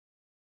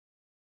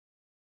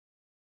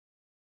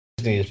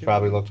Disney is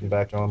probably looking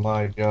back, oh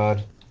my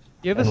God.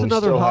 Give us we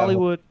another still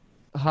have-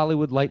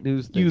 Hollywood light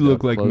news thing. You to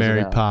look like close it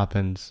Mary out.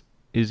 Poppins.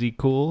 Is he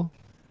cool?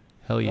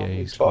 Hell yeah,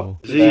 he's cool.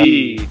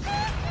 The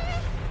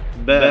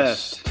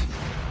best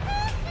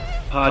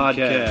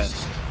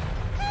podcast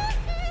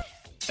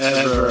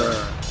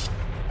ever.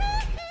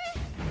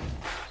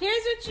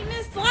 Here's what you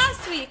missed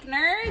last week,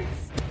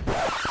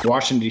 nerds.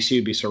 Washington, D.C.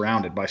 would be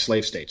surrounded by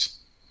slave states.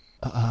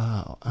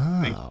 Oh.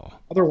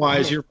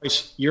 Otherwise,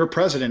 your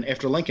president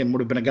after Lincoln would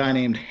have been a guy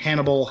named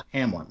Hannibal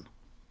Hamlin.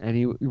 And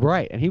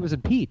he was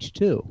impeached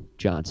too,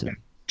 Johnson.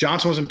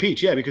 Johnson was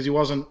impeached, yeah, because he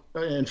wasn't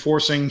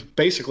enforcing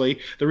basically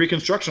the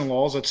Reconstruction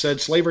laws that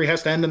said slavery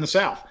has to end in the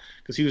South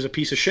because he was a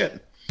piece of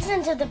shit.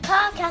 Listen to the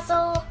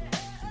Podcastle.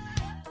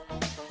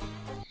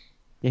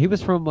 Yeah, he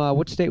was from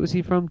which state was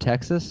he from?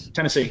 Texas?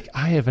 Tennessee.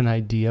 I have an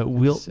idea.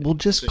 We'll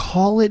just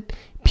call it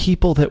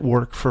people that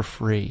work for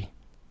free.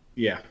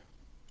 Yeah.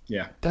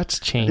 That's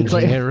changing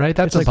like- it, right?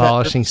 That's it's like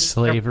abolishing that-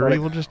 slavery.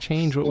 We'll just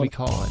change what we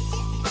call it.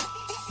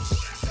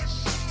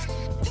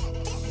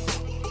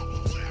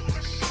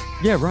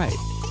 Yeah, right.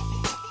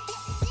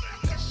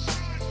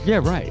 Yeah,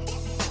 right.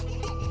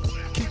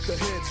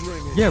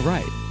 Yeah,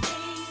 right.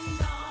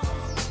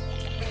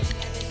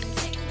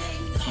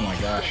 Oh my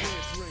gosh.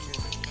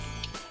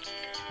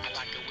 I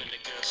like it when the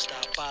girls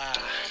stop by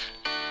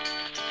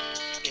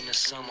in the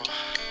summer.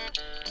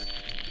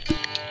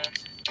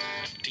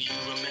 Do you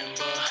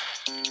remember?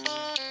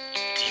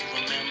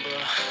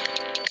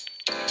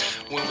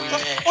 When we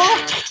met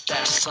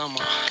that summer?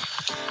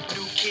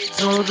 New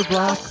kids On the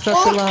block,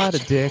 suck a lot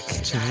of dick.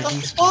 and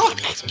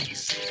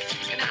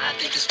I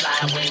think it's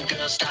fly when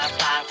girls stop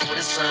by for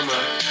the summer.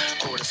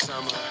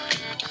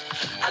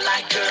 I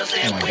like girls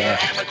that Oh my wear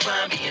gosh.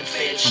 Abercrombie and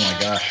Fitch. Oh my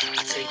gosh. I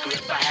take her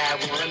if I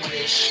had one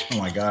wish. Oh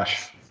my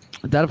gosh.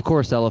 That, of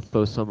course,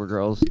 LFO Summer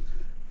Girls,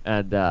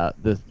 and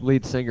the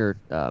lead singer.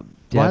 Why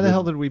Devin- the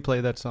hell did we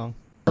play that song?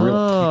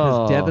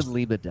 Because Devin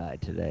Lima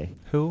died today.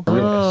 Who?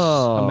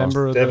 Oh. A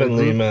member of the Devin group?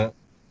 Lima.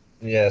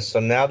 Yeah, so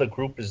now the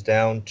group is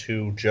down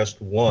to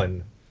just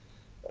one.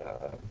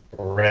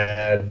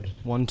 Brad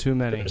One too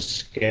many.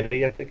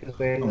 Sketty, I think his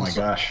name Oh my is.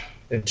 gosh.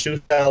 In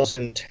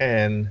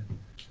 2010,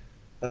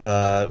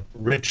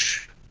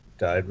 Rich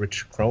died.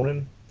 Rich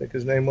Cronin, I think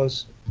his name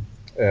was.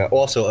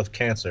 Also of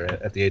cancer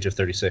at the age of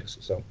 36.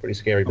 So pretty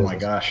scary Oh business. my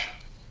gosh.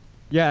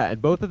 Yeah,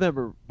 and both of them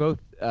are both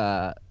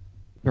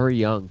very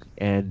young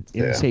and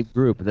in Yeah. the same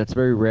group, and that's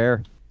very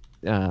rare.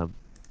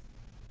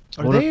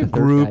 Are What if they a the third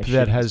group guy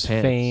that shit his has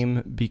pants?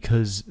 fame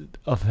because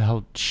of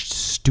how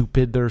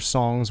stupid their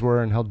songs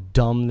were and how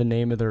dumb the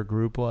name of their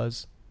group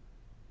was?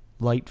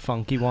 Light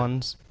Funky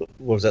Ones? What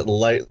was that?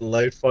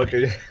 Light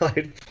funky.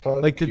 Light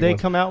funky. Like, did they one.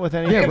 come out with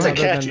anything Yeah, It's a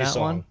other than catchy that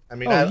song. one? I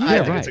mean, Oh, I yeah,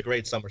 think right. it's a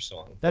great summer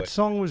song. That but-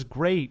 song was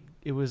great.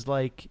 It was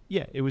like,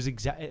 yeah, it was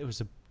it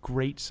was a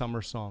great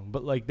summer song,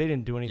 but like they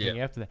didn't do anything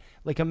Yeah. after that.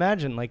 Like,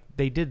 imagine like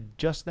they did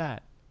just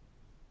that,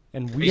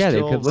 and we Yeah, they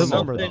still could live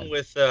on remember Something them.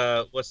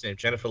 with what's the name?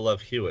 Jennifer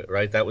Love Hewitt,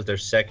 right? That was their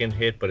second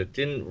hit, but it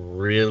didn't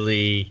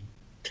really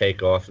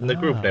take off, and the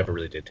group No. never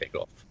really did take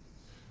off.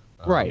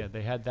 Right. Yeah,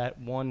 they had that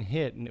one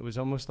hit, and it was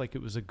almost like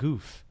it was a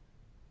goof.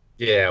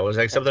 Yeah, it was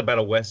like something about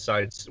a West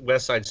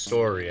Side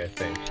Story, I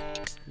think.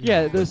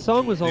 Yeah, the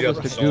song was The almost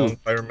other a song, goof.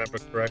 if I remember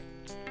correct.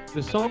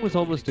 The song was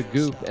almost a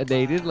goof, and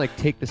they didn't like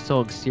take the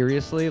song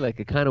seriously. Like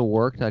it kind of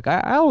worked. Like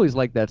I always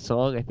liked that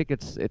song. I think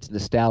it's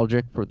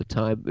nostalgic for the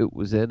time it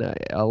was in. I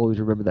always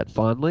remember that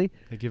fondly.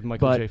 They give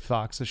Michael But- J.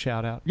 Fox a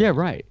shout out. Yeah,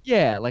 right.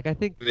 Yeah, like I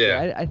think.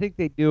 Yeah. I think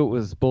they knew it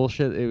was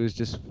bullshit. It's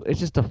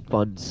just a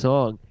fun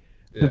song.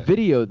 The Yeah.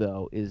 video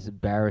though is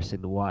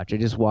embarrassing to watch. I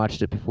just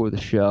watched it before the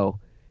show,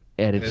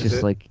 and it's Is just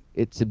it? like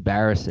it's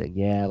embarrassing.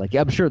 Yeah, like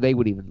I'm sure they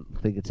would even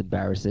think it's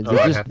embarrassing. Oh,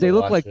 I'd have to They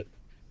look watch like it.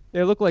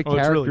 they look like Oh,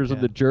 it's really characters on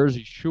bad. the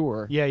Jersey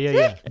Shore.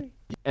 Yeah.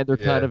 And they're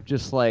kind Yeah. of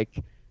just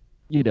like,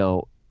 you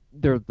know,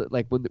 they're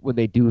like when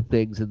they do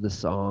things in the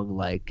song,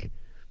 like,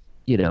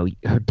 you know,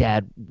 her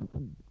dad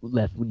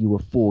left when you were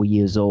 4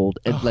 years old,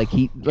 and like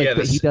he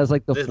this- does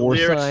like the The 4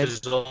 lyrics sign.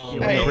 is all He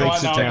Hey,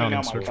 breaks no, it no, down no, and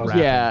no, starts no.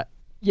 rapping.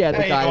 Yeah,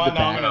 the Hey, guy in the no,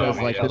 back no, does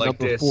no, like yeah, the like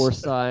number this. 4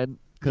 sign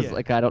because Yeah.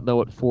 like I don't know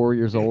what 4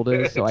 years old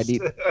is, so I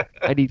need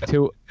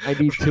two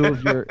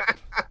of your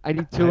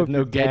have no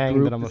your dead gang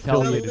group that I'm to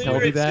tell affiliated me with. tell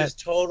me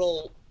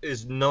that.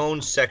 is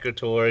known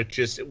sequitur.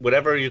 Just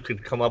whatever you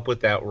could come up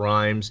with that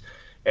rhymes.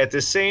 At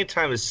the same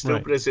time, as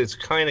stupid Right. as it's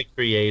kind of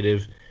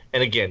creative.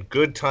 And again,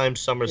 good time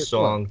summer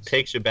song was.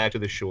 takes you back to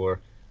the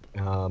shore.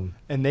 And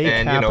they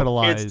And kids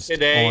capitalized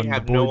today on the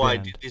have boy no band.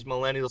 idea. These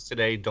millennials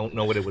today don't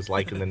know what it was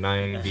like in the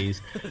 '90s.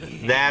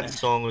 That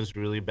song was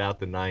really about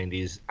the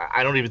 '90s.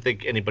 I don't even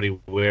think anybody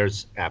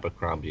wears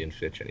Abercrombie and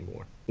Fitch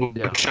anymore.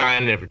 Which I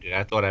never did.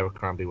 I thought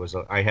Abercrombie was.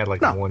 I had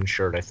like one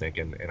shirt, I think,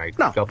 and I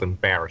felt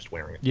embarrassed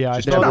wearing it. Yeah, I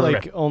Just thought never-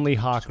 like only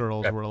hot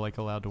girls were like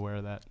allowed to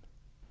wear that.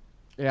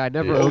 Yeah, I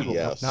never Oh, owned one.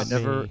 yes. I Not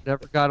never me.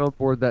 got on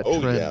board that Oh,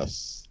 trend.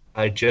 yes.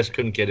 I just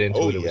couldn't get into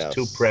Oh, it. It was yes.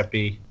 too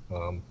preppy.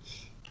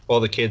 All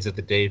the kids at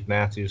the Dave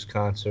Matthews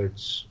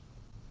concerts.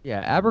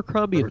 Yeah,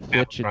 Abercrombie and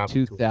Fitch in Abercrombie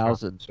to a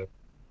 2000. concert.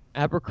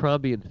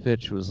 Abercrombie and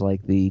Fitch was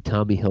like the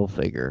Tommy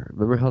Hilfiger.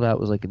 Remember how that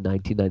was like in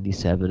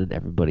 1997 and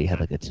everybody had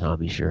like a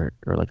Tommy shirt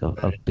or like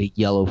a big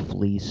yellow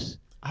fleece?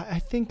 I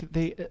think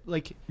they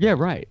like. Yeah,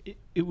 right.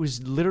 It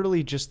was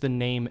literally just the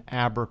name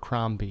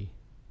Abercrombie.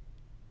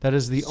 That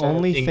is the So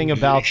only thing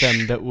about English.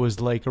 them that was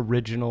like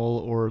original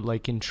or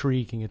like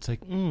intriguing. It's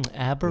like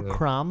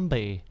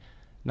Abercrombie.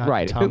 Not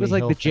Right. Tommy If it was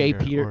like the J. Hilfiger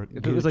Peter, or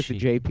if it was like the Gucci.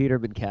 J.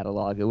 Peterman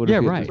catalog, it would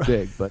have been right. as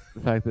big. But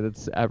the fact that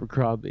it's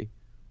Abercrombie,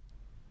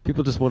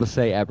 people just want to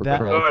say That,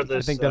 Abercrombie. I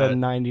Regardless, think that had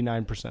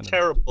 99%.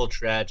 Terrible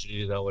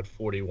tragedy, though, at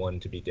 41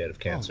 to be dead of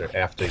cancer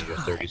after your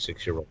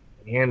 36-year-old.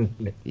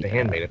 The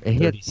handmaid at And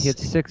he had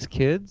 36. 6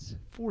 kids.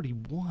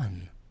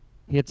 41.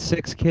 He had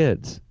 6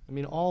 kids. I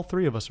mean, all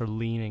three of us are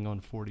leaning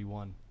on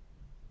 41.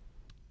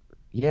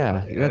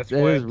 Yeah, Yeah, that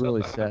why is I'm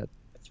really talking- sad.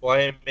 That's why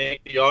I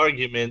make the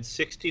argument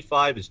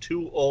 65 is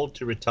too old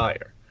to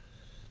retire.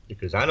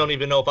 Because I don't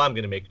even know if I'm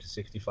going to make it to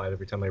 65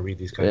 every time I read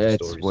these kinds of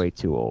It's stories. way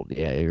too old.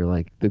 Yeah, you're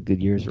like the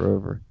good years are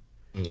over.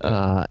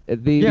 Mhm. The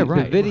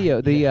video,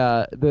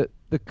 right,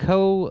 the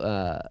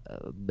co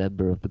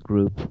member of the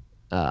group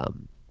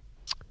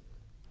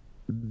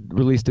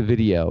released a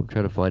video. I'm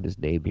trying to find his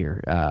name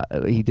here.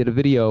 He did a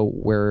video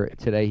where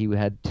today he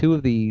had 2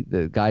 of the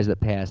guys that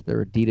passed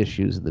their Adidas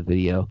shoes in the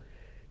video.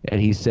 And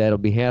he said,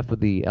 on behalf of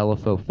the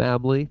LFO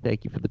family,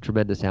 thank you for the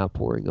tremendous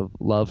outpouring of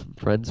love from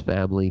friends,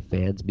 family,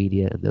 fans,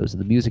 media, and those in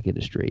the music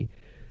industry.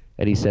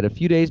 And he said, a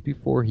few days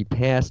before he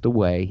passed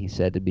away, he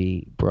said to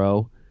me,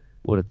 bro,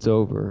 when it's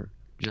over,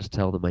 just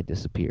tell them I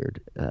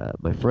disappeared.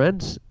 My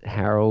friends,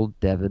 Harold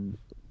Devin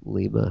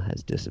Lima,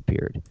 has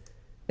disappeared.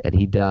 And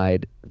he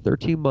died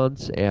 13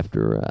 months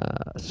after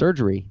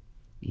surgery.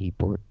 He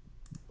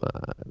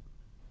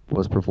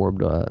was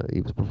performed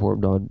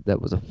on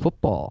that was a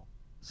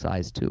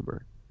football-sized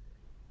tumor.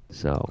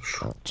 So,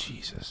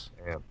 Jesus.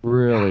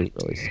 really,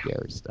 really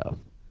scary stuff.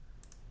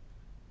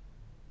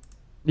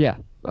 Yeah,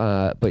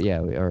 but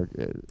yeah, we are.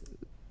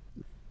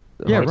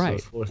 Yeah, hearts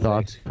right. and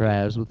Thoughts,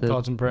 prayers with him.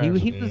 Thoughts and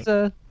prayers.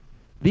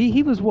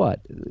 He was what?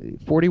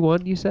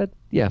 41? You said?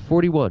 Yeah,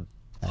 41.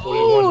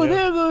 41, yeah.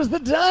 there goes the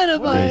Why do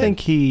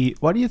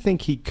dynamite. you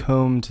think he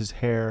combed his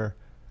hair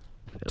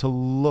to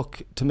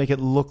make it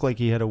look like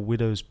he had a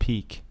widow's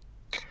peak?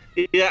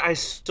 Yeah, I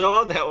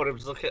saw that when I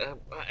was looking.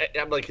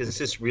 I'm like, is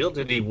this real?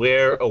 Did he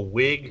wear a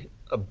wig,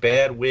 a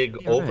bad wig,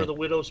 over right. the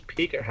widow's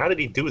peak? Or how did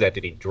he do that?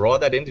 Did he draw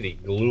that in? Did he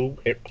glue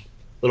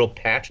little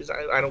patches?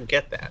 I don't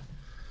get that.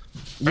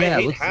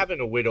 I hate having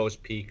a widow's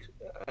peak.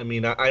 I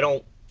mean, I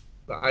don't.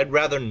 I'd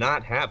rather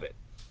not have it.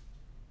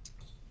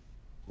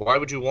 Why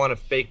would you want a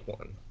fake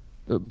one?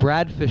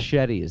 Brad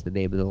Fischetti is the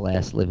name of the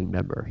last living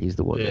member. He's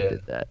the one that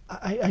did that.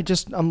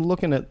 I'm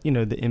looking at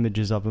the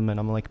images of him and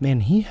I'm like, man,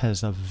 he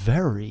has a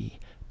very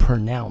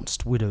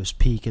pronounced widow's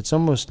peak. It's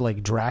almost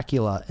like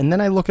Dracula. And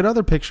then I look at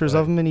other pictures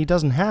of him and he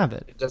doesn't have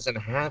it. It doesn't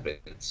have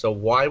it. So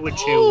why would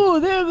you? Oh,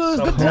 there goes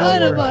the Comb Comb your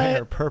dynamite.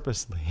 hair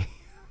purposely.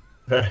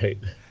 Right.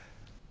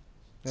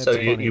 That's So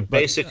funny, you but-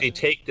 basically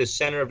take the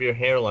center of your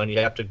hairline, you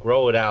have to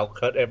grow it out,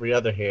 cut every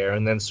other hair,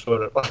 and then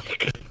sort of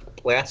like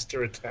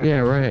plaster it down. Yeah,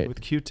 right. with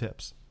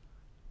Q-tips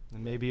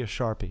and maybe a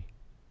Sharpie.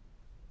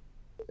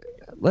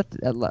 You want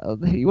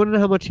to know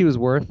how much he was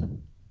worth?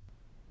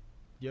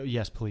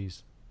 Yes,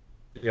 please.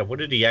 Yeah, what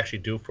did he actually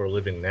do for a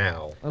living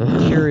now?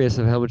 I'm curious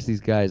of how much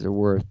these guys are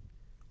worth.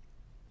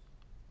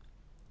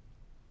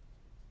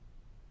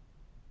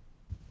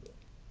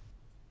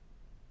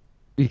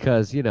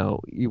 Because, you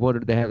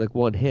wanted to have like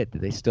one hit. Do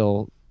they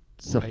still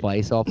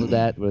suffice off of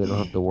that where they don't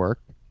have to work?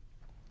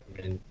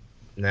 I mean,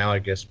 now I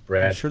guess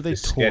Brad I'm sure they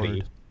Fischetti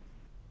toured.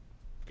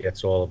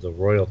 gets all of the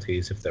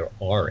royalties if there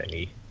are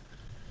any.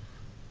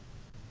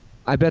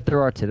 I bet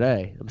there are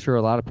today. I'm sure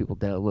a lot of people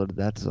downloaded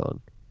that song.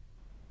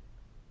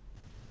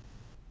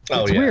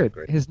 Oh, It's yeah, I weird.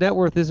 agree. His net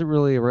worth isn't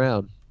really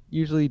around.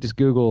 Usually you just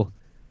Google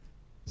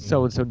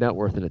so-and-so net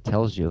worth and it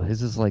tells you.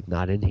 His is like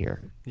not in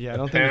here. Yeah, I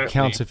don't think it Apparently-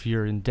 counts if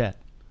you're in debt.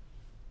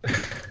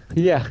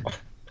 Yeah.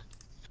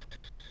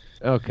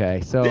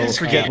 Okay, so This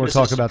Forget game we're is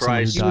talking a about someone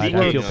who surprise. died.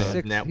 I Speaking feel of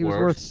bad. net he was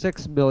worth. worth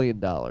 $6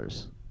 million.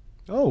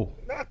 Oh,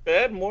 Not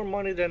bad. More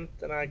money than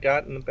I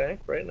got in the bank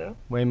right now.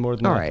 way more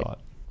than All I right. thought.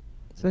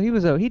 So he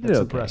did That's okay.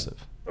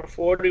 impressive. For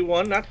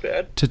 41, not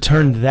bad. To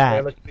turn Yeah,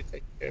 that let me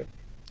take care.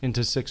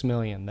 into $6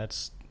 million,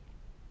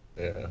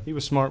 Yeah. he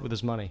was smart with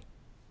his money.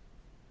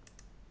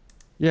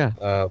 Yeah.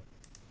 All right.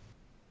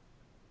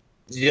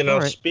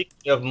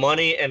 Speaking of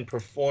money and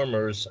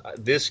performers,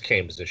 this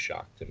came as a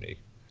shock to me.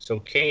 So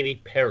Katy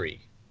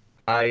Perry,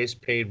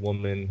 highest paid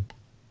woman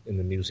in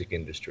the music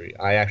industry.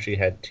 I actually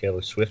had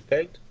Taylor Swift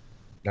pegged,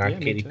 not Yeah,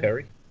 me Katy too.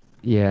 Perry.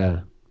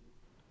 Yeah.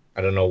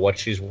 I don't know what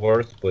she's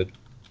worth, but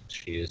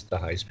she is the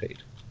highest paid.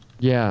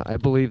 Yeah, I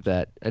believe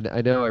that. And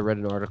I know I read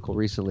an article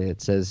recently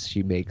that says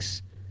she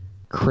makes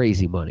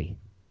crazy money.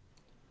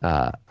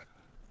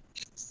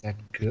 Is that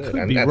good? Could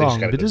I be think she's wrong,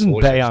 got a but good isn't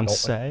voice. I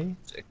just don't Beyonce? like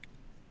music.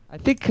 I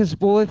think because,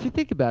 well, if you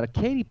think about it,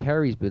 Katy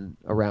Perry's been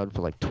around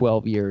for like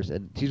 12 years,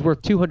 and she's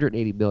worth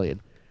 $280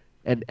 million.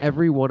 And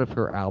every one of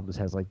her albums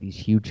has like these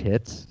huge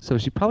hits. So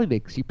she probably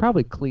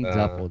cleans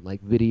up on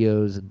like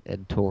videos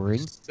and touring.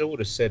 Still would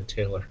have said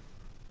Taylor.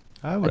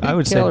 I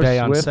would say Taylor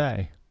Beyonce.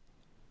 Swift-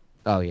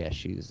 Oh yeah,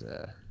 she's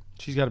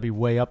got to be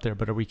way up there.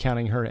 But are we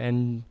counting her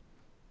and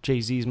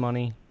Jay-Z's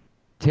money?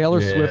 Taylor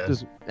Yeah.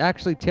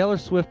 Taylor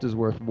Swift is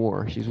worth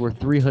more. She's worth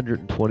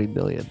 $320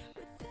 million.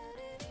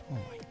 Oh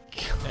my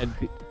god.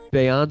 And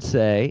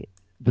Beyonce,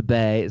 the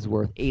Bay, is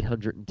worth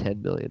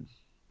 $810 million.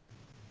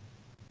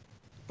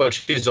 But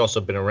she's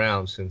also been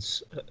around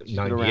since She's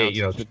been 98, around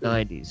you know, since the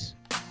 90s.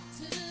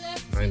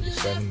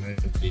 97,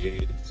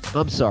 98.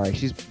 I'm sorry,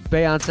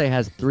 Beyonce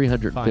has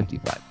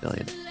 $355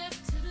 million.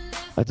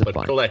 That's a But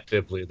fine.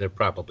 collectively, they're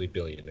probably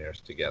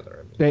billionaires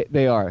together. I mean,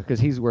 They are,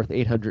 because he's worth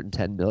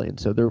 $810 million,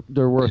 so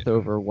they're worth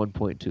over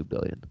 $1.2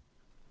 billion.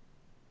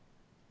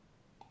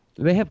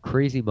 They have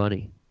crazy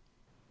money.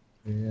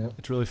 yeah.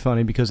 It's really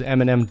funny because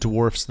Eminem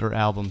dwarfs their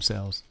album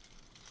sales.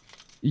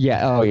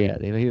 Yeah. Oh yeah.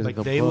 He doesn't Like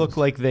come they close. look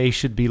like they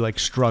should be like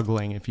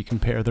struggling if you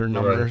compare their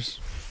numbers.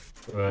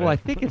 Right. Well, I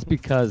think it's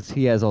because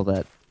he has all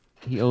that.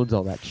 He owns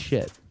all that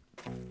shit.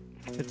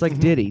 It's like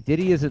Diddy.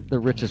 Diddy isn't the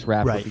richest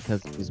rapper Right.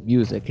 because of his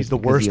music. He's It's the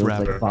because worst he owns,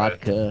 rapper. Like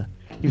vodka.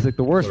 He's like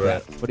the worst Right.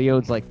 rapper, but he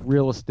owns like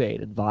real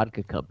estate and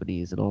vodka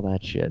companies and all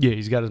that shit. Yeah,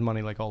 he's got his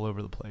money like all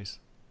over the place.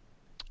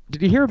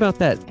 Did you hear about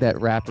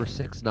that rapper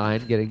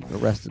 6ix9ine getting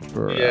arrested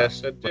for?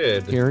 Yes, I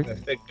did. hearing?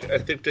 I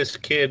think this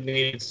kid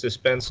needs to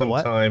spend some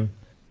what? time,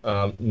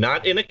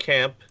 not in a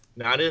camp,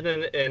 not in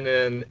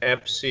an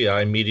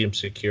FCI, medium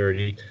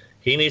security.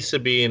 He needs to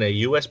be in a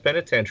U.S.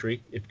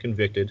 penitentiary if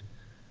convicted,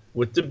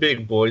 with the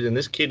big boys, and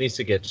this kid needs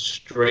to get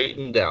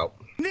straightened out.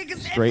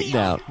 Straightened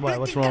out. Why?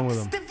 What's wrong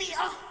with him?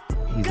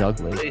 He's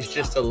ugly. He's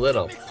just a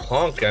little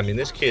punk. I mean,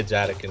 this kid's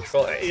out of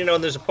control. You know,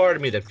 there's a part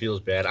of me that feels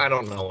bad. I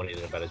don't know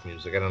anything about his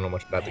music. I don't know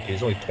much about the kid.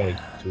 He's only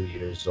 22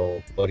 years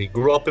old. But he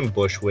grew up in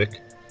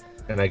Bushwick,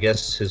 and I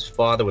guess his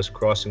father was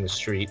crossing the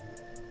street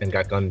and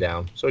got gunned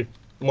down. So he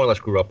more or less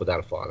grew up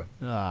without a father.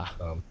 Ah.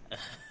 Um,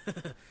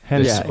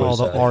 Hence Yeah, all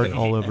the was, art you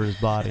know, all over his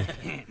body.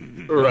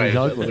 Right. He's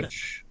ugly.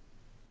 Which,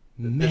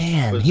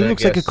 Man, was, he I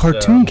looks like a guess,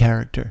 cartoon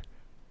character.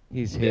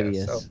 He's yeah,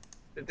 hideous. so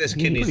this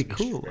kid He's needs to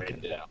pretty be cool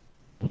straightened out.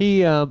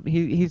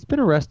 He's been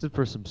arrested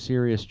for some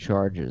serious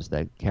charges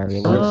that carry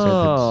a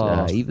life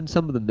sentence. Even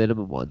some of the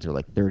minimum ones are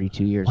like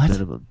 32 years What?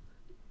 minimum,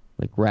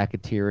 like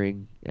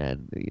racketeering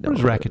and What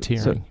is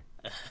racketeering?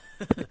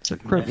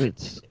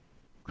 It's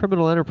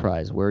criminal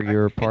enterprise where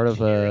you're part of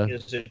a. Racketeering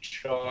is a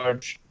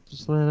charge.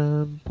 Just let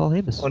Paul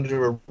Hamas.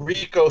 Under a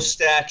RICO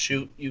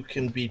statute, you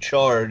can be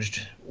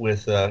charged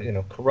with,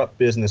 corrupt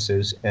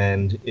businesses,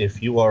 and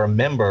if you are a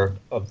member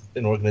of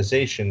an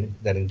organization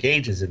that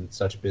engages in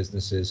such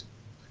businesses,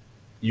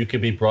 you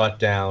can be brought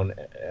down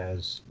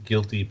as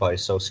guilty by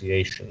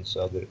association.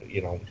 So that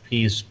if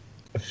he's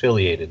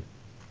affiliated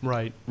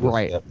Right. with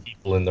Right.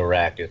 people in the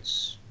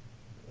rackets,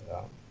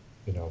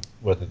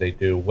 whether they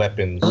do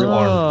weapons, Oh.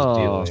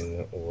 arms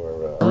dealing,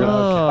 or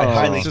Oh. I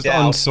highly It's just doubt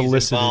he's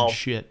unsolicited involved.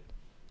 shit.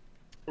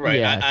 Right.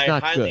 Yeah, it's I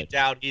not highly good.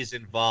 doubt he's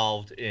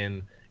involved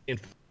in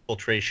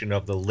infiltration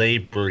of the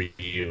labor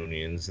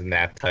unions and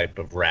that type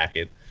of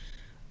racket.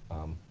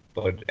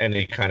 But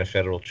any kind of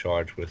federal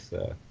charge with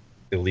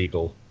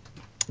illegal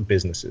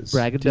businesses.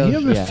 Did he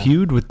have a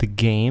feud with The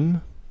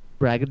Game?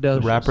 The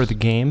Braggadocious. rapper The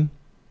Game?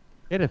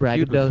 He had a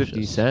feud with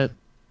 50 Cent.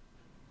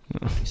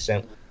 He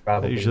sent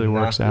probably That usually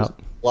works knocked his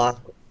out.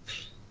 block.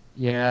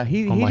 Yeah,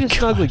 he's Oh my just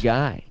an ugly God.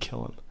 guy.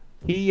 Kill him.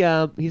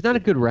 He's not a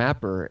good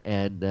rapper,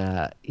 and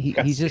He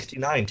got he's just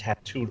 69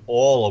 tattooed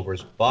all over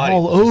his body.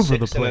 All With a over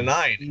the 6 and a place.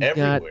 9 he's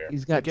everywhere. got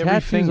Like every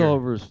tattoos finger. all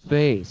over his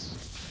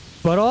face.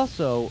 But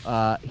also,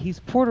 he's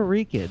Puerto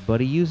Rican, but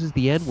he uses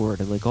the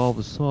N-word in like all of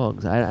his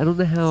songs. I don't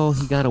know how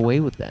he got away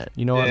with that.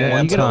 You know what? Yeah,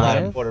 One you get a lot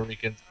time, of Puerto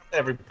Ricans.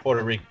 Every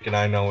Puerto Rican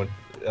I know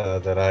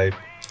that I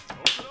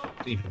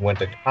even went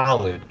to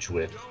college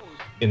with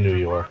in New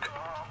York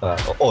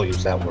all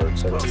use that word.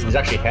 So he's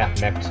actually half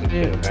Mexican.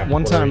 Yeah. and half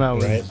one Puerto time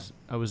Rican,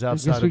 I was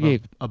guess outside we of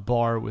gave- a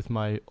bar with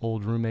my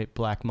old roommate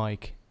Black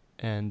Mike,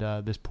 and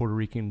this Puerto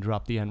Rican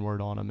dropped the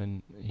N-word on him,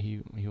 and he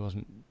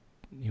wasn't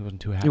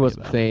too happy. He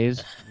wasn't about it.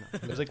 phased.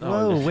 He was like,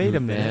 Oh, "Whoa, wait a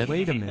shoot, minute, man.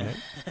 wait a minute."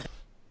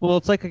 Well,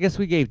 it's like I guess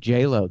we gave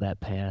J-Lo that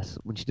pass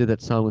when she did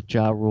that song with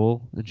Ja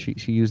Rule, and she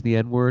used the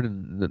N-word,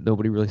 and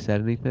nobody really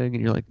said anything,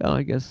 and you're like, oh,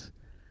 I guess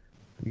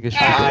she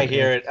I did.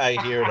 hear it.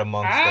 I hear it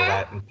amongst the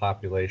Latin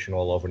population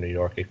all over New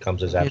York. It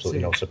comes as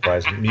absolutely no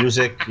surprise.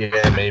 Music,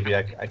 yeah, maybe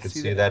I could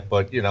see that,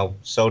 but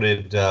so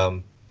did.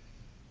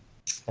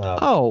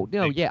 Oh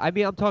no, yeah. I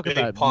mean, I'm talking Big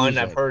about Pun.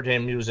 music. I've heard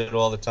him use it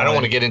all the time. I don't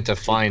want to get into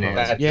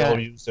finance. Fat Yeah. Joe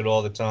used it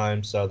all the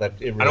time, so that.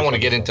 It really I don't want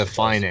to comes get as no into surprise.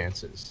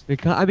 finances.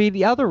 Because I mean,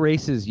 the other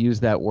races use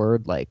that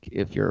word. Like,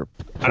 if you're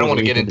I don't want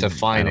to get Puerto into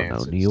Rican in, I don't know,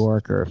 finances. New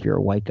York, or if you're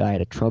a white guy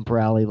at a Trump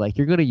rally, like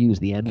you're going to use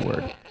the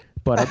N-word.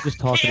 But I'm just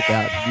talking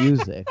about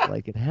music,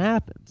 like it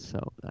happens.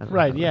 So I don't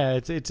Right? know. Yeah,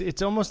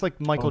 it's almost like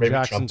Michael maybe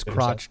Jackson's Trump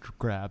crotch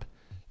grab.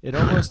 It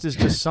almost is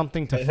just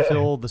something to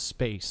fill the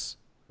space.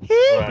 The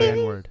Right.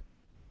 N-word.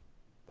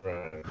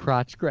 Right.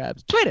 Crotch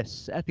grabs. Tweet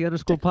us at the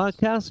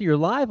 _podcast. You're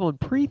live on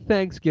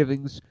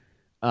pre-Thanksgiving's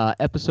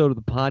episode of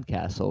the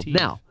Podcastle. Teeth.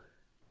 Now,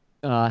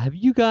 have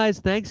you guys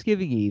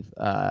Thanksgiving Eve?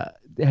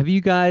 Have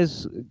you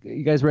guys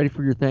ready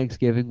for your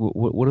Thanksgiving?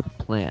 What are the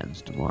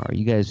plans tomorrow? Are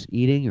you guys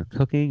eating or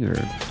cooking or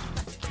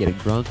getting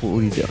drunk? What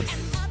are you doing?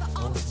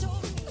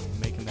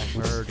 Making that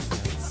bird again.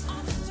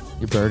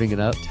 You're birding it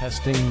up.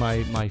 Testing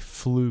my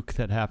fluke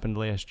that happened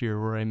last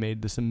year where I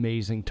made this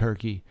amazing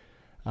turkey.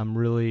 I'm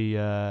really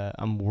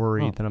I'm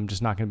worried that I'm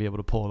just not going to be able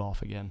to pull it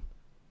off again.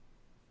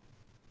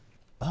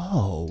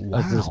 Oh, wow.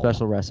 Is it a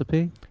special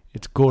recipe?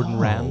 It's Gordon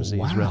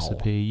Ramsay's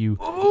recipe. You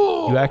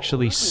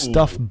actually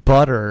stuff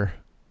butter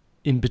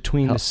in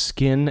between the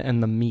skin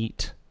and the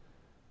meat,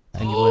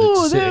 and you let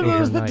it sit there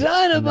goes overnight. the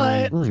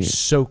dynamite. And then you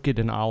soak it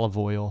in olive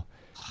oil.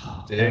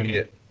 Dig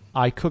it.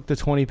 I cooked a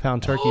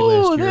 20-pound turkey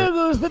last year. There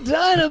goes the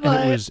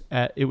dynamite.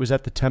 And it was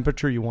at the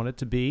temperature you want it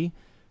to be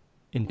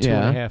in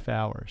 2.5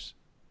 hours.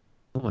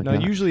 Oh my Now,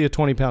 God. usually a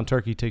 20-pound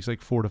turkey takes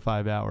like 4 to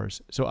 5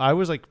 hours. So I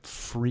was like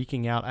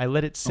freaking out. I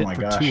let it sit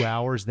for 2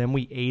 hours. Then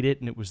we ate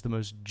it, and it was the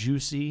most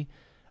juicy,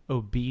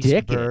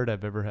 obese bird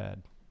I've ever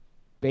had.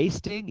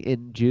 Basting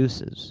in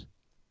juices.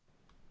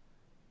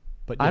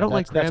 But I don't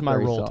like that's my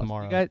cranberry roll sauce.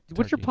 tomorrow. You guys,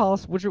 what's your turkey.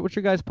 policy? What's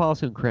your guys'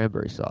 policy on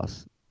cranberry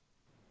sauce?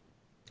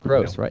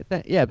 Gross, right?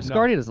 Yeah,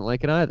 Biscardi doesn't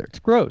like it either. It's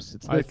gross.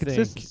 It's the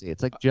consistency.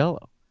 It's like Jell-O.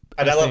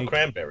 And I love think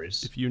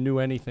cranberries. If you knew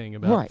anything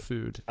about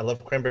food, I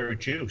love cranberry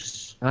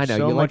juice. I know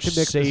so you like much to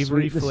mix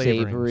savory the flavorings.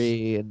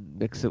 savory and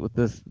mix it with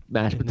the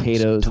mashed And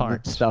potatoes and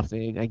tart. the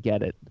stuffing. I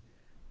get it,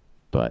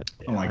 but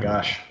Oh my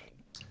gosh.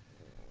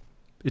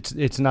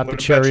 it's not What the about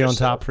cherry on yourself?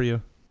 top for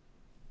you.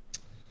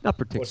 not What's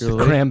the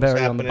particularly. cranberry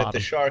what's on the happening at bottom.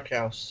 the Shark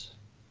House?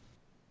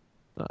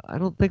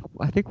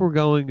 I think we're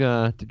going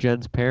to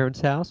Jen's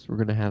parents' house. We're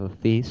gonna have a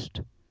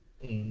feast.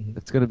 Mm-hmm.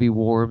 It's gonna be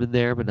warm in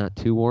there, but not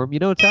too warm. You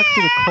know, it's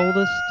actually the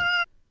coldest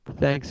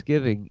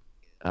Thanksgiving,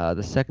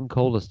 the second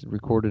coldest in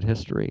recorded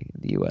history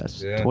in the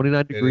U.S. Yeah, 29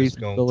 it degrees is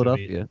in going to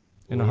Philadelphia.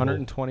 In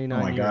 129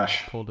 Oh my years,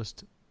 gosh.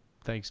 coldest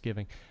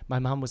Thanksgiving. My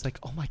mom was like,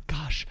 "Oh my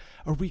gosh,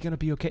 are we gonna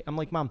be okay?" I'm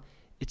like, "Mom,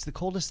 it's the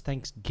coldest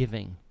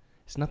Thanksgiving.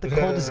 It's not the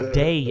coldest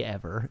day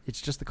ever.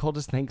 It's just the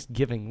coldest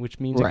Thanksgiving, which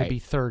means it Right. could be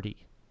 30."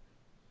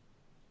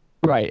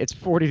 Right, it's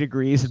 40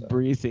 degrees and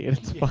breezy, and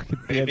it's fucking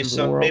the end of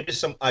the world. Maybe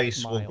some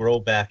ice will Mild. grow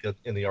back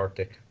in the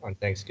Arctic on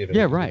Thanksgiving.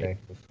 Yeah, We can be right.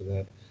 thankful for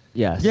that.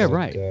 Yes. Yeah,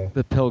 right. right.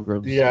 The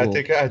pilgrims. Yeah, will-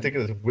 I think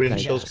the wind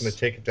chill's Yes. going to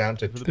take it down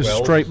to The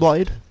 12 straight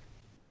blade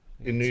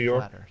in New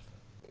York.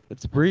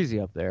 It's breezy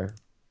up there.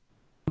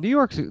 New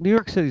York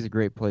City's a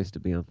great place to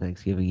be on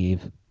Thanksgiving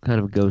Eve. Kind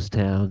of a ghost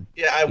town.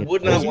 Yeah, I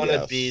would not Yes. want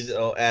to be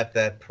though, at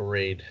that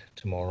parade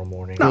tomorrow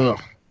morning. No.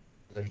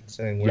 They're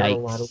saying wear a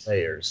Yikes. lot of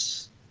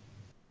layers.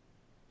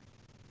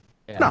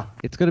 Yeah. No.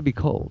 It's going to be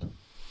cold.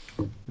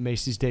 The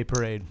Macy's Day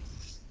Parade.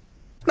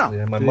 No.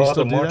 Yeah, my Do they mother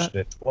still do marched that?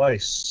 it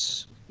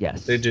twice.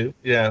 Yes. They do.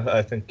 Yeah,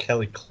 I think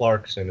Kelly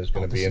Clarkson is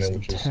going to be in it,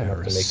 which is enough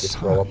to make you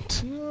throw up.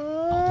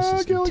 Oh, this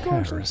is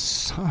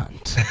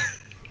interessant.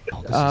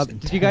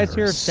 Did you guys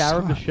hear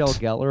Sarah Michelle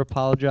Gellar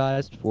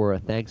apologized for a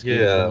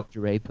Thanksgiving Yeah.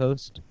 lingerie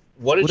post?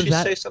 What did What is she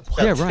that? say? Something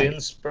Yeah, about right.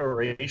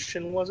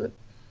 inspiration, was it?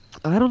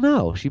 I don't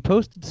know. She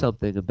posted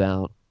something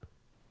about.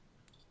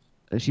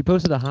 She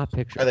posted a hot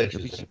picture. I think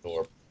she's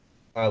adorable.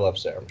 I love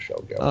Sarah Michelle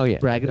Gellar. Oh yeah,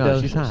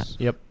 no, she's hot.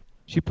 Yep.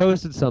 She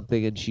posted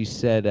something and she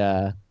said,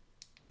 If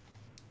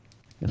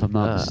I'm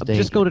not I'm mistaken.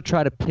 just going to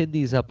try to pin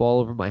these up all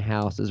over my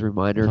house as a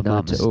reminder If I'm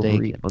not not to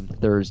overeat mistaken. on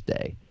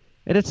Thursday.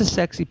 And it's a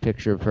sexy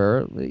picture of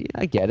her. Yeah,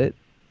 I get it.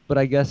 But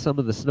I guess some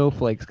of the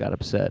snowflakes got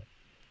upset.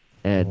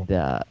 And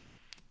I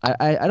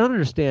don't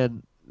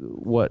understand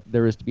what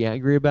there is to be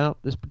angry about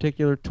this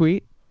particular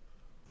tweet.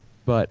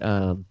 But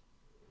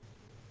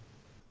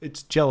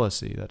It's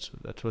jealousy. That's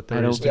what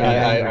there I is don't to be get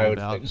it. angry I would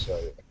about. think so.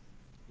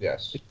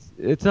 Yes.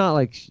 it's not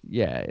like,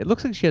 it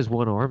looks like she has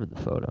one arm in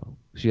the photo.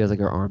 She has like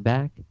her arm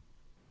back.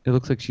 It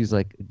looks like she's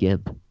like a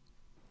gimp.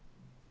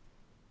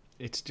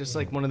 It's just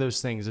like one of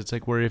those things. It's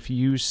like where if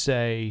you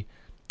say,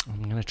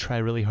 "I'm gonna try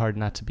really hard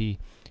not to be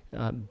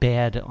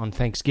bad on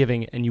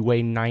Thanksgiving," and you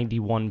weigh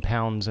 91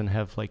 pounds and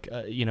have like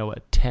a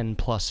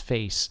 10+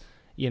 face,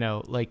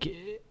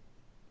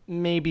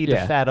 maybe the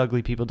Yeah. fat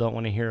ugly people don't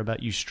want to hear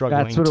about you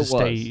struggling That's what to it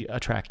stay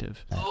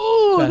attractive.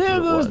 Oh, there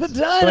goes the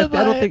dynamite.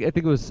 I don't think. I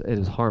think it was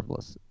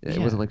harmless. It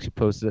Yeah. wasn't like she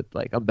posted it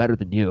like I'm better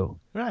than you.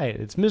 Right?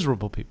 It's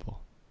miserable people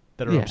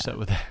that are Yeah. upset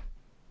with that.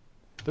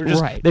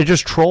 Right. They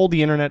just troll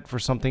the internet for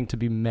something to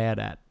be mad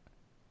at.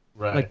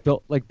 Right.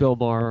 Like Bill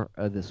Maher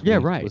this Yeah,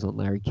 week right. was on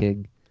Larry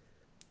King,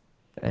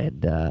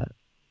 and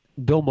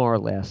Bill Maher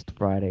last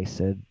Friday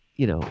said,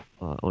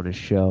 on his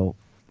show,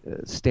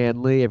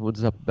 Stan Lee.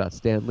 Everyone's up about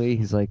Stan Lee.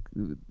 He's like,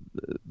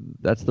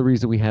 that's the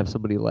reason we have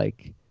somebody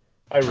like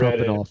I Trump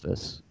read in it.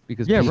 office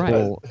because Yeah,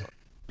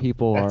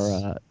 people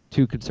That's- are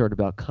too concerned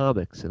about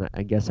comics, and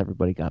I guess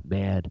everybody got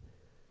mad.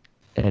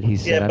 And he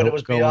said, Yeah, I but don't it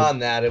was go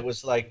beyond that. It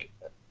was like,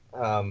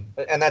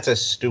 and that's a Paul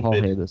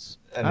stupid Hamas.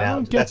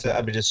 analogy. get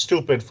That's a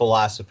stupid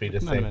philosophy to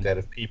Wait a think minute. that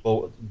if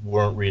people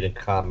weren't reading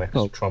comics,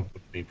 Oh. Trump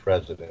would be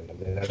president. I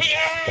mean, that's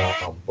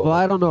dumb. But Well,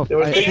 I don't know if There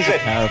was I think things I'm that-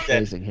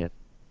 paraphrasing him.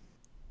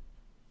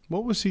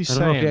 What was he I don't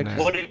know if he saying? actually-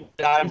 there? what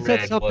I He said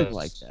read something was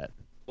like that.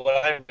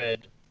 what I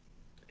read,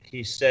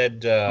 he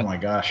said, Oh my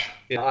gosh.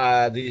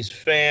 these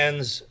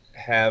fans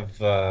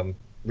have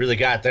really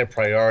got their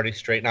priorities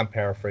straight. And I'm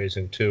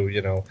paraphrasing too.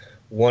 You know,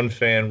 one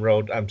fan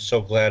wrote, "I'm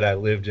so glad I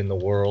lived in the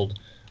world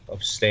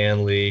of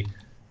Stan Lee,"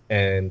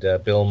 and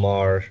Bill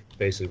Maher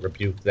basically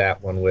rebuked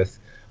that one with,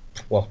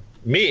 "Well,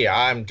 me,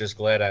 I'm just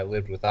glad I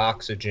lived with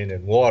oxygen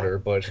and water,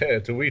 but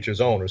to each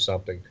his own," or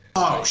something.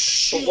 Oh,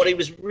 shit. But what he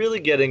was really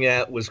getting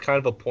at was kind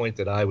of a point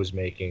that I was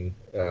making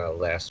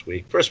last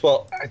week. First of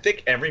all, I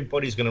think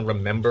everybody's going to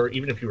remember,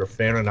 even if you're a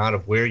fan or not,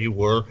 of where you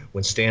were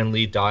when Stan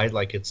Lee died,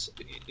 like it's,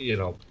 you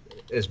know,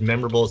 as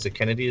memorable as the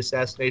Kennedy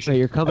assassination. Hey,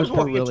 you're coming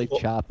through really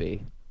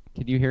choppy.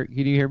 Can you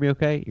hear me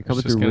okay? You're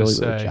coming through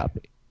really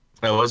choppy.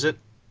 Oh, was it?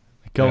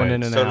 Going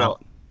in and out. No,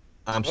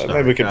 I'm sorry.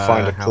 Maybe we can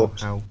find a clip.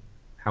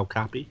 How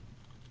copy?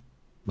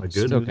 Am I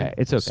good? It's okay.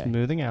 It's okay.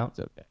 Smoothing out. It's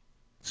okay.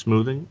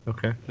 Smoothing?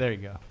 Okay. There you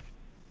go.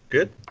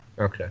 Good?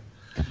 Okay.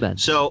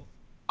 So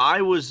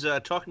I was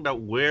talking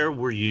about where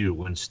were you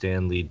when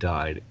Stan Lee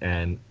died,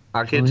 and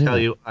I can tell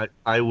you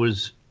I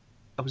was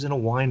in a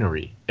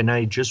winery, and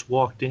I just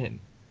walked in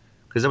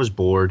because I was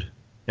bored,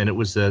 and it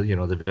was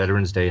the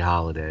Veterans Day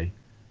holiday,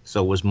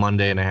 so it was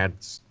Monday, and I had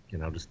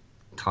just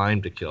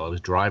time to kill. I was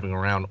driving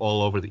around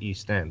all over the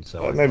East End,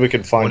 so maybe we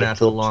can find went out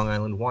to the Long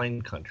Island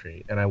wine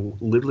country, and I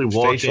literally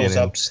walked in.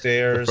 Facials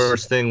upstairs. The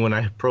first thing when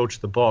I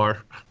approached the bar,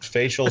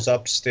 Facials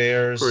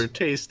upstairs. for a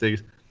tasting.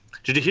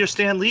 Did you hear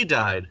Stan Lee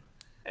died?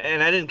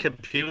 And I didn't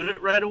compute it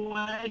right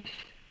away.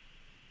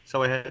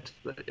 So I had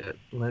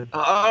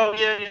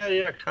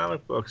to,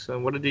 comic books.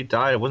 And what did he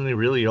die? Wasn't he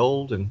really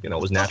old? And, it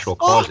was natural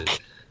causes.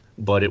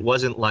 But it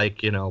wasn't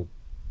like,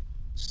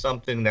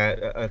 something that,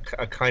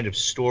 a kind of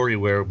story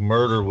where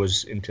murder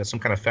was into some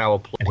kind of foul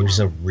play. And he was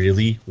a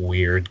really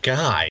weird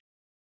guy.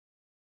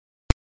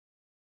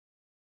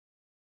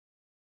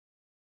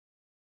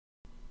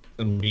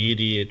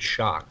 Immediate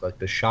shock, like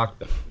the shock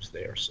that was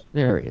there. So.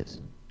 There he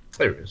is.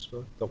 There it is.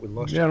 I thought we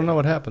lost I don't know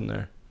what happened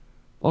there.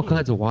 All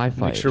kinds of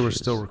Wi-Fi. Make sure issues. we're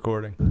still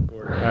recording.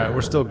 All right,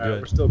 we're still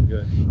good.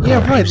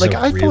 Yeah, right. Like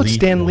I thought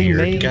Stan Lee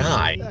weird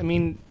guy. I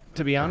mean,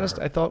 to be honest,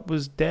 I thought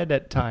was dead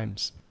at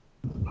times.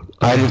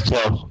 I did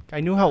so. I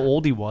knew how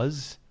old he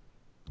was.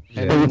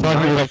 Yeah. They were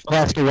talking about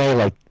passed away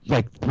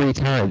like 3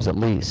 times at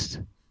least.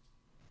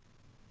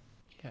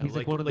 Yeah, He's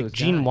like one of those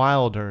Gene guys.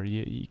 Wilder.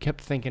 You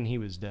kept thinking he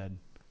was dead.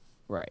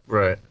 Right.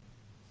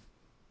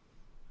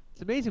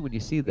 It's amazing when you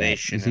see that.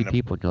 Nation You see and a-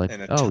 people and you're like,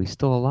 and a oh, he's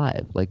still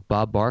alive, like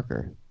Bob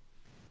Barker.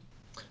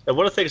 And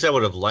one of the things I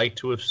would have liked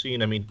to have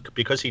seen, I mean,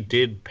 because he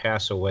did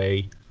pass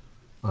away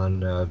on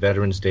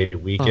Veterans Day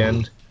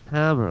weekend,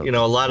 a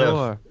lot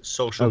of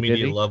social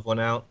media love went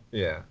out.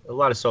 Yeah, a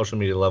lot of social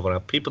media love went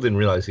out. People didn't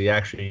realize he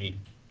actually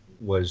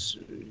was,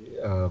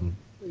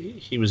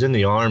 he was in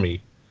the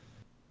Army,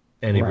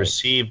 and he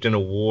received an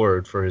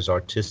award for his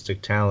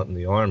artistic talent in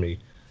the Army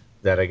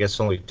that I guess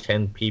only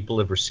 10 people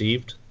have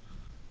received.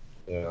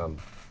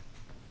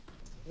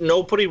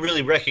 Nobody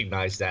really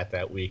recognized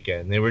that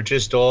weekend. They were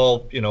just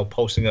all,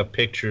 posting up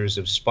pictures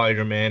of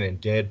Spider-Man and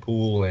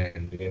Deadpool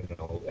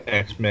and,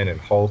 X-Men and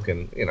Hulk,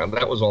 and,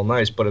 that was all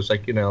nice, but it's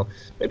like,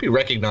 maybe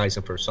recognize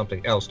him for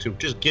something else, too.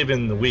 Just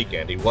given the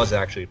weekend, he was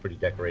actually a pretty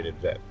decorated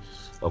vet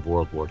of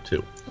World War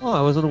II. Oh,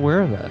 I wasn't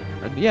aware of that.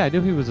 Yeah, I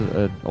knew he was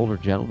an older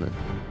gentleman.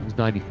 He was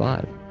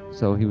 95,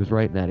 so he was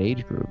right in that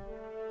age group.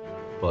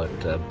 But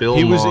Bill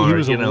He Maher,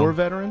 was a war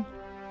veteran?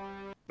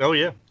 Oh,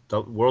 yeah.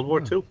 World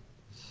War II.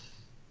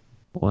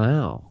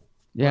 Wow.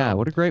 Yeah,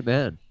 what a great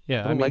man. Yeah,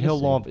 What a I mean,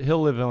 legacy.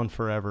 he'll live on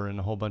forever in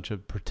a whole bunch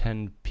of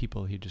pretend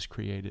people he just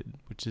created,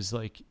 which is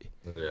like,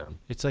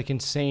 it's like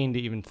insane to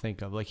even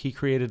think of. Like he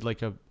created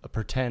like a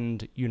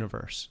pretend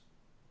universe.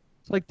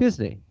 It's like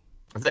Disney.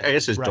 I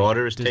guess his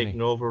daughter is Disney.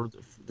 taking over.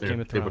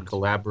 They were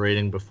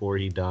collaborating before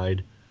he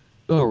died.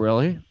 Oh,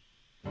 really?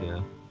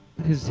 Yeah.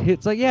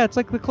 It's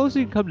like the closer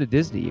you come to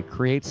Disney, you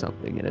create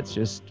something, and it's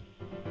just.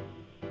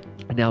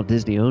 And now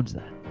Disney owns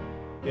that.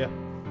 Yeah.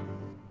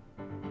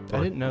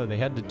 I didn't know they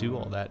had to do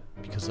all that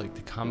because like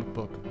the comic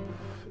book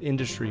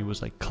industry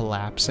was like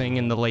collapsing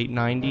in the late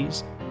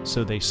 90s.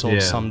 So they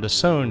sold some to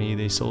Sony,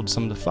 they sold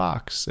some to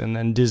Fox, and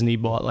then Disney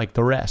bought like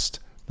the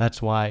rest.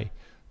 That's why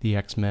the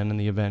X-Men and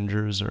the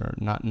Avengers are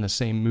not in the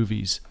same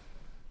movies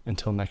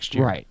until next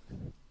year. Right.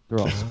 They're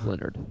all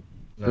splintered.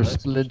 They're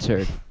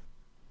splintered.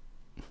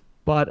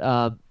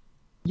 But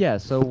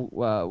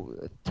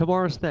so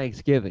tomorrow's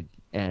Thanksgiving,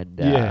 and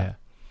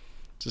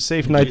it's a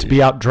safe night to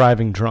be out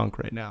driving drunk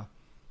right now.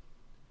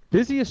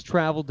 Busiest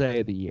travel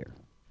day of the year.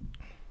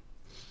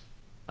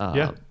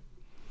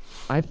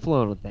 I've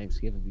flown on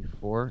Thanksgiving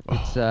before.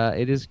 It's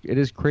it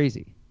is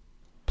crazy.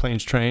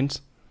 Planes,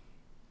 trains.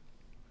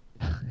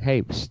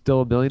 Hey,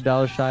 still $1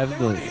 million shy of a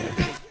millionaire.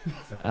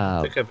 I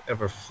don't think I've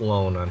ever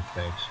flown on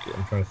Thanksgiving.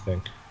 I'm trying to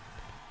think.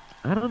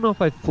 I don't know if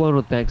I've flown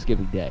on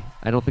Thanksgiving Day.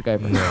 I don't think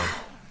I've. No.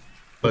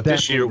 But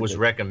this year it was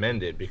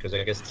recommended because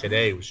I guess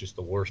today was just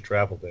the worst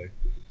travel day.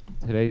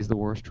 Today's the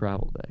worst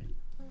travel day.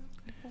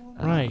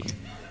 Right.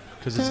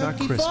 Because it's not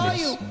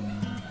Christmas,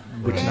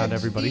 which not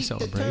everybody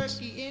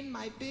celebrates.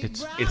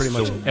 It's pretty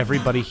much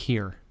everybody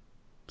here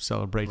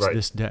celebrates Right.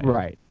 this day.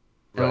 Right.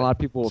 And a Right. lot of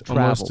people will It's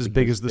travel almost as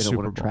big because as the they don't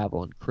Super want to Bowl. travel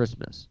on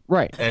Christmas.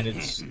 Right. And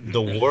it's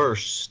the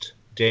worst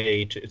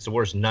day. It's the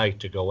worst night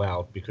to go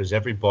out because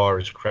every bar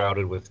is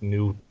crowded with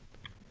new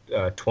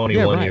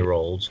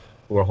 21-year-olds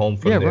who are home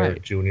from their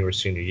junior or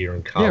senior year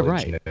in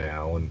college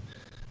now, and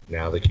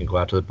now they can go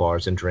out to the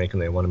bars and drink,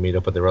 and they want to meet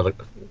up with their other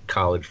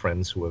college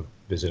friends who are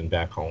visiting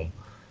back home.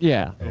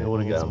 Yeah. They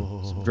want to get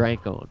some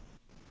drank on.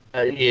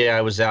 Yeah,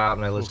 I was out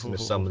and I listened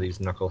to some of these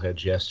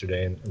knuckleheads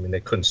yesterday, and I mean, they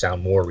couldn't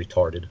sound more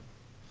retarded.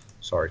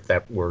 Sorry if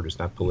that word is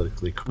not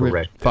politically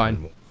correct.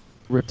 Fine.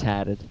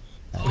 Retarded.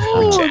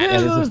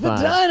 That was the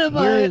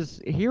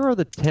dynamite! Here are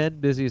the 10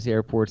 busiest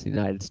airports in the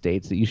United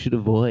States that you should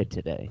avoid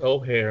today.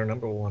 O'Hare,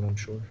 number 1, I'm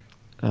sure.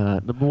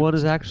 Number 1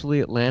 is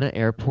actually Atlanta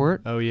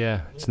Airport. Oh,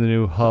 yeah. It's the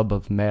new hub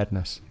of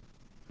madness.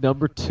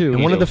 Number 2.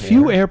 And one of the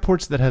few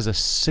airports that has a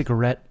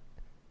cigarette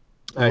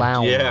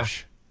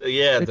lounge.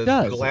 Yeah,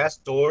 the glass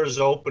doors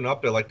open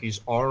up. They're like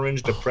these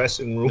orange,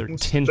 depressing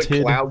rooms. They're tinted.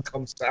 The cloud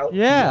comes out.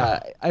 Yeah,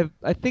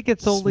 I think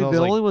it's only Smells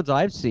the like only ones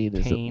I've seen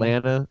is pain.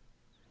 Atlanta,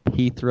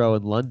 Heathrow,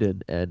 and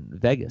London, and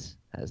Vegas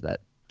has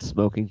that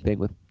smoking thing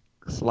with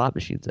slot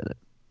machines in it.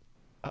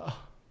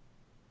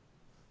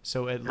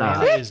 So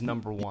Atlanta is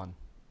number 1.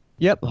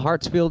 Yep,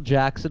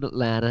 Hartsfield-Jackson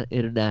Atlanta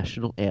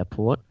International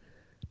Airport.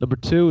 Number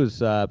 2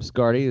 is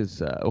Scardy,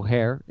 is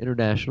O'Hare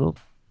International,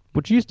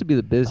 which used to be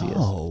the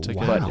busiest.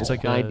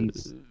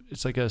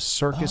 It's like a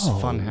circus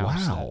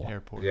funhouse. That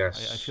airport.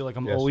 Yes. I feel like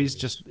I'm always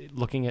just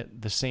looking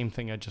at the same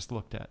thing I just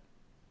looked at.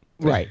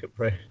 Right.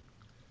 Right.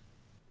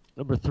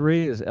 Number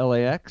 3 is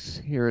LAX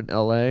here in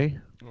LA.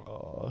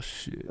 Oh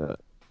shit.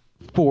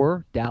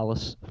 4,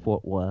 Dallas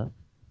Fort Worth.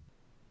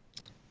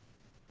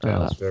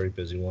 Dallas, very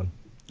busy one.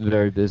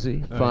 Very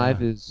busy.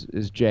 5 is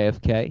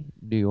JFK,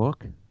 New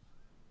York.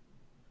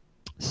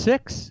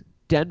 6,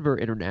 Denver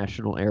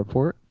International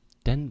Airport.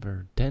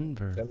 Denver.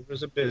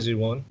 Denver's a busy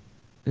one.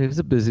 It's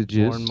a busy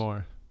juice. More and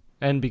more.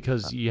 And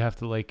because you have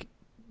to like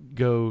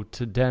go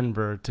to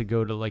Denver to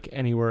go to like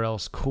anywhere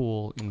else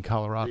cool in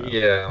Colorado.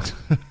 Yeah.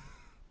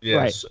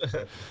 Yes.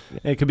 Right.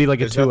 It could be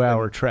like a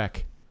 2-hour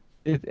trek.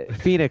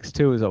 Phoenix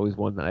too is always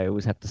one that I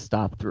always have to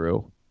stop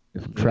through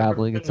if I'm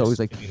traveling. It's always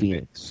like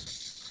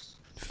Phoenix.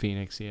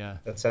 Phoenix, yeah.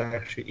 That's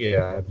actually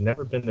I've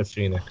never been to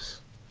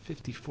Phoenix.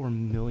 54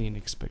 million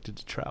expected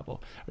to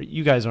travel.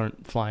 You guys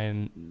aren't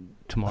flying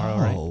tomorrow,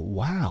 right? Oh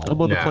wow!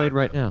 I'm on the plane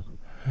right now.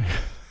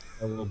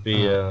 I will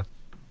be. I'm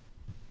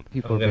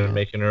going to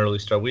make an early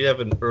start. We have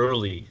an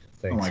early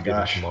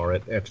Thanksgiving tomorrow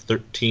at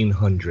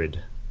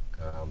 1300.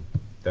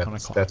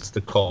 That's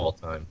the call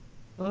time.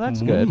 Oh,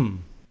 that's good.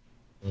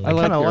 I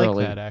kind of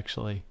like that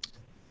actually.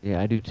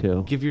 Yeah, I do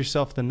too. Give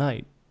yourself the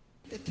night.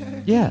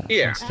 Yeah.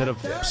 Instead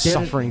of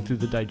suffering through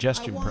the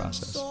digestion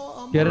process.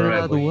 Get it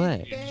out of the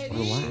way.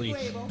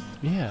 Relax.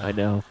 Yeah. I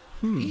know.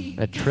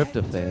 That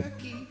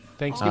tryptophan.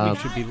 Thanksgiving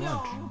should be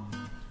lunch.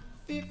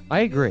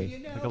 I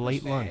agree. Like a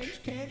late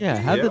lunch. Yeah,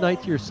 have the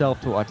night to yourself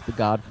to watch The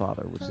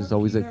Godfather, which is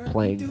always like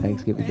playing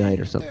Thanksgiving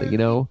night or something, you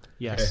know?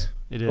 Yes,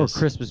 it is. Or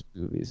Christmas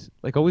movies.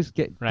 Like always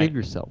give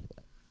yourself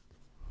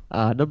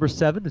that. Number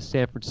 7 is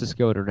San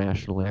Francisco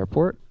International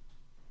Airport.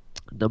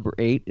 Number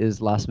 8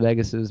 is Las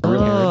Vegas's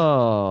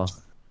Number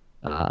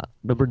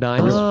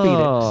 9 is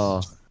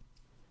Phoenix.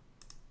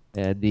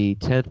 And the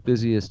 10th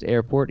busiest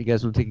airport, you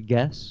guys want to take a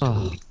guess?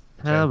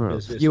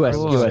 U.S.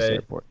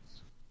 airports.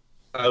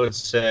 I would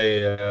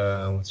say,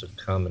 what's a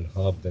common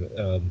hub?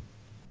 I'm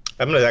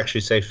going to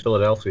actually say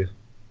Philadelphia.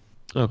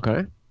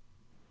 Okay.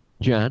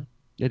 John,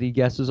 any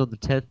guesses on the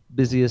 10th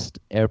busiest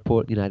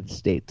airport in the United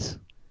States?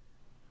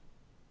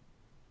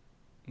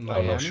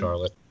 I know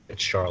Charlotte.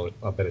 It's Charlotte.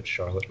 I'll bet it's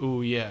Charlotte.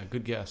 Ooh, yeah,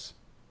 good guess.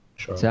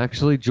 Charlotte. It's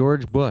actually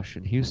George Bush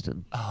in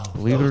Houston.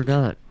 Believe it or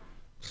not.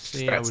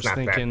 See, That's I was not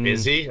thinking that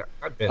busy.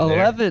 I've been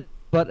 11, there.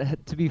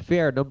 but to be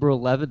fair, number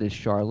 11 is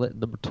Charlotte, and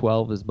number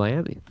 12 is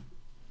Miami.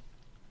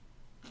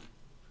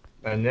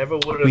 I never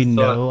would have We thought.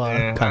 know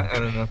our I country.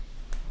 don't know.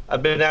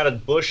 I've been out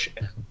of Bush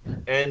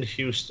and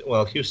Houston.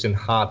 Well, Houston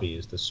Hobby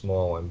is the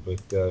small one,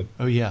 but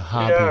oh yeah,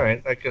 hobby. yeah, all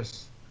right. I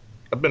guess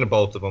I've been to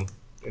both of them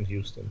in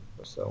Houston.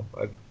 So,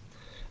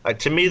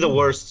 to me, the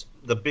worst,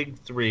 the big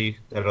three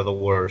that are the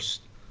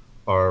worst,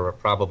 are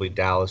probably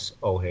Dallas,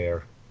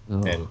 O'Hare,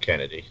 and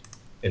Kennedy,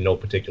 in no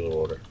particular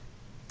order.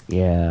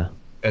 Yeah.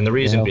 And the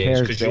reason being is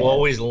O'Hare's because you bad.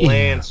 always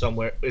land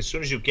somewhere. As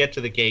soon as you get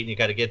to the gate and you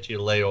got to get to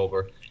your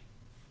layover,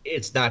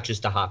 it's not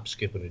just a hop,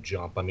 skip, and a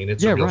jump. I mean,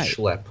 it's a real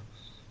schlep.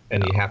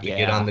 And you have to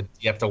get on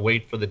you have to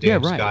wait for the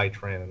damn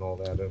SkyTran and all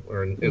that.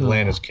 Or in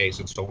Atlanta's case,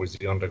 it's always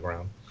the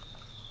underground.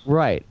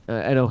 Right.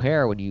 At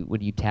O'Hare, when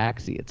you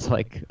taxi, it's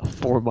like a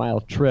 4-mile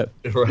trip.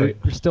 Right.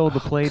 You're still on the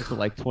plane for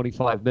like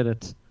 25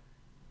 minutes.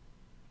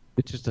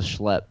 It's just a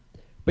schlep.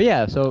 But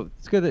yeah, so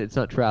it's good that it's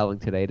not traveling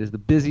today. It is the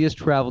busiest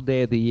travel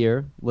day of the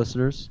year,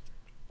 listeners.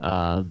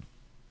 Do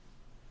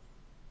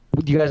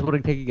you guys want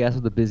to take a guess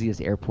what the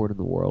busiest airport in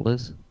the world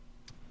is?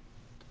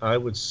 I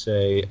would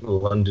say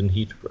London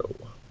Heathrow.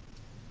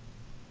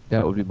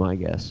 That would be my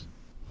guess.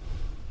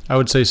 I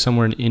would say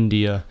somewhere in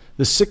India.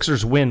 The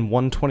Sixers win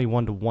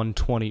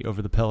 121-120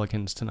 over the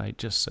Pelicans tonight,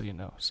 just so you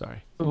know.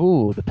 Sorry.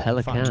 Ooh, the Find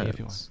me if you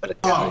Pelicans. want.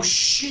 Oh,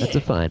 shit. That's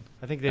a fine.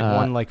 I think they've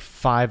won like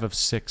 5 of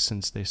 6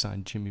 since they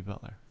signed Jimmy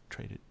Butler.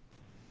 Traded.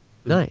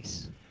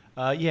 Nice.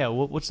 Yeah,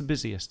 what's the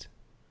busiest?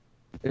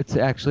 It's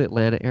actually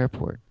Atlanta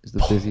Airport. Is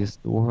the busiest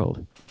in the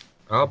world.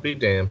 I'll be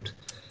damned.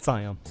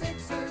 Zion.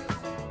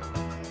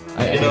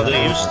 You know,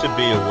 there used to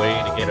be a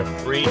way to get a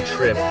free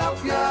trip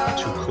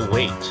to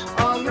Kuwait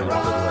out of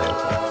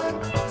Atlanta.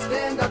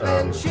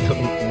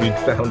 We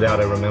found out,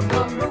 I remember,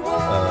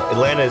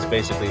 Atlanta is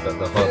basically the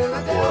hub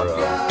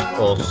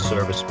for all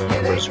service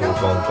members who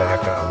are going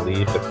back on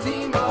leave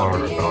at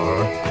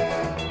R&R.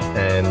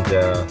 And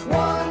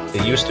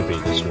it used to be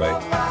this way.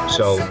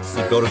 So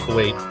you go to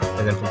Kuwait,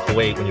 and then from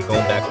Kuwait, when you're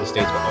going back to the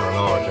States for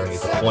R&R during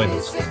your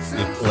deployments,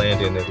 you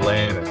land in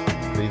Atlanta.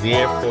 The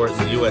airport in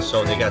the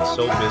USO, they got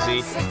so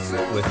busy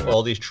with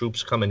all these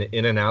troops coming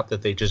in and out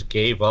that they just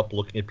gave up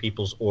looking at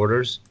people's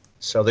orders.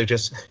 So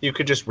you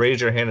could just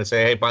raise your hand and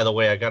say, hey, by the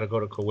way, I got to go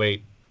to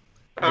Kuwait.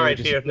 All right,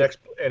 here's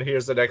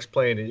the next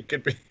plane, and you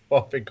could be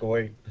off in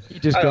Kuwait. You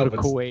just go to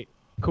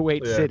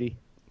Kuwait City.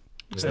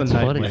 What's the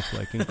nightlife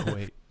like in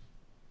Kuwait?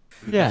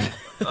 Yeah.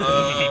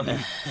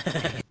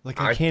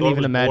 Like I can't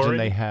even imagine boring.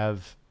 They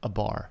have a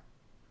bar.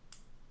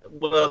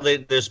 Well,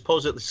 there's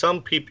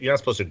some people you're not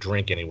supposed to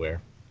drink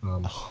anywhere.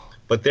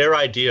 But their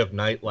idea of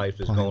nightlife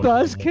is going to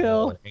the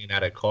mall and hanging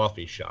out at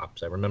coffee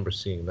shops. I remember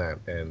seeing that,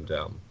 and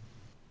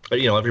but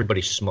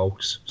everybody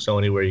smokes, so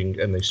anywhere you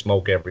can, and they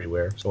smoke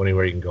everywhere. So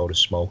anywhere you can go to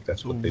smoke,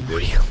 that's what they do.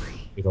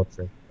 Really? You don't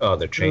drink. Oh,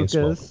 they're chain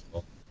smokers.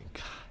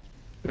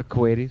 The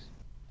Kuwaitis.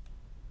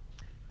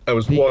 I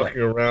was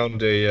walking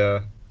around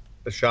a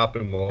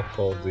shopping mall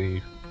called the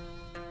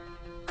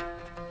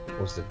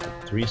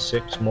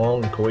 3-6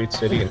 Mall in Kuwait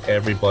City, and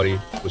everybody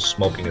was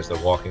smoking as they're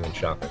walking and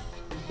shopping.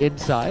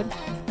 Inside?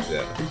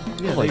 Yeah.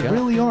 Yeah, they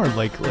really are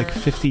like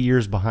 50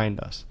 years behind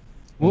us.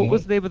 What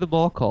was the name of the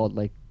mall called?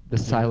 Like the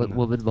Silent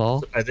Woman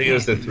Mall? I think it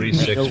was the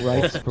 3-6 No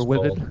rights for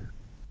women?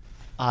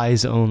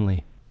 Eyes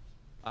only.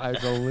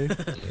 Eyes only?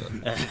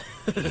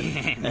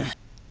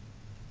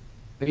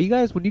 You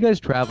guys, when you guys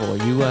travel, are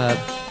you're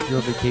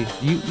on vacation,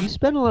 you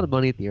spend a lot of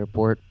money at the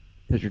airport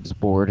because you're just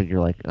bored and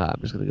you're like, I'm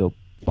just going to go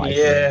buy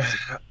things.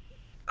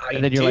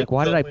 And then you're like,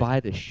 why did I buy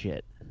this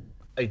shit?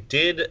 I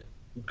did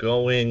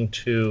going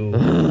to...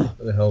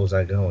 Where the hell was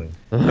I going?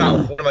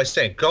 No, what am I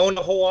saying? Going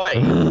to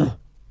Hawaii.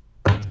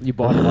 You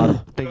bought a lot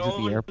of things at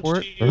the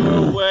airport? To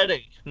your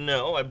wedding.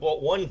 No, I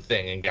bought one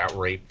thing and got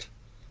raped.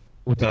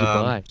 What did you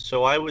buy?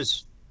 So I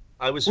was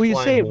Well, flying you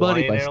save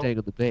money Hawaiian by staying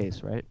at the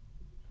base, right?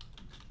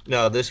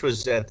 No, this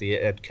was at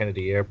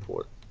Kennedy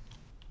Airport.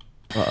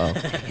 Uh-oh.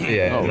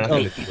 Yeah,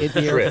 nothing to do with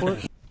in the trip.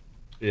 airport?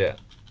 Yeah.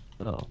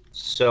 Oh.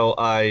 So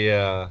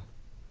I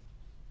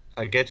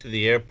get to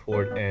the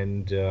airport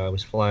and I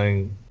was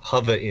flying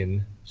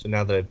Hawaii. So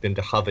now that I've been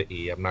to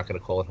Hawaii, I'm not going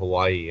to call it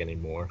Hawaii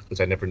anymore because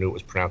I never knew it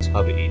was pronounced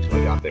Hawaii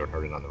until I got there and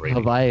heard it on the radio.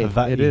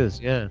 Hawaii. It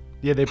is, yeah.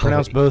 Yeah, they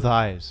pronounce both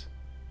I's.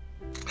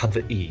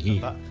 Hawaii.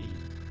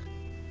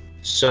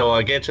 So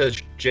I get to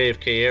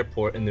JFK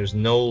Airport and there's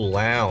no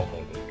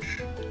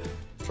lounge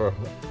for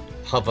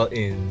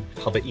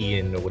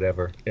Hawaiian or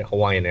whatever,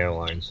 Hawaiian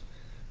Airlines.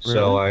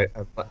 So I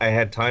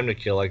had time to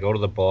kill. I go to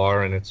the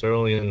bar and it's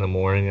early in the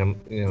morning. I'm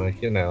I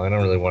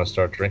don't really want to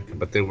start drinking,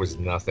 but there was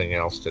nothing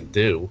else to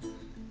do.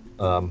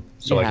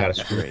 So I got a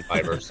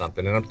screwdriver or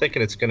something, and I'm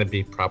thinking it's going to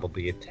be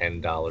probably a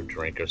 $10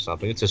 drink or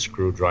something. It's a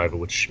screwdriver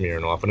with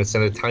Smirnoff, and it's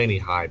in a tiny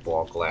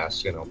highball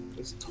glass,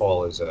 as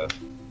tall as a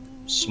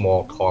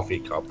small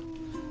coffee cup.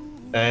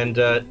 And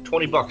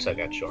 $20 I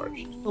got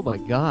charged. Oh my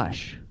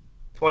gosh.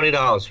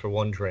 $20 for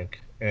one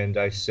drink. And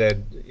I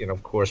said,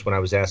 of course, when I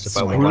was asked if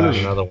I wanted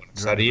another one, I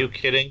said, are you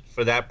kidding?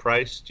 For that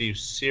price? Do you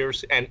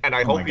seriously? And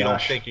I hope you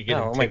don't think you're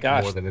getting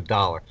tipped more than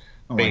 $1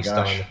 based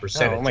on the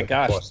percentage of the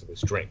cost of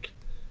this drink.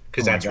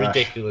 Because that's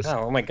ridiculous.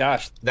 Oh my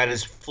gosh. That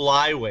is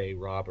flyway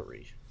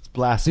robbery. It's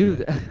blasphemy.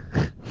 Dude,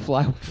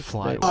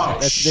 Flyway. Oh,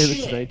 that's the name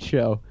of tonight's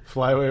show.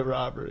 Flyway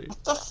robbery.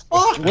 What the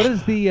fuck? What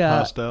is the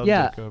hostile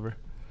takeover?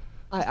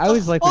 I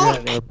always like when you're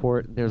at an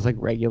airport and there's like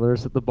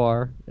regulars at the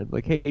bar and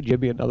like, hey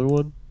Jimmy, another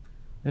one.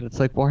 And it's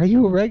like, why are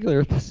you a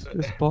regular at this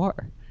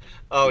bar?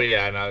 Oh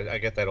yeah, and I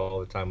get that all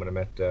the time when I'm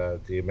at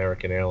the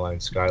American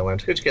Airlines Skyline.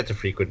 Because you get the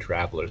frequent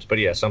travelers, but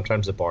yeah,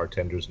 sometimes the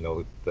bartenders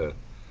know the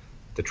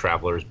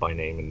travelers by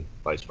name and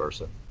vice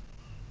versa.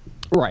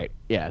 Right.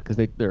 Yeah, because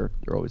they're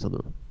always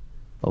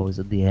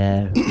in the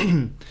air.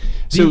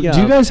 So,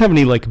 do you guys have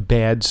any like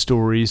bad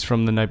stories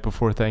from the night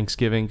before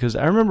Thanksgiving? Because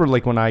I remember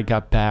like when I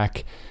got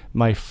back,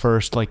 my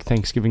first like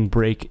Thanksgiving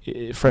break,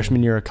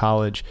 freshman year of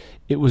college,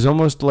 it was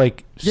almost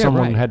like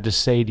someone had to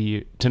say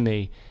to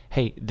me,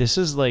 "Hey, this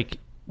is like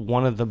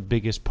one of the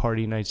biggest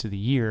party nights of the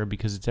year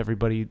because it's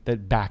everybody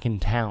that back in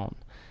town."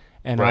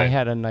 And I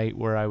had a night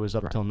where I was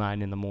up till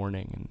 9 in the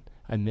morning and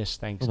I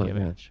missed Thanksgiving. Oh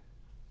my gosh.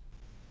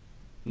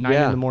 9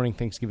 in the morning,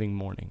 Thanksgiving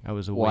morning. I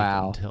was awake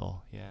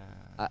until,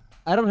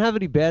 I don't have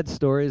any bad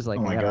stories. Like,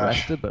 I got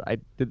arrested, but I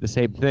did the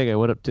same thing. I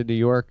went up to New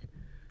York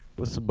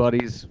with some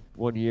buddies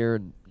one year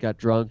and got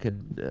drunk,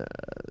 and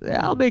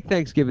I'll make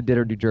Thanksgiving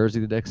dinner in New Jersey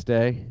the next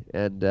day,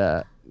 and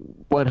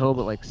went home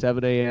at like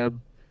 7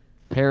 a.m.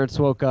 Parents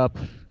woke up.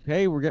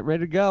 Hey, we're getting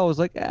ready to go. I was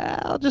like,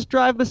 I'll just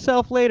drive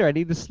myself later. I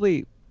need to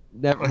sleep.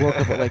 Never woke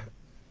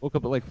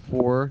up at like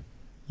 4.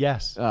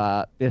 Yes.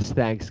 This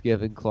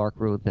Thanksgiving, Clark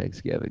ruined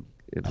Thanksgiving.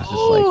 It was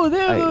just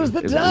there goes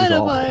the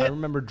dynamite. I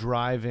remember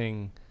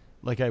driving,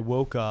 like I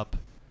woke up.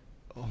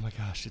 Oh my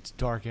gosh, it's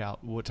dark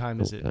out. What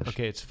time is it? Gosh.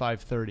 Okay, it's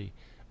 5:30.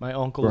 My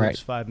uncle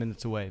lives 5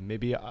 minutes away.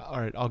 Maybe, all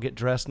right, I'll get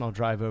dressed and I'll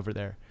drive over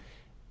there.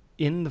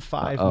 In the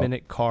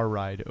 5-minute car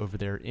ride over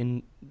there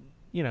in,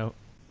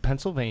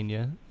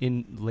 Pennsylvania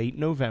in late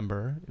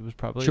November, it was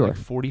probably like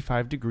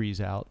 45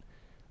 degrees out,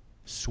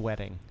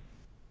 sweating.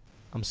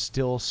 I'm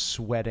still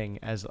sweating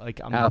as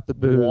like I'm out the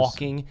booze.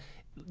 Walking,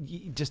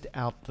 just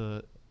out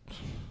the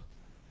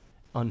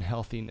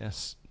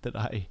unhealthiness that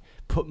I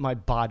put my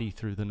body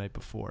through the night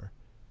before.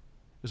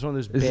 It was one of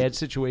those bad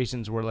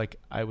situations where like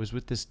I was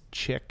with this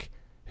chick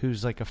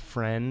who's like a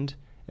friend,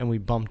 and we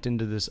bumped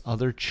into this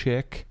other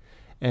chick,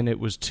 and it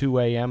was 2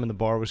 a.m. and the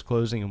bar was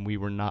closing, and we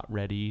were not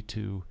ready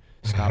to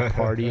stop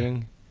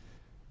partying.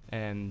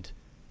 And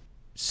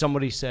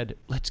somebody said,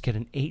 let's get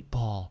an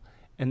 8-ball.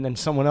 And then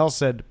someone else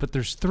said, but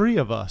there's 3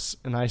 of us.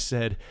 And I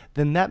said,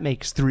 then that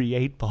makes 3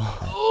 8-balls.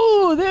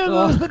 Oh, there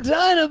goes the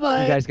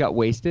dynamite. You guys got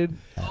wasted?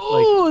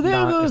 Oh,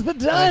 there goes the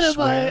dynamite.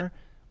 Swear,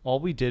 all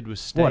we did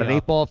was stay What, an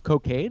up. 8-ball of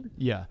cocaine?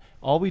 Yeah.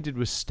 All we did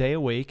was stay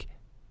awake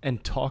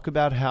and talk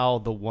about how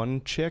the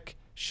one chick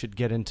should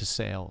get into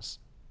sales.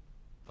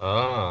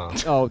 Oh,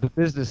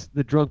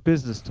 the drunk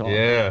business talk.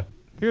 Yeah.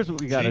 Here's what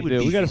we got to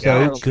do. We got to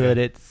so good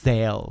at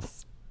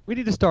sales. We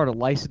need to start a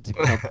licensing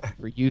company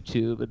for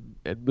YouTube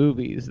and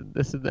movies and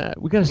this and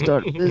that. We got to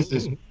start a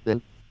business.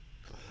 That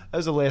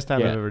was the last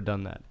time I've ever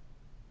done that.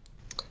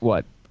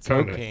 What?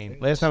 Cocaine.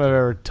 Last time I've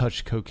ever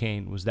touched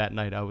cocaine was that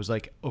night. I was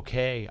like,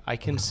 okay, I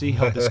can see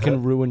how this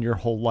can ruin your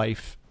whole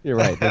life. You're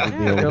right.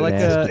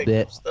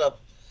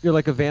 You're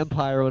like a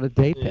vampire on a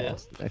day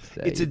pass the next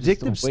day. It's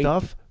addictive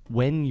stuff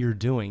when you're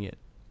doing it.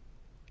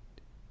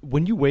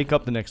 When you wake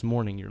up the next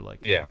morning, you're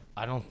like,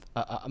 I don't.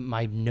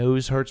 My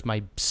nose hurts.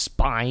 My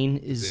spine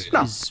is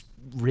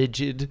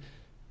rigid.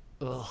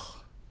 Ugh.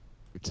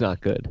 It's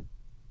not good.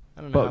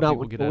 I don't know.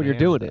 But when you're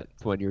doing it,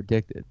 it's when you're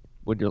addicted.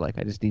 When you're like,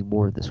 I just need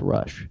more of this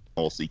rush.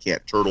 Also, you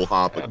can't turtle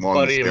hop like on the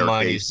buddy of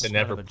mine used staircase.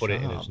 to never put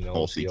it in his nose.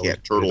 Also, you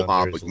can't turtle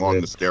hop like on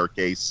the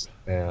staircase.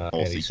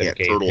 Also, you can't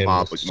turtle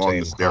hop like on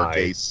the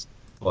staircase.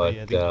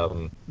 But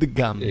the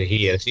gum.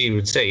 He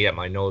would say,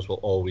 my nose will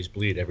always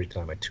bleed every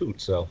time I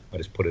toot, so I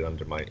just put it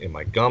in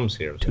my gums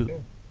here. So,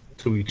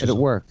 and it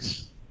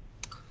works.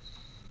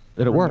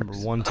 And it works.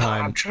 One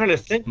time, I'm trying to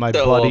think my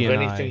buddy of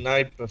and anything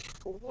night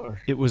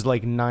before. It was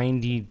like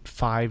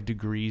 95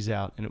 degrees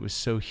out, and it was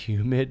so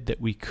humid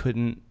that we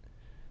couldn't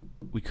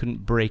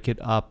break it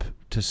up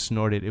to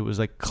snort it. It was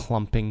like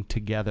clumping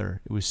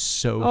together. It was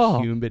so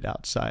humid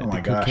outside.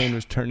 The cocaine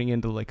was turning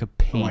into like a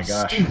paste. Oh my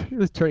gosh. It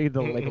was turning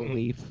into like a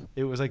leaf.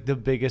 It was like the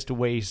biggest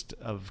waste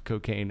of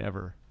cocaine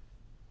ever.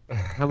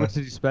 How much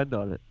did you spend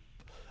on it?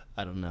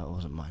 I don't know. It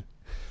wasn't mine.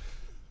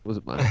 Was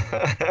it mine?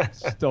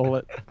 Stole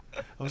it.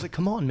 I was like,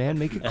 come on, man,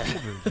 make it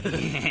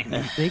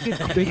colder. make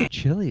it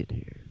chilly in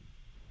here.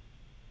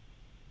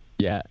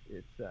 Yeah,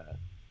 it's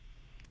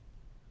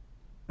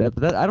I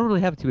don't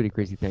really have too many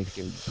crazy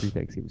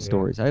pre-Thanksgiving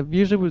stories. I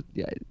usually was,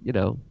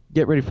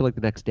 get ready for like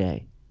the next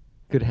day.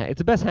 It's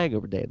the best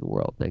hangover day in the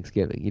world,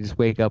 Thanksgiving. You just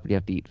wake up and you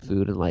have to eat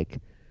food and like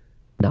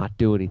not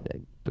do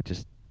anything, but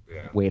just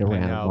wait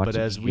around. I know, watch but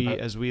as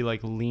TV. we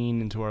like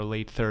lean into our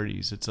late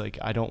 30s, it's like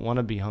I don't want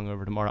to be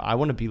hungover tomorrow. I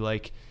want to be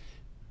like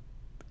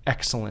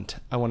excellent.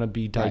 I want to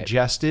be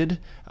digested.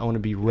 I want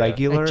to be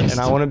regular, and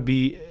I want to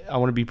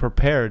be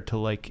prepared to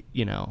like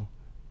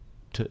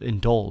to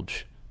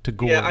indulge, to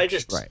gorge. Yeah,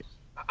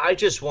 I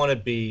just want to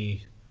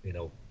be, it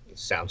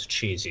sounds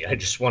cheesy. I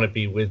just want to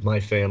be with my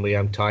family.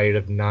 I'm tired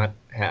of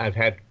I've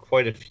had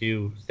quite a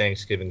few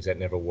Thanksgivings that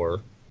never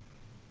were.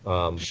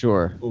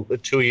 Sure.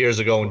 2 years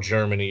ago in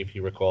Germany, if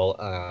you recall,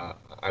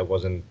 I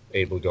wasn't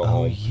able to go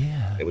home. Oh,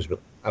 yeah.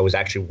 I was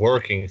actually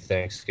working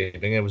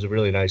Thanksgiving. It was a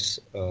really nice,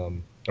 I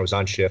was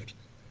on shift.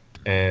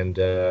 And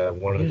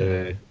one of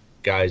the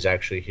guys,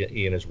 actually,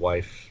 he and his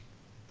wife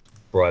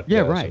brought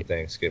some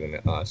Thanksgiving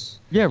to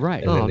us. Yeah,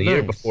 right. And then the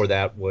year before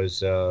that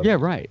was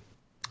the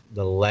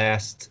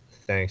last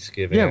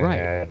Thanksgiving I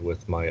had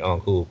with my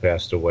uncle who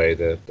passed away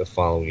the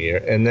following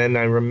year. And then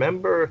I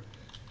remember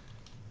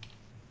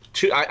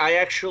I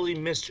actually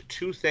missed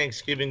 2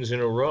 Thanksgivings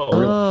in a row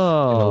in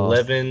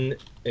 11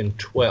 and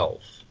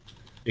 12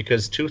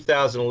 because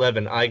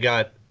 2011 I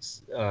got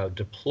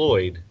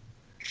deployed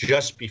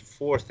just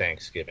before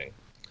Thanksgiving.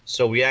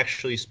 So we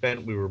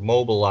were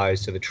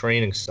mobilized to the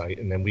training site,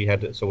 and then we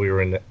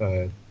were in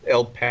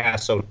El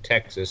Paso,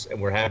 Texas, and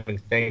we're having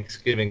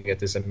Thanksgiving at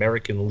this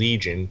American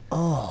Legion,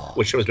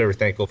 which I was very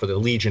thankful for the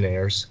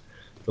Legionnaires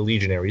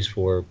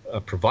for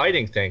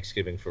providing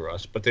Thanksgiving for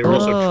us. But they were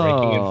also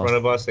drinking in front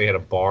of us. They had a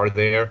bar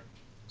there.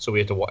 So we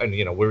had to,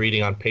 and we're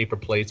eating on paper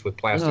plates with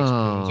plastic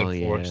spoons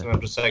and forks, and I'm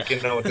just like,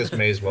 this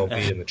may as well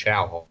be in the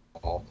chow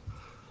hall.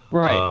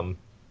 Right.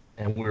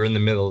 And we were in the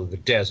middle of the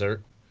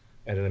desert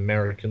at an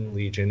American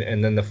Legion.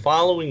 And then the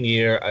following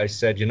year, I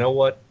said, you know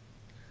what?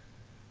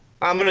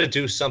 I'm going to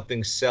do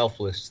something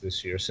selfless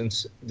this year.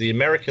 Since the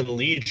American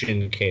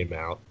Legion came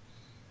out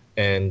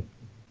and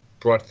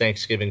brought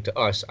Thanksgiving to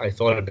us, I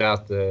thought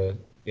about I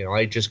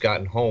had just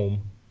gotten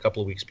home a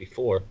couple of weeks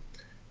before,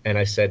 and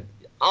I said,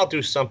 I'll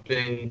do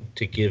something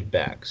to give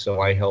back.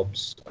 So I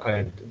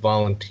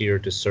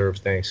volunteered to serve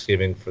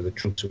Thanksgiving for the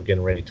troops who were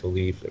getting ready to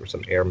leave. There were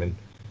some airmen.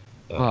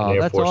 An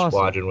Air Force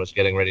squadron was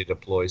getting ready to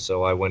deploy,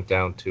 so I went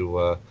down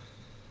to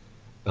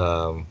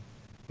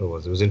it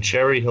was in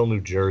Cherry Hill, New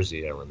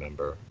Jersey, I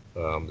remember.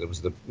 It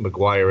was the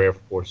McGuire Air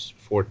Force,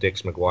 Fort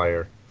Dix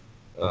McGuire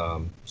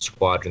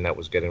squadron that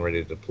was getting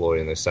ready to deploy,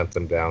 and they sent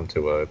them down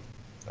to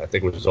I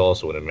think it was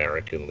also an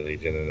American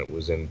Legion, and it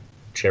was in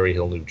Cherry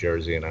Hill, New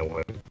Jersey, and I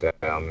went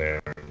down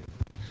there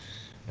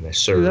and I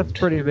served. Dude, that's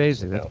pretty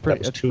amazing. That's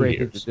great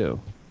thing to do.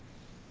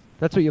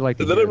 That's what you like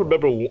to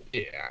do.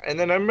 And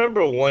then I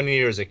remember one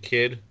year as a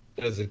kid,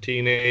 as a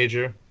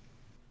teenager,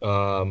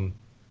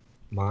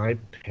 my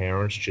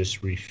parents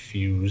just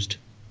refused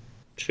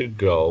to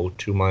go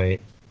to my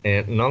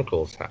aunt and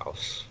uncle's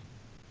house.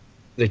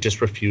 They just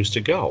refused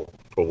to go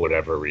for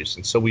whatever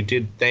reason. So we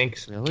did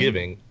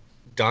Thanksgiving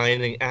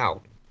dining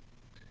out.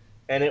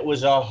 And it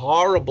was a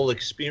horrible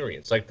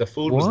experience. Like, the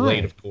food was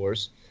late, of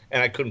course,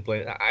 and I couldn't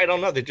blame it. I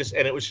don't know. And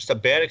it was just a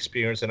bad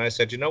experience. And I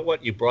said, you know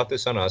what? You brought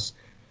this on us.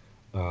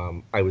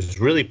 I was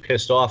really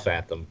pissed off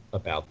at them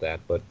about that,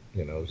 but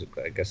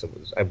I guess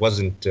I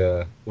wasn't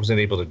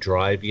able to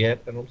drive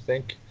yet, I don't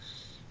think,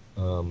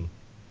 and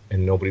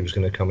nobody was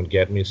going to come and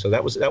get me, so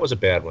that was a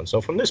bad one.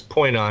 So from this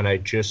point on, I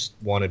just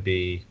want to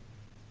be,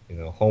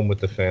 home with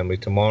the family.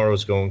 Tomorrow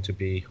is going to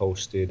be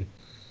hosted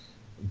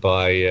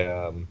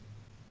by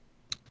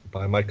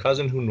my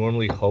cousin who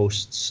normally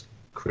hosts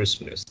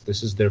Christmas.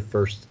 This is their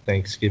first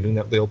Thanksgiving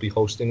that they'll be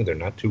hosting. They're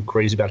not too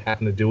crazy about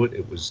having to do it.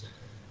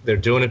 They're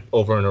doing it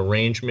over an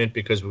arrangement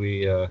because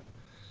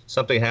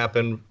something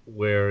happened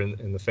where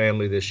in the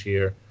family this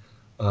year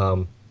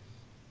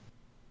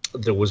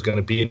there was going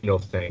to be no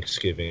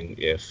Thanksgiving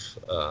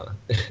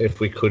if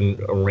we couldn't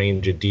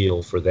arrange a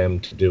deal for them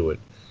to do it.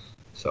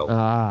 So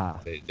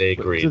they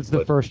agreed. It's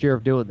the first year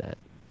of doing that.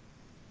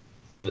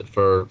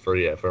 For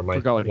my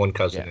one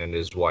cousin and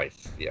his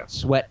wife. Yeah.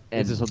 Sweat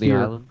and is this on the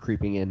island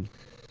creeping in?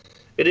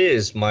 It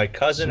is. My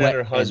cousin and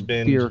her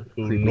husband,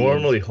 who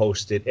normally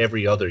host it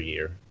every other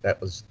year. That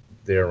was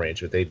their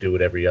arrangement. They do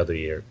it every other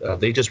year.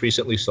 They just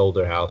recently sold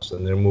their house,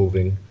 and they're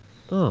moving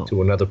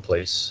to another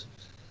place.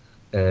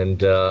 And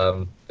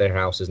their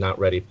house is not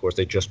ready. Of course,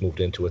 they just moved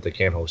into it. They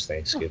can't host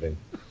Thanksgiving.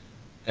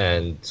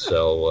 And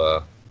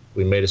so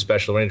we made a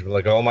special arrangement.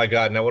 Like, oh, my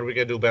God, now what are we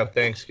going to do about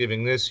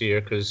Thanksgiving this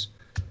year? Because,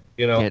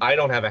 I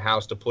don't have a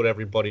house to put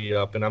everybody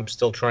up, and I'm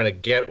still trying to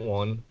get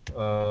one.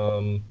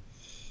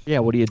 Yeah,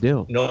 what do you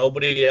do?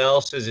 Nobody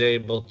else is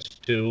able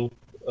to.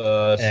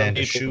 Some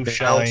people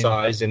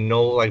downsized and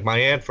like my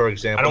aunt, for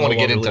example. I don't want to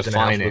get into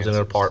finance. Was in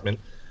an apartment.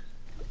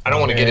 I don't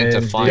want to get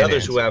into finance. The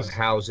others who have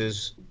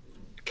houses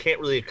can't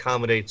really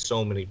accommodate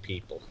so many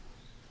people.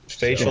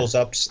 Facials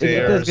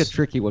upstairs. It does get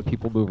tricky when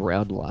people move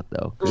around a lot,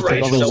 though.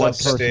 Right. Like So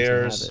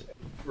upstairs.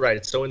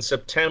 Right. So in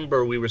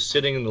September, we were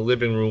sitting in the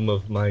living room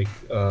of my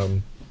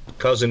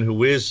cousin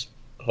who is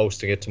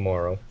hosting it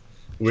tomorrow.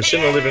 We were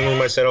sitting in the living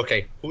room. I said,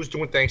 okay, who's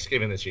doing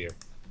Thanksgiving this year?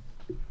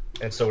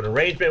 And so an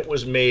arrangement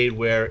was made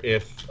where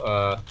if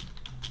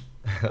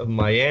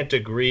my aunt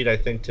agreed, I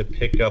think, to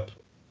pick up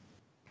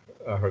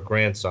her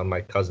grandson,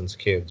 my cousin's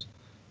kids,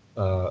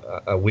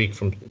 a week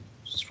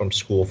from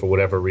school for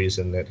whatever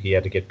reason that he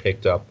had to get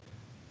picked up,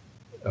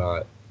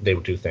 they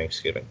would do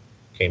Thanksgiving.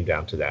 Came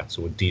down to that.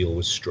 So a deal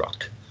was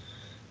struck.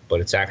 But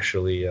it's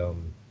actually...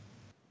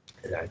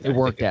 it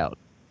worked out.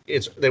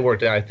 They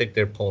worked out. I think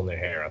they're pulling their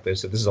hair out. They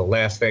said this is the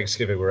last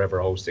Thanksgiving we're ever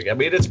hosting. I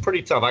mean, it's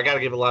pretty tough. I got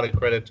to give a lot of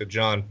credit to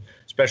John,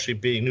 especially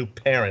being new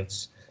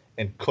parents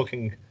and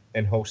cooking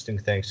and hosting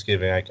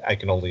Thanksgiving. I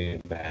can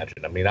only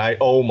imagine. I mean, I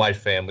owe my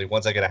family,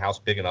 once I get a house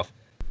big enough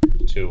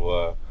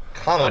to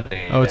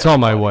accommodate. Oh, it's all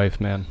my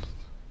wife, man.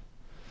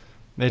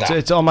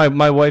 It's all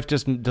my wife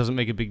just doesn't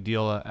make a big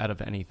deal out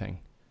of anything,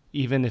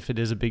 even if it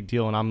is a big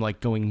deal and I'm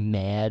like going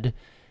mad.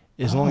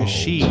 As long as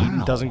she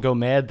doesn't go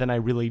mad, then I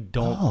really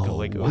don't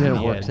go over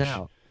the edge.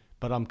 Out.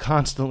 But I'm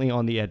constantly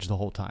on the edge the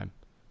whole time.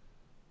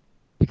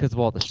 Because of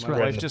all the stress. My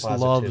wife just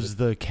loves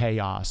the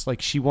chaos.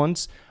 Like, she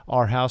wants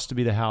our house to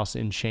be the house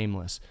in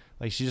Shameless.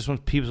 Like, she just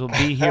wants people to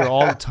be here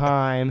all the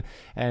time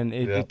and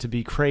it to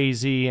be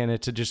crazy and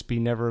it to just be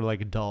never,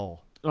 like,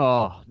 dull.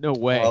 Oh, no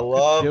way. I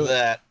love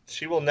that.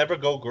 She will never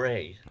go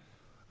gray.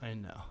 I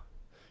know.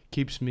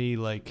 Keeps me,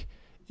 like...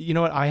 You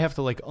know what? I have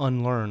to like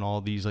unlearn all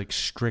these like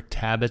strict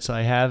habits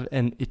I have,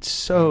 and it's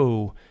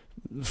so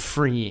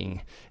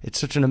freeing. It's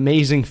such an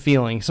amazing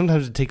feeling.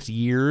 Sometimes it takes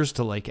years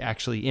to like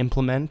actually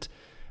implement,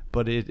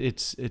 but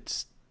it's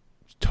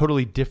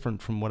totally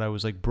different from what I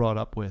was like brought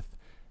up with,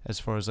 as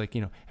far as like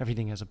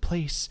everything has a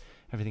place,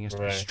 Everything has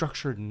to be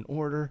structured in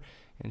order,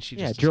 and she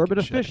just German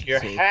efficiency. Your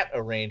hat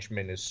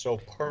arrangement is so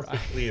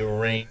perfectly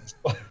arranged.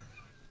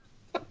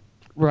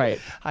 Right.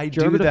 I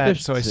do that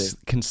so I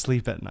can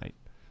sleep at night.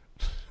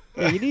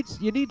 Yeah,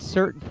 you need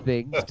certain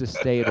things to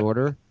stay in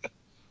order,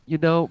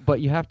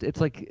 but you have to.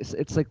 It's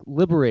like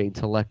liberating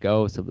to let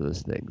go of some of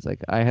those things.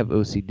 Like I have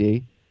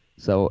OCD,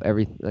 so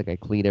I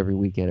clean every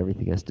weekend.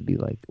 Everything has to be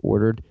like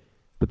ordered.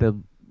 But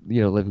then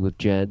living with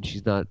Jen,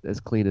 she's not as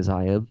clean as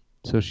I am,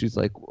 so she's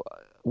like,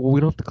 well,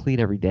 we don't have to clean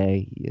every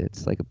day.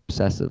 It's like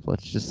obsessive.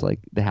 Let's just like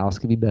the house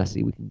can be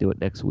messy. We can do it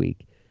next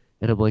week.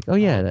 And I'm like, oh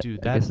yeah, I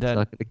guess it's not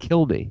going to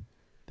kill me.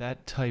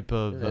 That type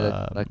of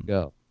let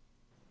go.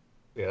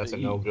 Yeah, that's a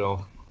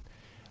no-go.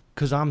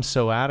 Because I'm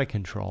so out of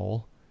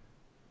control,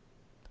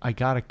 I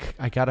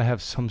gotta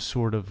have some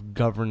sort of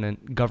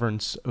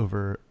governance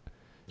over.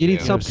 You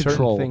need some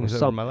control things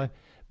over my life,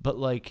 but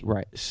like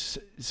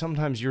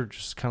sometimes you're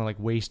just kind of like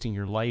wasting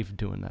your life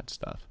doing that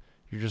stuff.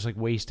 You're just like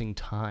wasting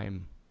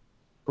time.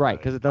 Right,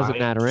 because it doesn't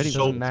matter anyway. It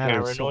doesn't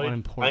matter. It's so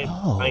unimportant.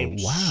 I am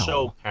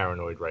so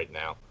paranoid right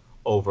now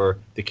over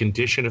the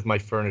condition of my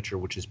furniture,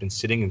 which has been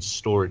sitting in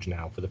storage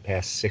now for the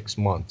past 6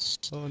 months.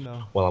 Oh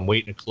no! While I'm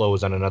waiting to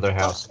close on another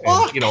house,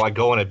 and I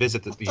go and I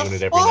visit the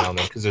unit every now and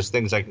then because there's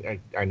things I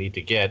need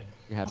to get.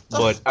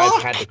 But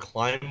I've had to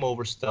climb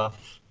over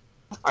stuff.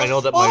 I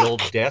know that my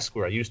old desk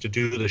where I used to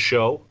do the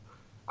show,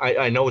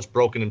 I know it's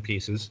broken in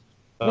pieces.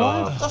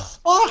 What the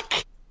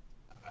fuck?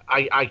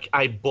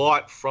 I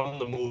bought from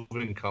the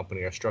moving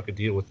company. I struck a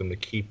deal with them to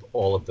keep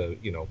all of the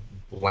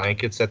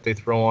blankets that they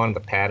throw on, the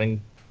padding.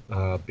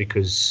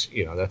 Because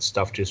that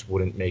stuff just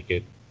wouldn't make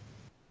it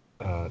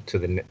to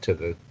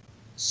the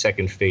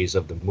second phase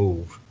of the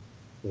move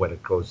when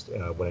it goes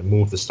when I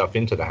move the stuff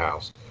into the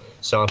house.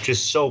 So I'm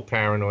just so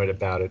paranoid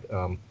about it.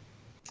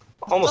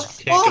 Almost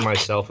kicking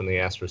myself in the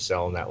ass for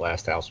selling that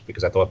last house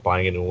because I thought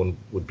buying a new one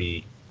would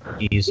be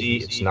easy.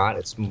 It's not.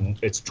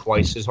 It's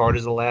twice as hard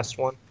as the last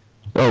one.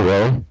 Oh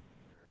really?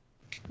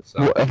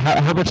 So,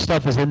 how much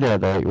stuff is in there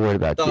that you're worried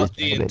about?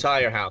 The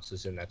entire house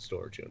is in that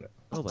storage unit.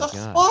 Oh my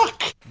god!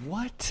 Fuck?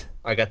 What?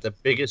 I got the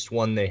biggest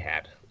one they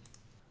had.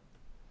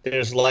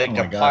 There's like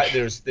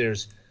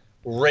there's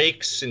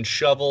rakes and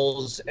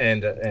shovels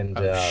and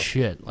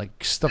shit,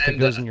 like stuff that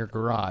goes in your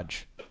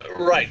garage.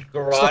 Right,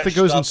 garage stuff that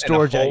goes in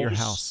storage at your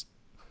house.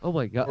 Oh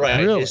my god! Right,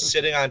 really? It's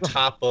sitting on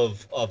top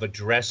of a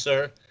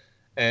dresser,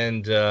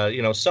 and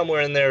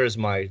somewhere in there is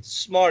my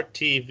smart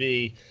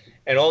TV.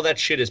 And all that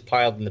shit is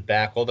piled in the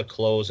back, all the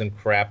clothes and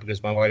crap,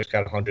 because my wife's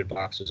got 100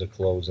 boxes of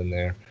clothes in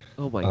there.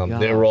 Oh, my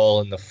God. They're all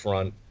in the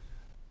front.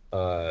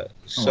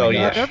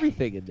 Yeah.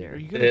 Everything in there.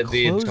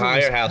 The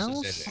entire house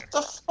is in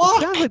there.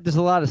 It sounds like there's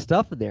a lot of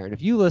stuff in there. And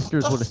if you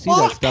listeners want to see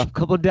that stuff,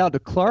 come on down to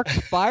Clark's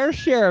Fire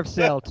Sheriff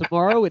Sale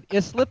tomorrow in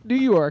Islip, New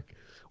York.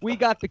 We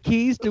got the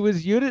keys to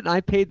his unit, and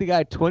I paid the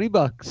guy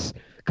 $20.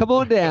 Come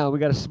on down. We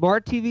got a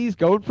smart TVs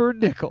going for a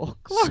nickel.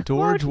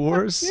 Storage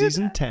Wars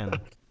Season 10.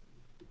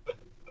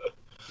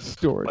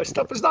 Storage. My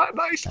stuff is not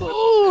nice.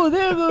 Oh,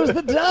 there goes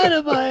the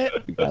dynamite.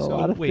 We got a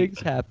lot of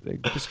things happening.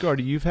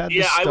 Biscardi, you've had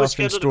this stuff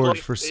in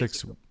storage for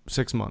six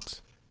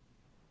months.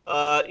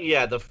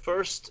 Yeah, the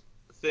first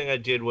thing I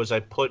did was I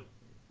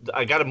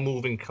got a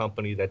moving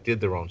company that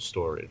did their own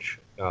storage,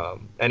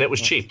 and it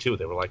was cheap too.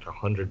 They were like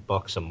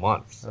 $100 a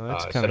month. Oh,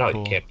 that's I kind said, of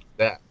cool. You can't do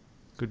that.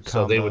 Good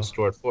combo. So they would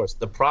store it for us.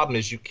 The problem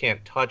is you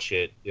can't touch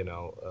it,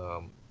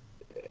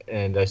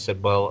 And I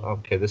said, well,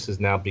 okay, this is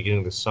now beginning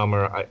of the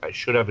summer. I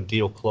should have a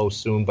deal closed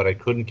soon, but I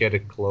couldn't get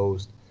it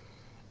closed.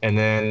 And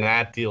then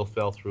that deal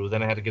fell through.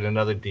 Then I had to get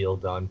another deal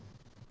done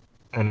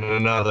and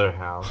another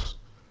house.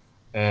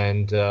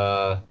 And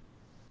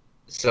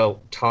so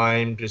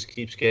time just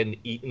keeps getting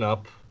eaten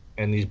up.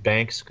 And these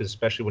banks, because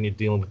especially when you're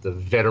dealing with the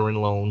veteran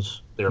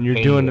loans, and you're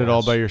doing it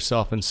all by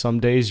yourself. And some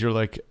days you're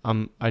like,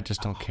 I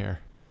just don't care.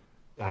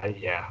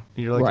 Yeah.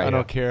 You're like, I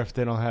don't care if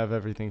they don't have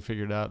everything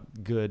figured out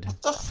good.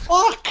 What the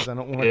fuck? Because I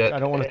don't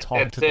want to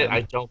talk to them.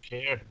 I don't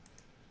care.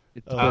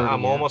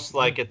 I'm almost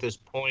like at this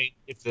point,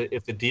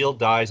 if the deal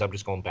dies, I'm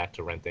just going back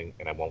to renting,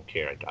 and I won't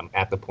care. I'm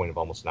at the point of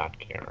almost not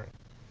caring.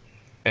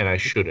 And I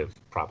should have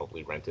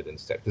probably rented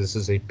instead. This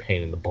is a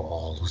pain in the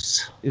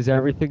balls. Is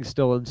everything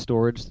still in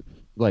storage?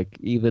 Like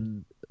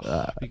even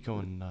be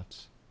going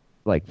nuts.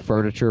 Like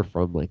furniture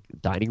from like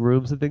dining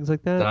rooms and things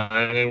like that.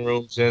 Dining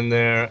rooms in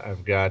there.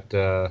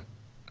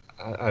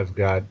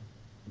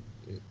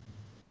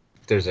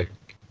 There's a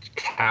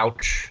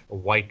couch, a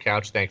white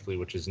couch, thankfully,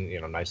 which is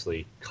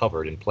nicely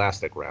covered in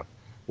plastic wrap,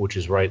 which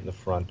is right in the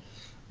front.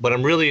 But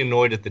I'm really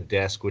annoyed at the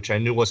desk, which I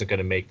knew wasn't going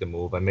to make the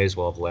move. I may as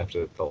well have left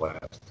it at the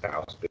last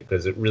house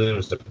because it really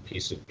was a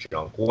piece of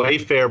junk.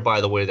 Wayfair,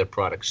 by the way, their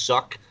products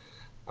suck.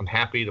 I'm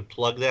happy to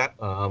plug that.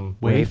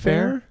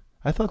 Wayfair?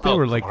 I thought they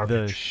were like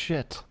garbage. The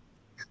shit.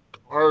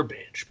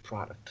 Garbage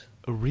product.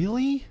 Oh,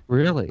 really?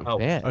 Really? Oh.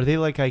 Bad. Are they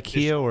like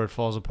IKEA where it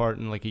falls apart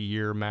in like a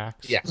year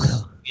max?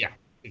 Yes. Yeah,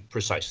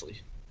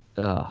 precisely.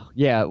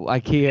 Yeah,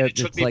 IKEA. It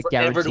took me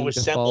forever to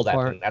assemble that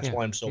thing. That's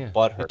why I'm so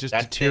butthurt. It just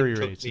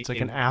deteriorates. It's like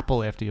an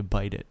apple after you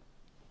bite it.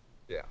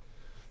 Yeah.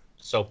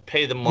 So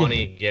pay the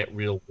money and get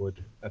real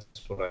wood. That's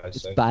what I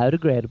It's say.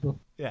 biodegradable.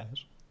 Yeah.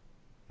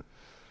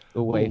 A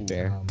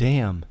Wayfair.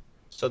 Damn.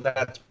 So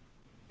that's,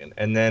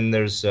 and then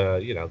there's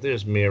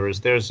there's mirrors.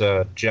 There's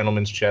a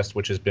gentleman's chest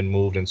which has been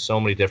moved in so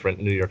many different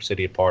New York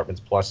City apartments,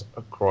 plus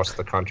across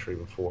the country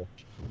before,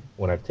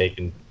 when I've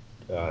taken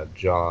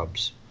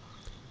jobs,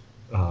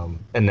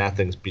 and that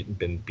thing's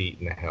been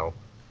beaten to hell.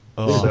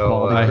 Oh,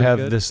 so, I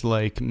have this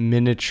like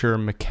miniature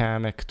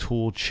mechanic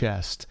tool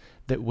chest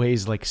that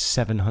weighs like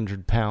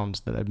 700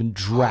 pounds that I've been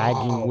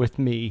dragging with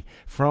me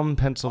from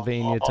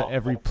Pennsylvania to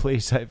every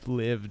place I've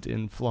lived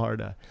in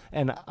Florida,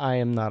 and I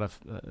am not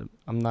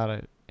I'm not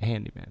a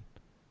handyman.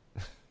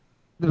 Is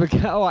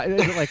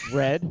it like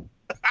red?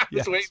 I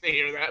was waiting to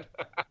hear that.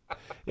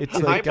 It's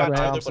like got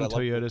Thompson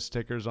Toyota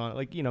stickers on it.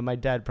 Like, my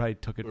dad probably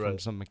took it from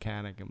some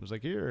mechanic and was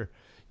like, "Here,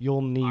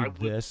 you'll need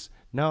this."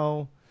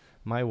 No,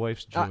 my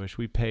wife's Jewish.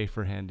 We pay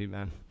for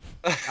handyman.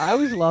 I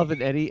was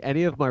loving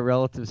any of my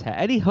relatives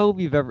any home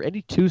you've ever,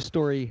 any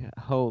 2-story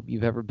home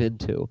you've ever been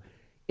to.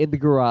 In the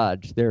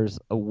garage, there's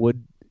a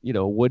wood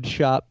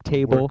shop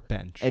table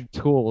Workbench. and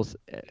tools,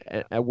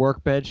 a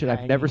workbench, and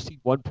I've never seen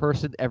one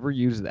person ever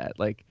use that.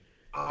 Like,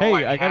 hey,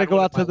 I gotta go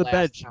out to the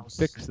bench and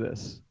fix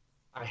this.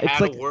 I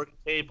had a work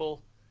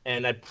table,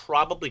 and I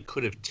probably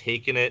could have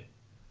taken it.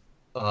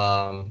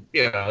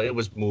 It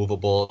was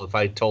movable. If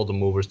I told the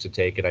movers to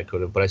take it, I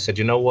could have. But I said,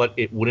 you know what?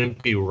 It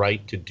wouldn't be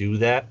right to do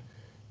that,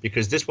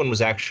 because this one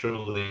was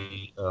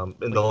actually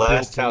in the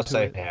last house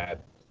I had.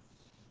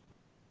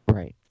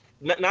 Right.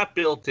 Not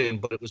built in,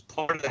 but it was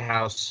part of the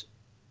house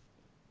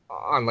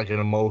on like an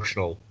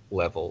emotional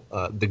level.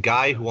 The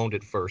guy who owned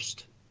it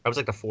first, I was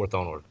like the fourth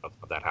owner of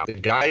that house. The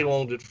guy who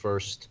owned it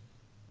first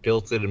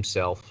built it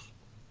himself,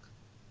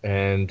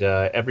 and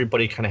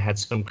everybody kind of had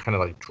some kind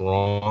of like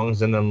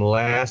drawings. And then the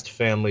last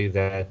family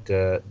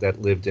that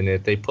lived in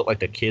it, they put like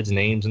the kids'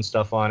 names and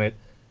stuff on it.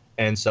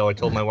 And so I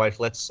told my wife,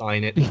 let's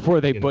sign it.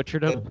 Before they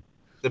butchered them?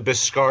 The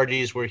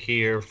Biscardis were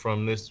here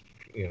from this,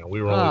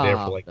 we were only there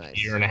for like a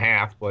year and a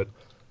half, but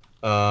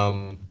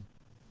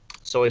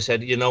so I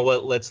said, you know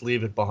what, let's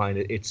leave it behind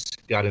it. It's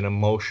got an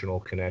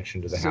emotional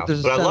connection to the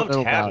house. But I loved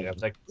having it. I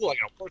was like, cool, I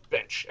got a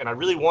workbench. And I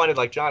really wanted,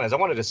 like John has, I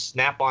wanted a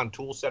snap-on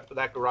tool set for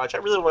that garage. I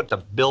really wanted to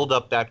build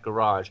up that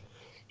garage,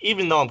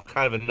 even though I'm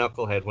kind of a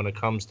knucklehead when it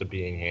comes to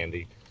being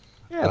handy.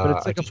 Yeah, but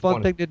it's like a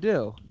fun thing to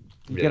do.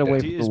 You get away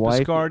from the wife.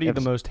 Is Biscardi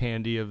the most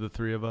handy of the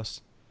three of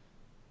us?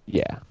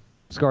 Yeah.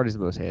 Biscardi's the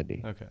most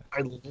handy. Okay.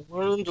 I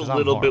learned a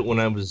little bit when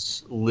I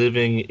was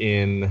living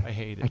in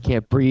I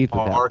can't breathe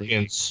without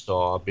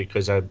Arkansas,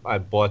 because I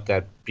bought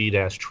that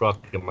beat-ass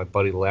truck, and my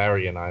buddy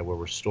Larry and I were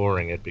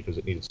restoring it because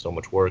it needed so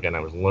much work, and I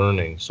was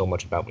learning so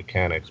much about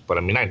mechanics. But,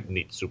 I mean, I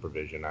need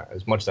supervision.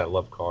 As much as I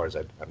love cars,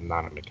 I'm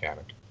not a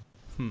mechanic.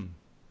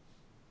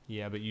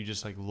 Yeah, but you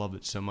just, like, love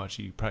it so much,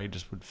 you probably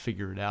just would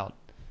figure it out.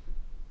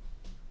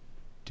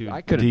 Dude,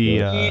 I couldn't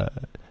do it.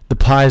 The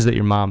pies that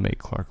your mom made,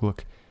 Clark,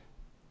 look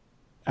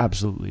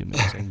absolutely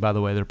amazing. By the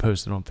way, they're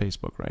posted on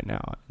Facebook right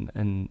now,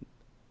 and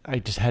I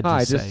just had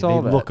to say they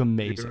look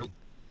amazing.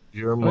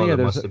 Your mother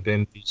must have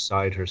been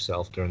beside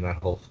herself during that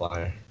whole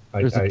fire.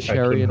 I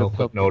couldn't help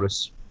but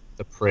notice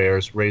the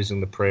prayers, raising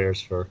the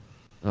prayers for.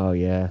 Oh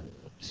yeah,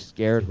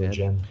 scared man.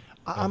 Jen.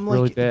 I'm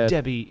really like, bad.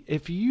 Debbie,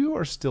 if you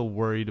are still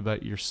worried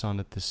about your son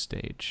at this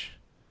stage,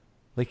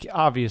 like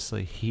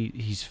obviously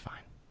he's fine.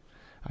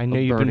 I know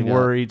you've been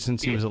worried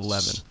since he was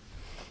 11.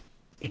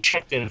 He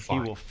checked in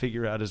fine. He will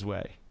figure out his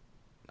way.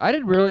 I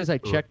didn't realize I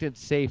checked in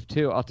safe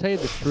too. I'll tell you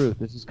the truth.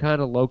 This is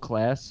kind of low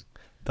class.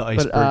 The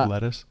iceberg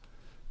lettuce.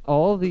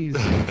 All these.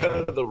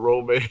 The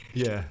romaine.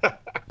 Yeah,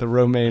 the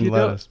romaine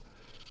lettuce.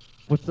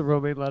 What's the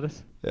romaine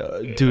lettuce?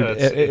 Dude,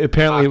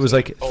 apparently it was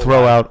like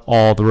throw out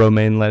all the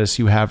romaine lettuce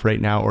you have right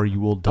now, or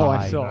you will die. Oh,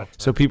 I saw.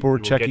 So people were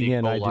checking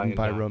in. I didn't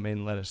buy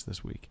romaine lettuce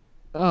this week.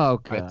 Oh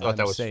god. I thought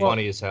that was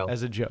funny as hell.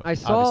 As a joke. I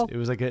saw. It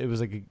was like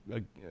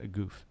a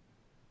goof.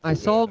 I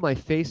saw on my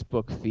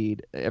Facebook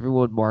feed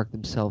everyone marked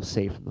themselves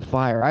safe from the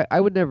fire. I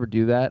would never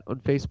do that on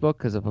Facebook,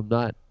 because if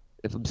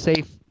I'm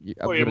safe,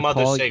 or your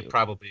mother's safe,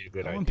 probably a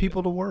good idea. I want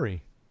people to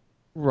worry.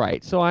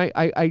 Right. So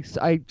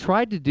I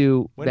tried to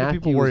do. When do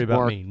people worry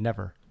about me?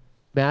 Never.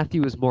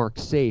 Matthew is marked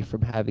safe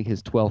from having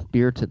his 12th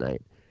beer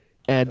tonight,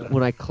 and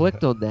when I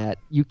clicked on that,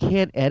 you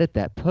can't edit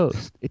that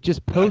post. It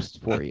just posts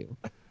for you.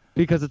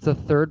 Because it's a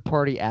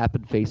third-party app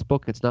in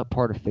Facebook, it's not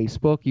part of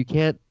Facebook. You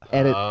can't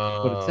edit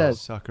what it says.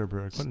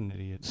 Zuckerberg, what an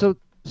idiot!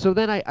 So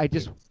then I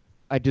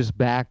just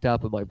backed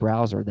up in my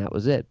browser, and that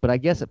was it. But I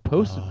guess it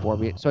posted for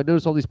me. So I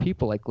noticed all these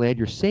people like, "Glad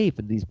you're safe,"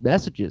 and these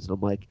messages, and I'm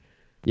like,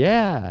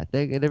 "Yeah,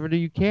 I never knew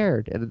you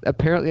cared." And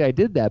apparently I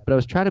did that, but I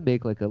was trying to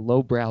make like a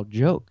lowbrow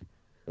joke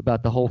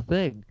about the whole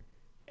thing,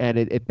 and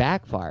it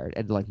backfired.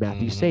 And like,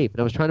 Matthew's safe,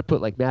 and I was trying to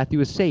put like, Matthew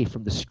is safe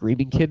from the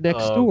screaming kid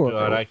next door. Oh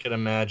god, I can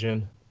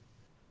imagine.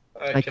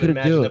 I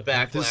couldn't do it.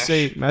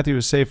 Matthew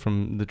was safe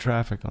from the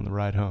traffic on the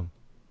ride home.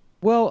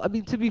 Well, I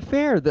mean, to be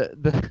fair,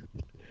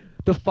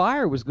 the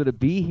fire was going to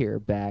be here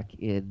back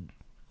in,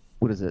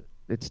 what is it?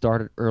 It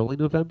started early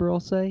November, I'll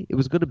say. It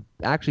was going to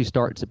actually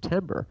start in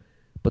September,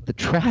 But the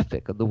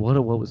traffic on the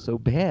 101 was so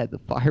bad. The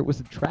fire was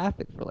in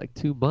traffic for like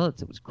 2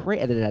 months. It was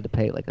crazy. And then it had to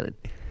pay like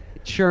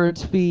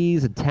insurance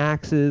fees and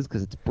taxes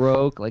because it's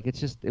broke. Like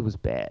it was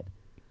bad,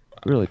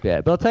 really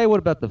bad. But I'll tell you what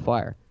about the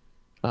fire.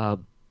 Do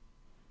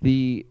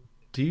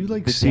you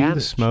like see damage,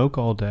 the smoke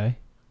all day?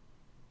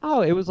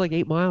 Oh, it was like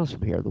 8 miles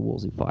from here. The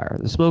Woolsey fire.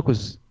 The smoke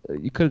was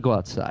you couldn't go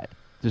outside.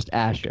 Just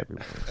ash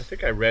everywhere. I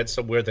think I read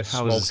somewhere that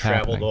smoke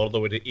traveled all the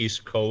way to the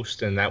East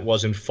Coast, and that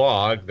wasn't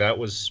fog. That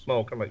was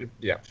smoke. I'm like,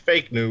 yeah,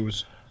 fake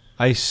news.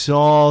 I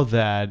saw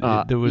that.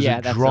 There was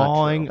a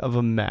drawing of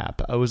a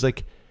map. I was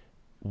like,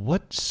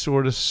 what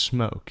sort of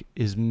smoke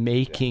is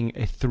making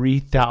a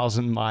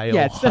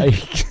 3,000-mile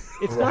hike?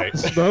 It's not a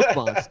smoke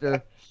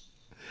monster.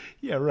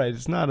 Yeah, right.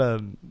 It's not a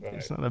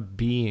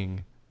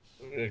being.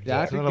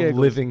 Exactly. It's not a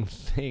living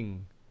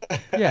thing.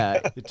 Yeah.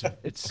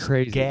 It's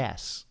crazy.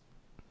 Gas.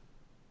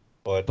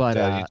 But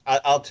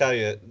I'll tell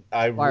you,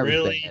 I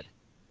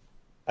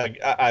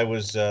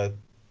was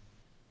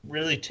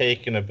really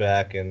taken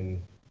aback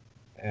and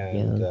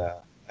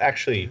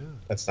actually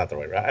that's not the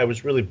right. I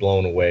was really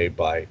blown away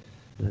by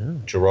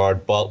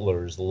Gerard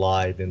Butler's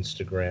live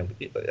Instagram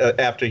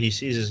after he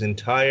sees his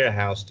entire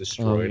house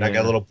destroyed. I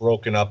got a little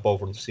broken up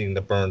over seeing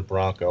the burned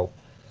Bronco.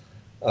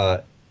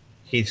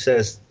 He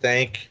says,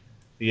 "Thank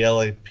the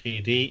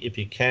LAPD if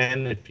you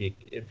can,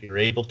 if you're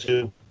able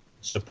to,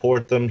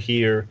 support them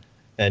here."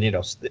 And,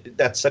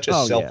 that's such a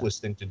selfless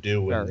thing to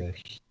do in the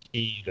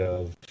heat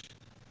of,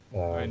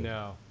 I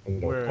know.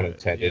 No pun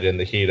intended, in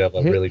the heat of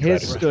really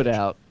his stood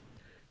out.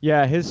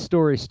 Yeah, his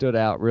story stood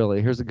out,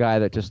 really. Here's a guy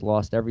that just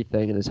lost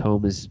everything, and his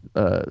home is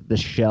the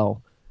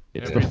shell.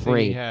 It's the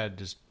frame. He had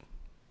just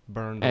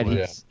burned and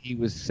away. He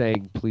was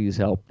saying, please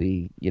help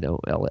the,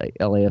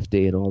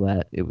 LAFD and all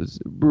that. It was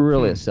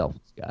really a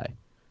selfless guy.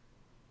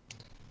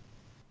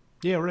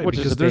 Yeah, right,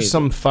 because there's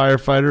some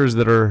firefighters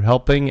that are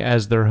helping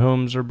as their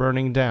homes are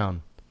burning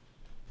down.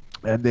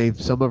 And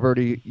some have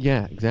already,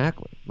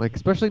 exactly. Like,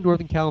 especially in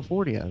Northern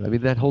California. I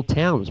mean, that whole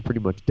town was pretty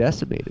much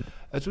decimated.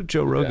 That's what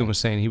Joe Rogan was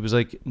saying. He was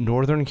like,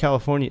 Northern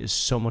California is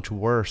so much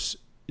worse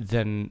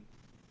than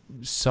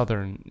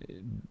Southern,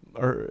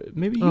 or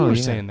maybe you were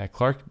saying that,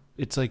 Clark.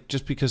 It's like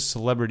just because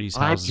celebrities'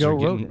 houses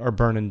are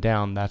burning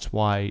down, that's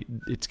why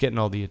it's getting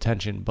all the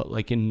attention. But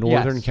like in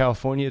Northern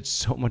California, it's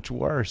so much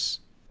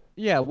worse.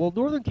 Yeah, well,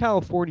 Northern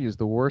California is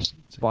the worst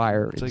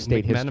fire in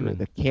state history.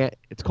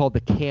 It's called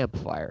the Camp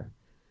Fire.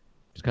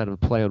 It's kind of a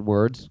play on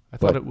words. I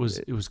thought it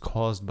was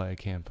caused by a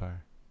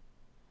campfire.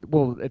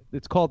 Well,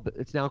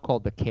 it's now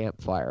called the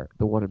Camp Fire,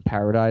 the one in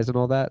Paradise and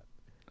all that.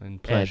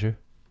 And Pleasure.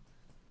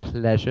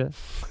 Pleasure.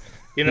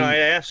 I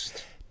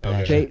asked.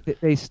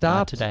 They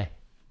stopped. Not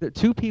today.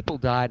 2 people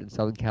died in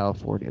Southern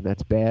California, and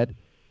that's bad.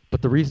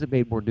 But the reason it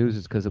made more news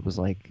is because it was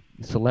like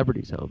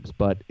celebrities' homes.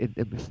 But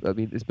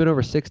it's been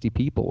over 60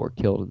 people were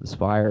killed in this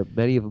fire.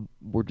 Many of them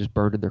were just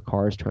burned in their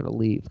cars trying to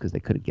leave because they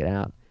couldn't get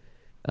out.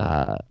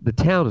 The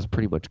town is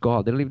pretty much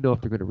gone. They don't even know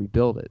if they're going to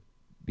rebuild it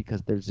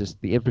because there's just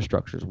the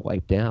infrastructure is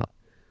wiped out.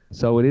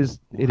 So it is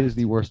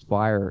the worst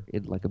fire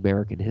in like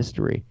American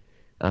history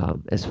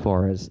as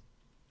far as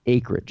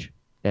acreage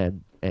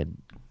and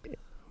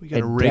we got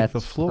to rake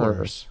the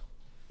floors.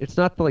 It's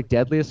not the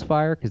deadliest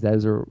fire because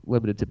those are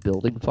limited to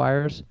building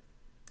fires.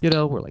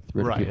 Where like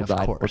 300 people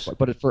died. Course.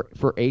 But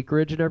for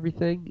acreage and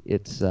everything,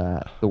 it's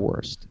the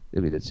worst. I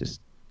mean, it's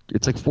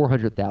like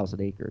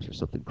 400,000 acres or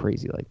something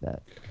crazy like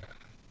that.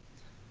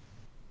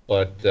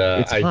 But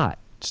it's hot.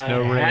 It's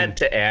no I rain. had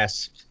to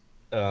ask,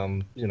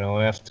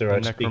 after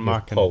I speak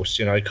of posts,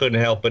 I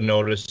couldn't help but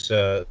notice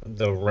the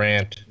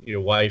rant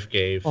your wife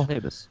gave. Oh,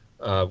 Amos.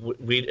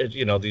 We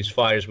these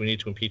fires, we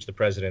need to impeach the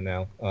president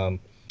now.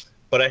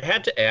 But I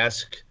had to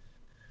ask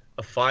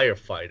a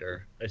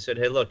firefighter. I said,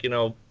 hey, look,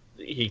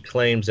 he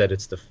claims that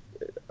it's the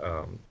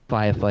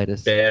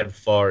firefighters bad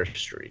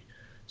forestry.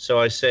 So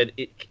I said,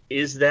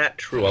 is that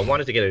true? I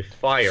wanted to get a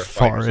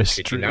firefighter's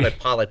opinion, not a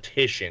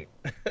politician.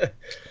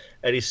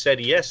 And he said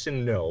yes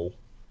and no.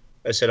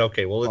 I said,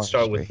 okay, well, let's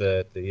start with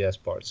the yes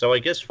part. So I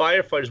guess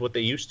firefighters, what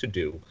they used to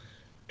do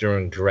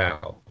during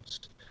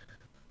droughts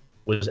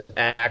was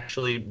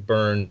actually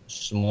burn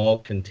small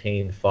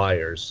contained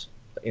fires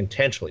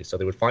intentionally. So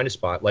they would find a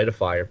spot, light a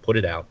fire, put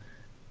it out,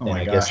 and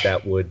I guess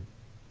that would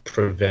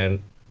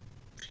prevent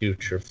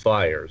future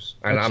fires.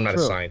 And I'm not a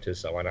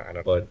scientist, so I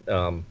don't. But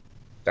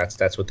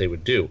that's what they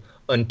would do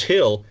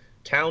until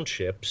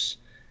townships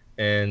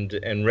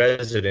and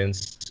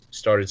residents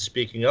started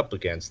speaking up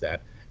against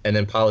that, and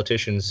then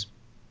politicians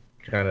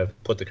kind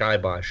of put the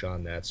kibosh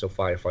on that, so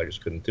firefighters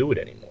couldn't do it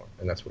anymore.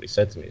 And that's what he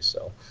said to me.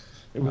 So.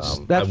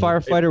 That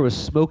firefighter was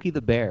Smokey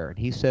the Bear, and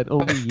he said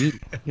only you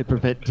can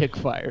prevent tick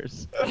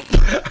fires.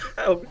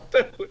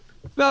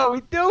 No, we're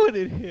doing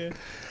it here.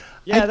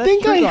 Yeah, I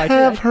think I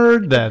have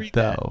heard that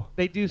though.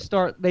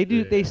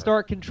 They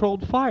start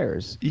controlled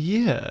fires.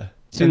 Yeah.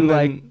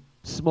 To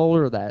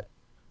smolder that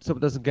so it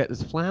doesn't get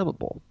as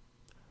flammable.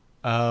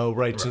 Oh,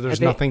 right. So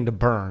there's nothing to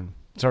burn.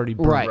 It's already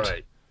burnt.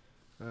 Right.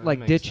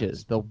 Like ditches.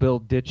 Sense. They'll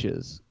build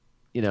ditches.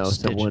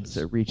 So once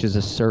it reaches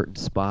a certain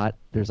spot,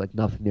 there's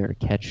nothing there to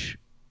catch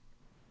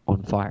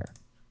on fire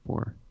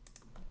for.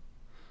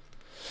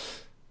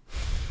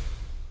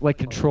 like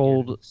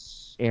controlled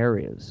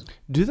areas.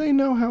 Do they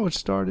know how it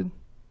started?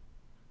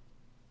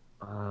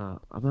 I'm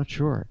not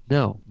sure.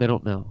 No, they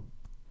don't know.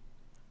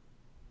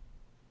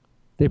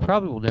 They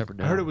probably will never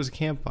know. I heard it was a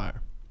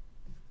campfire.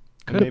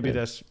 Could maybe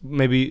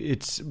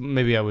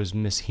maybe I was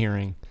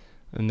mishearing,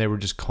 and they were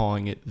just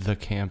calling it the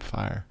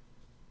campfire.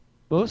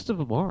 Most of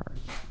them are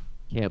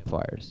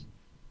campfires.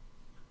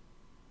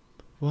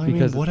 Well, I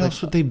mean, what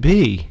else would they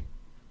be?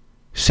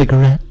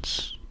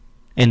 Cigarettes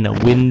in a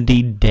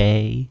windy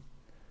day.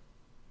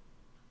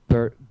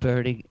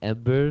 Burning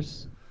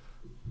embers.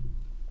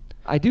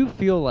 I do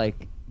feel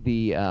like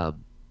the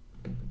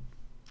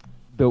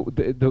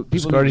people.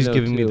 Scardy's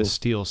giving me the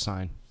steel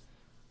sign.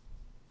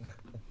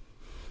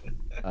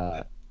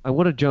 I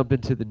want to jump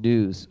into the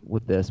news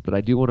with this, but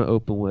I do want to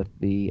open with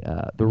the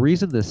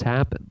reason this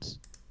happens.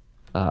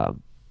 A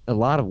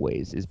lot of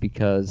ways is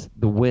because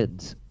the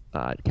winds.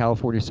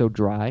 California's so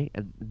dry,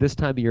 and this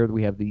time of year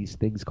we have these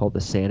things called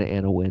the Santa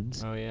Ana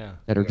winds. Oh yeah.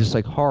 That are just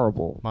like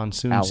horrible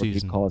monsoon allergy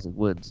season causing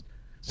winds.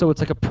 So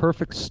it's like a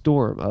perfect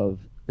storm of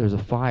there's a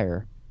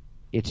fire,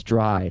 it's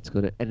dry, it's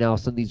gonna, and now all of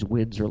a sudden these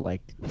winds are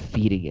like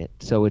feeding it.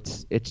 So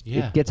it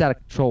gets out of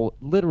control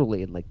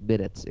literally in like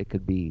minutes. It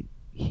could be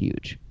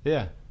huge.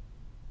 Yeah.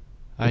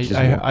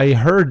 I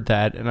heard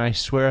that, and I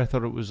swear I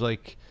thought it was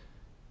like,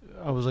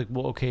 I was like,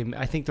 well, okay,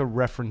 I think they're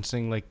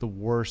referencing like the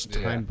worst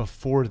time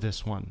before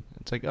this one.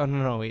 It's like, oh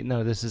no, wait,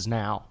 no, this is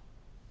now.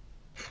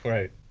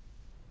 Right.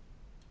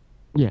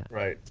 Yeah.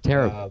 Right. It's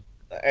terrible.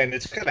 And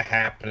it's gonna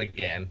happen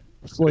again.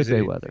 Floyd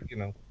Mayweather. You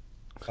know,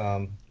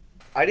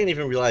 I didn't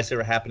even realize they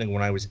were happening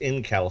when I was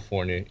in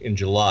California in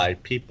July.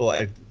 People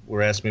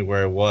were asking me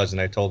where I was,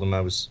 and I told them I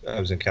was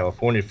in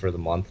California for the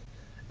month,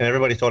 and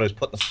everybody thought I was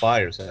putting the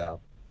fires out.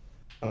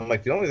 I'm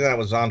like, the only thing that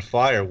was on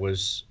fire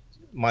was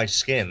my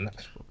skin.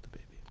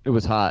 It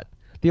was hot.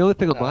 The only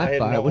thing on my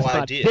fire was not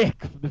idea.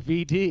 thick from the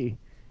VD.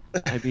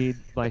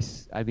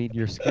 I mean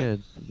your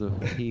skin, the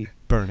heat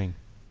burning.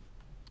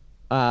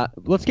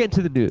 Let's get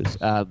into the news.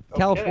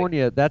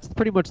 California, that's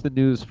pretty much the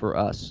news for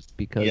us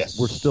because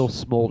we're still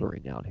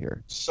smoldering out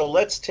here. So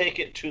let's take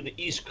it to the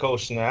East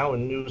Coast now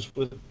in News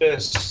with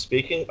Biss.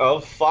 Speaking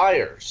of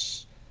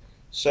fires.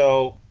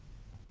 So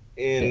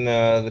in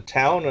the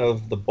town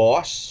of the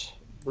boss,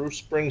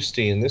 Bruce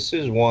Springsteen, this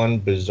is one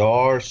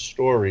bizarre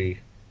story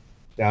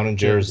down in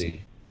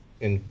Jersey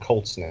in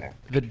Colts Neck.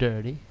 The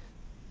dirty.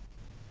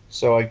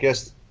 So I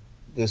guess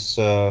this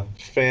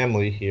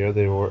family here,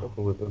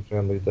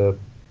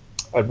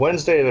 on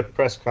Wednesday at a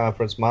press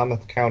conference,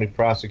 Monmouth County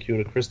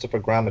prosecutor Christopher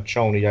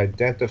Gramaccioni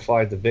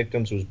identified the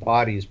victims whose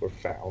bodies were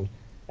found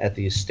at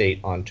the estate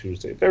on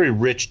Tuesday. Very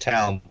rich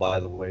town, by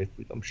the way.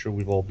 I'm sure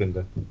we've all been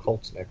to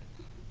Colts Neck.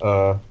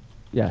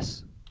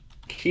 Yes.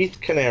 Keith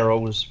Canero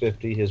was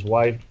 50, his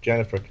wife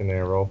Jennifer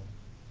Canero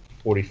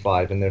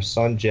 45, and their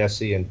son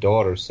Jesse and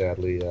daughter,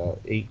 sadly,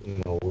 8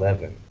 and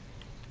 11.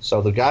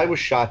 So the guy was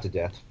shot to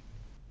death,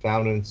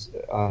 found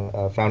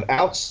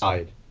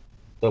outside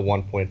the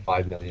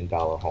 $1.5 million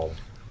home.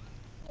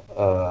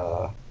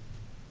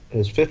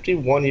 His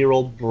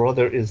 51-year-old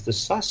brother is the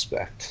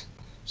suspect.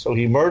 So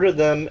he murdered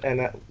them,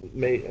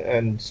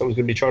 and so he's going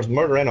to be charged with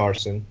murder and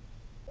arson.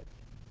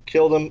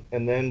 Killed them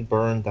and then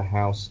burned the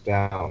house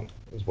down,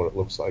 is what it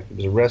looks like. He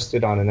was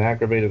arrested on an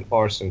aggravated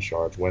arson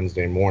charge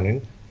Wednesday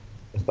morning.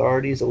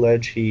 Authorities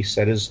allege he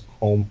set his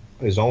own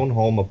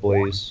home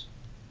ablaze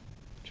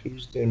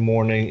Tuesday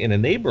morning in a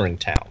neighboring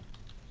town.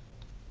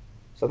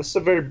 So this is a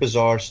very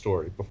bizarre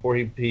story. Before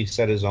he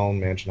set his own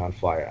mansion on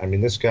fire. I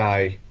mean, this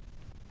guy.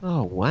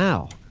 Oh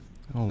wow.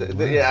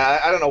 Yeah,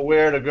 I don't know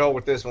where to go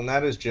with this one.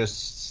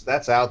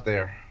 That's out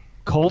there.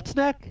 Colts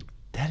Neck?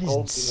 That is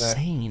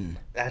insane.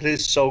 That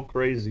is so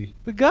crazy.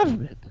 The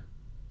government.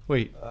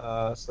 Wait.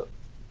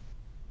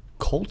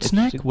 Colts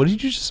Neck? What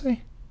did you just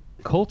say?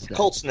 Colts Neck.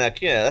 Colts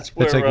Neck, yeah. That's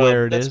where. That's like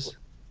where it is?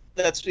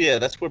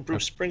 That's where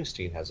Bruce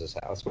Springsteen has his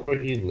house. Where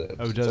he lives.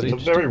 Oh, does so he?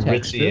 It's a very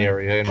ritzy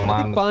area in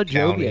Monmouth Bon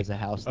County. Jovi has a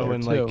house there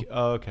too.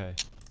 Okay.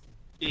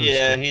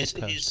 Yeah,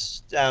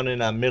 he's down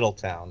in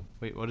Middletown.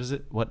 Wait, what is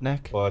it? What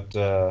neck? But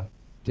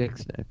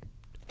Dick's Neck.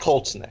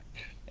 Colts Neck.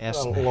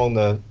 S-neck.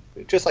 Along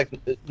just like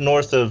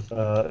north of.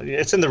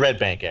 It's in the Red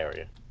Bank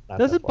area.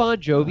 Doesn't Bon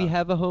Jovi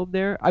have a home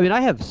there? I mean,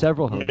 I have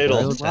several homes. I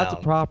own lots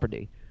of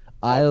property.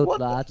 I own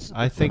lots of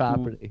property. I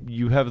think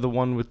you have the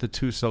one with the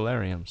 2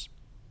 solariums.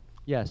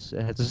 Yes,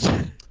 it has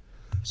a...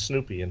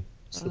 Snoopy and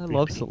Snoopy. I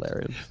love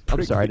solariums.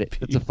 I'm sorry,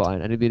 it's a fine.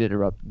 I didn't mean to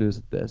interrupt news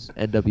with this.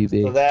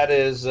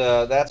 NWB.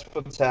 So that's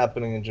what's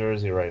happening in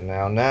Jersey right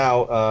now.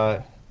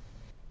 Now,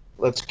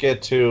 let's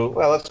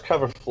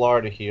cover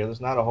Florida here.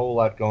 There's not a whole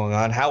lot going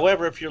on.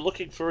 However, if you're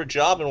looking for a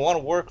job and want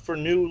to work for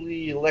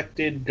newly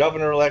elected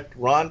Governor-elect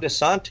Ron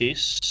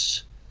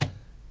DeSantis,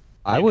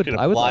 you can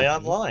apply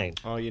online.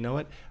 Oh, you know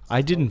what?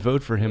 I didn't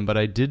vote for him, but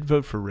I did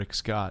vote for Rick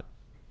Scott.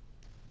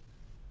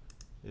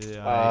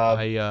 Yeah,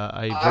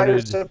 I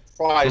voted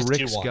for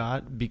Rick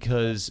Scott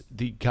because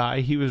the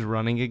guy he was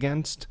running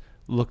against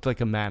looked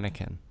like a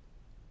mannequin.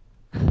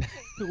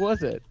 Who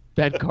was it?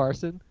 Ben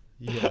Carson?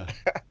 Yeah.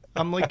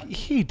 I'm like,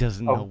 he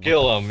doesn't know what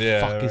Gillum, the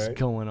fuck is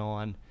going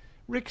on.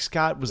 Rick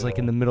Scott was like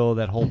in the middle of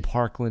that whole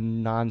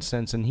Parkland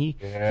nonsense, and he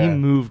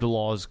moved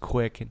laws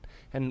quick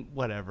and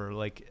whatever.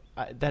 Like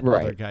that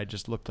other guy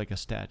just looked like a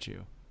statue.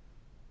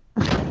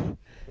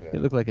 He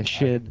looked like a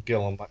shit.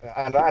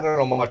 I don't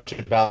know much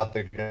about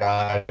the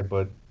guy,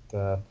 but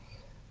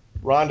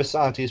Ron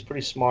DeSantis is a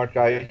pretty smart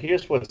guy.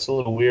 Here's what's a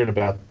little weird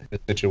about the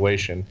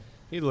situation.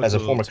 As a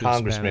former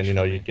congressman,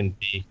 you can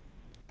be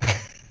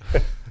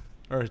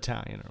or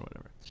Italian or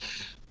whatever.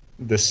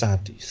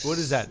 DeSantis. What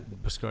is that,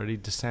 Biscardi?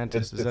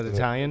 DeSantis? Is that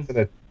Italian?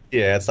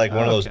 It's like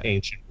one of those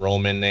ancient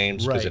Roman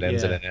names because it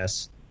ends in an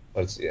S.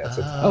 But it's is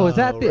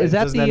that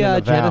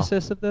the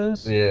genesis of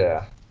those?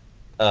 Yeah.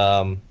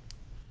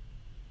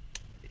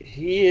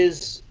 He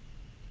is.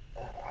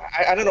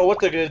 I don't know what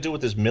they're going to do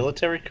with his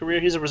military career.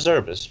 He's a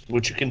reservist,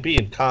 which you can be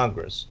in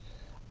Congress.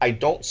 I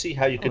don't see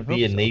how you could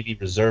be a Navy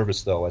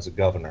reservist, though, as a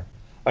governor.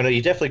 I know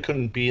you definitely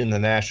couldn't be in the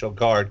National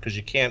Guard because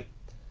you can't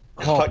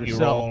cut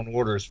your own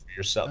orders for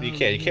yourself. You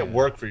can't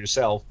work for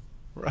yourself.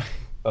 Right.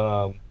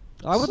 I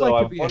would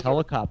like to be a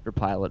helicopter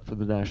pilot for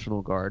the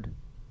National Guard.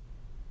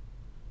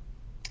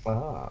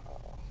 That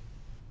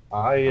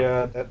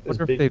is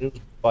big news,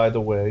 by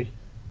the way.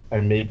 I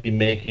may be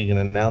making an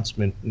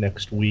announcement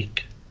next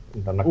week.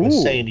 I'm not going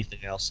to say anything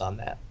else on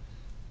that.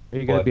 Are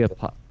you going to be has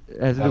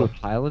it to do with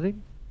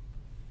piloting?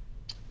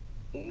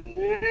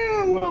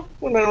 Yeah, well,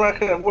 we're not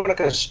going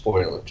to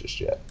spoil it just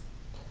yet.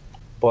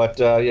 But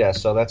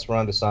so that's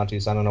Ron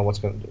DeSantis. I don't know what's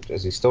going to.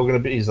 Is he still going to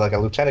be? He's like a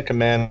lieutenant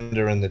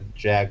commander in the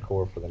JAG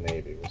Corps for the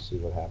Navy. We'll see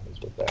what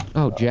happens with that.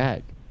 Oh,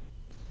 JAG.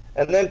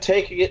 And then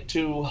taking it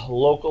to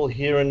local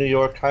here in New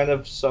York, kind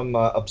of some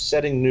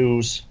upsetting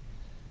news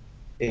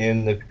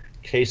in the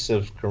case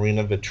of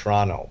Karina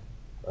Vetrano.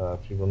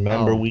 If you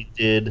remember, we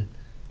did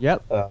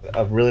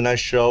a really nice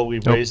show. We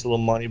raised a little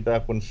money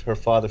back when her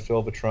father,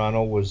 Phil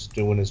Vetrano, was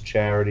doing his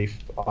charity.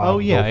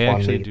 I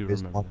actually do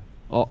remember.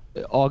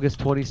 August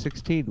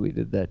 2016, we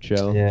did that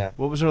show. Yeah.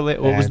 What was her? What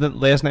was the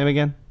last name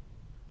again?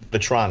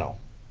 Vetrano.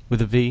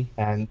 With a V.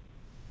 And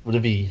with a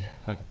V.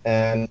 Okay.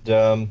 And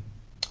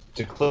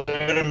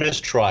declared a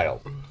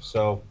mistrial.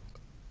 So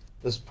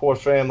this poor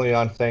family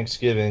on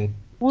Thanksgiving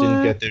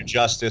didn't get their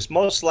justice,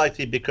 most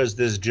likely because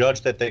this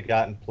judge that they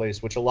got in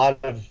place, which a lot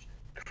of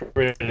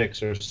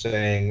critics are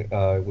saying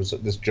was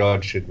this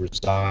judge should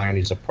resign.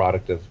 He's a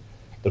product of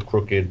the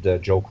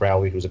crooked Joe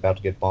Crowley, who's about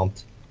to get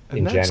bumped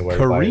in January.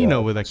 Karina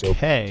with a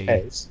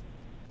K.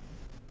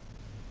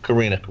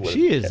 Karina.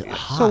 She is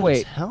hot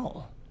as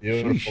hell.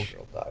 Beautiful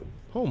girl died.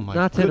 Oh my!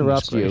 Not to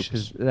interrupt you,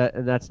 because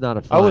that's not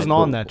a. I wasn't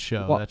on that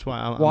show. That's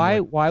why.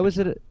 Why was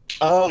it?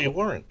 Oh, you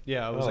weren't.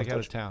 Yeah, I was out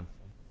of town.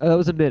 That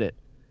was a minute.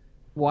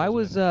 Why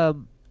was it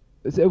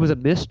was a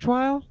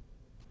mistrial?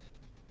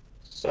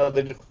 So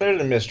they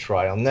declared a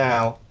mistrial.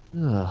 Now,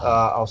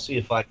 I'll see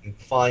if I can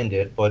find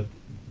it. But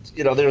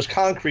there's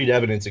concrete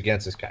evidence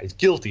against this guy. He's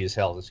guilty as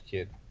hell. This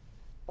kid.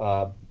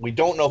 We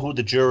don't know who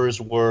the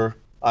jurors were.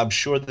 I'm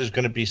sure there's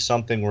going to be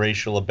something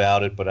racial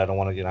about it, but I don't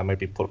want to. I might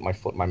be putting my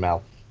foot in my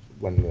mouth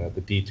when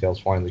the details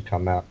finally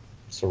come out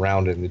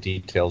surrounding the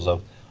details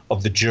of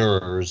the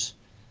jurors.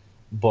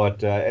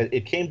 But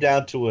it came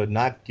down to a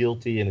not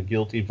guilty and a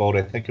guilty vote.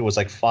 I think it was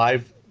like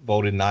 5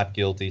 voted not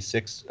guilty,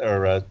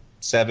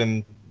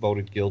 7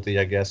 voted guilty,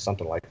 I guess,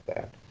 something like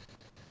that.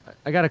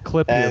 I got a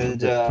clip here from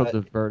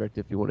the verdict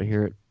if you want to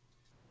hear it.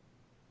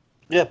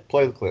 Yeah,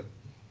 play the clip.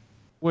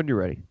 When you're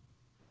ready.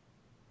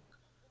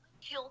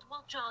 Killed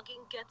while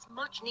jogging gets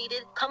much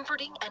needed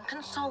comforting and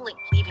consoling,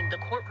 leaving the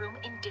courtroom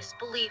in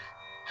disbelief.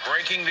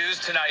 Breaking news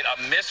tonight,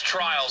 a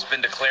mistrial's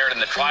been declared in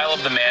the trial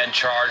of the man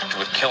charged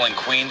with killing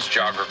Queens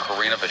jogger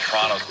Karina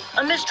Vetrano.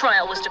 A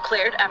mistrial was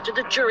declared after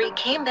the jury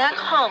came back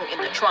hung in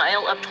the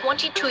trial of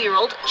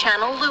 22-year-old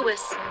Channel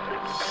Lewis.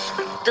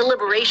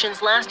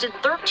 Deliberations lasted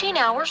 13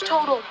 hours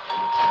total.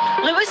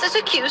 Lewis is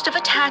accused of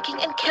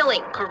attacking and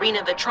killing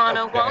Karina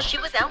Vetrano while she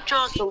was out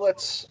jogging. So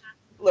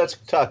let's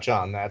touch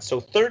on that. So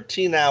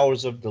 13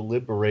 hours of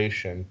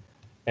deliberation,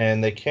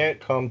 and they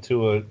can't come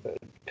to a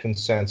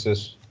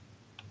consensus.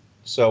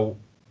 So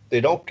they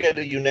don't get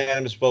a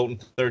unanimous vote in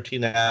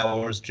 13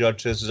 hours.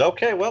 Judge says,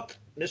 okay, well,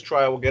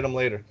 mistrial, we'll get them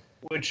later.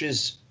 Which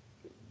is,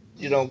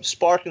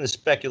 sparking the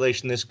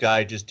speculation this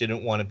guy just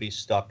didn't want to be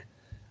stuck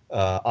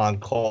on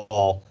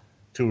call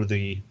through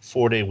the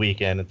 4-day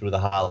weekend and through the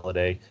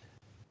holiday.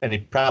 And he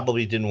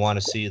probably didn't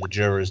want to see the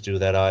jurors do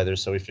that either.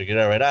 So he figured,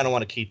 all right, I don't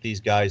want to keep these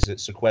guys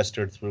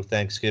sequestered through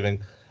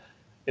Thanksgiving.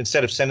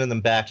 Instead of sending them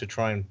back to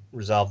try and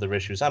resolve their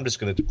issues, I'm just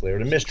going to declare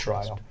it a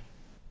mistrial.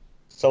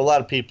 So a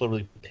lot of people are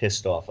really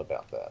pissed off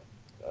about that.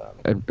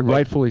 And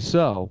rightfully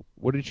so.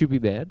 Wouldn't you be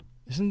mad?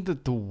 Isn't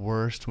that the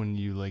worst when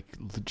you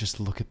just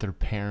look at their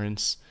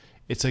parents?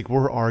 It's like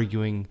we're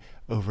arguing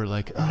over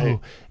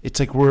it's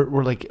like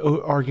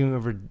we're arguing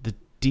over the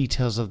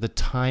details of the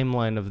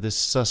timeline of this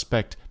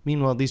suspect.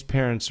 Meanwhile, these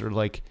parents are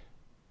like,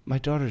 my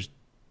daughter's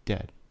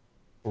dead.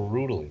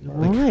 Brutally.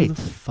 Like, who the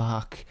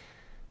fuck?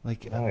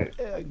 Like,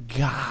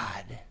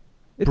 God.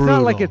 It's Brutal.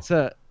 not like it's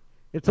not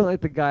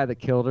like the guy that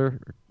killed her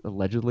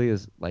allegedly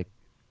is like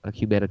a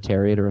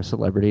humanitarian or a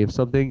celebrity of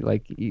something.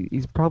 Like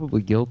he's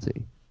probably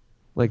guilty.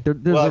 Like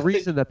there's a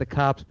reason that the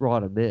cops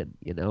brought him in,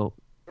 you know.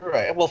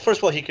 Right. Well, first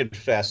of all, he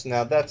confessed.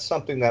 Now, that's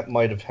something that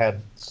might have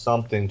had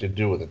something to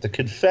do with it. The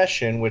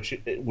confession, which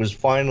was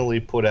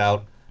finally put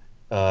out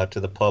to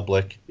the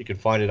public, you can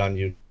find it on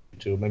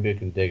YouTube. Maybe I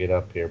can dig it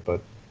up here. But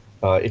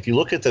if you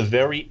look at the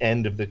very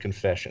end of the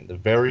confession, the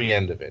very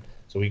end of it,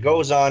 so he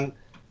goes on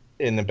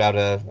in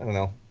about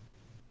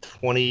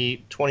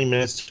 20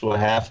 minutes to a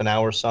half an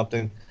hour or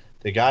something.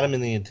 They got him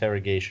in the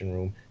interrogation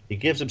room. He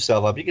gives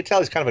himself up. You can tell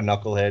he's kind of a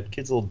knucklehead.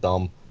 Kid's a little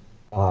dumb.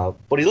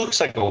 But he looks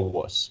like a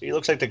wuss. He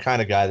looks like the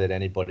kind of guy that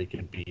anybody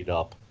could beat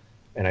up.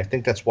 And I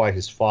think that's why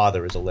his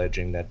father is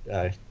alleging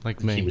that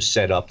he was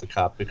set up, the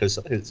cop, because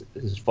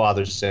his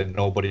father said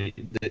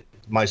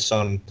my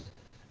son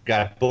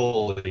got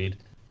bullied.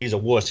 He's a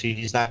wuss.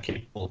 He's not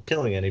capable of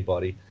killing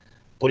anybody.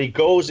 But he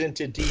goes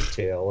into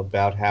detail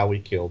about how he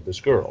killed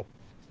this girl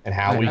and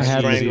how he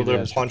strangled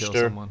her, punched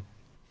her.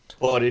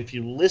 But if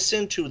you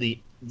listen to the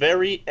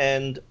very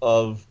end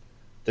of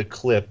the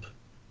clip,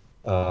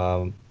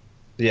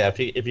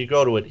 if you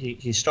go to it,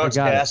 he starts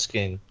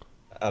asking.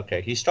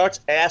 Okay, he starts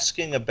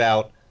asking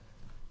about.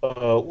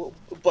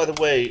 By the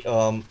way,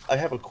 I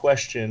have a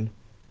question.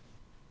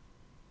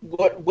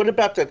 What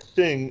about that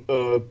thing?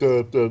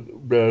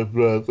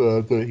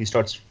 He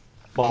starts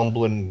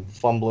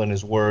fumbling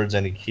his words,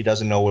 and he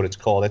doesn't know what it's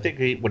called. I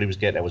think what he was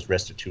getting at was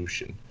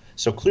restitution.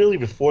 So clearly,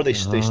 before they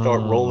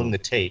start rolling the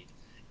tape,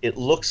 it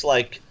looks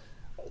like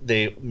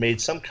they made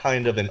some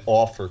kind of an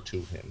offer to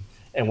him,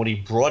 and when he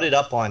brought it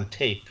up on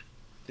tape.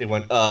 They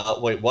went,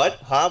 wait, what?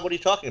 Huh? What are you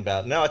talking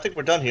about? No, I think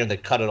we're done here. And they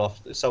cut it off.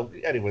 So,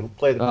 anyway, we'll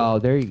play the... Oh,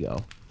 there you go.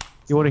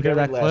 You want to hear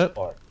that clip?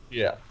 Part.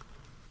 Yeah.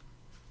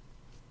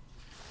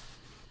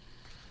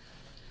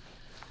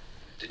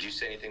 Did you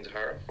say anything to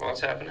her while it's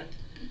happening?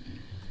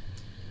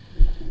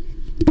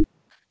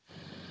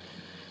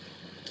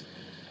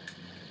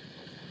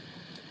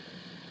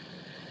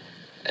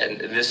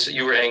 And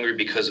you were angry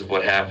because of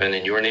what happened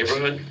in your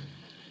neighborhood?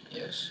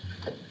 Yes.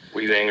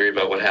 Were you angry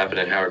about what happened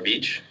in Howard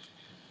Beach?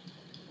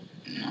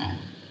 No.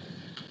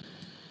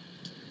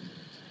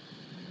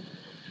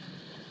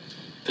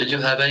 Did you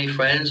have any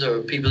friends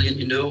or people that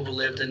you knew who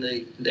lived in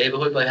the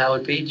neighborhood by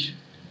Howard Beach?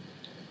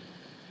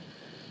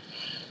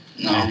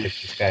 No. I don't think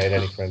this guy had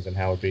any friends in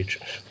Howard Beach.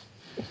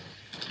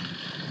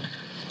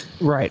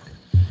 Right.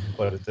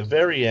 But at the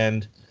very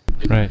end,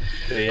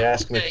 they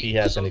ask him if he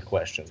has any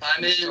questions.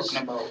 Time is...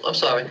 I'm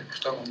sorry.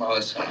 Talking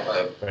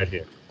about right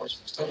here. What you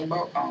talking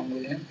about?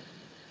 With him?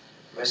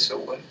 Rest of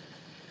what?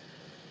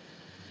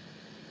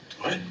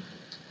 What?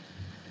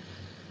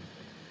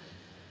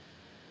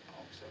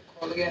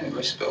 Call again.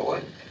 Rest of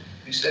what?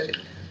 You said it.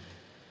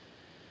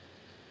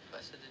 I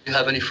said, did you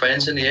have any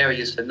friends in the area?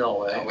 You said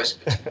no, right? No,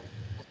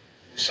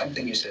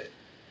 something you said.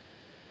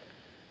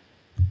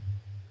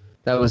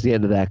 That was the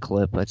end of that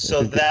clip.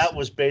 So that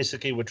was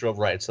basically what drove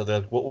right. So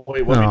what were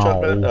you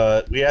talking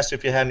about? We asked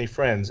if you had any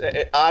friends.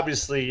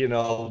 Obviously,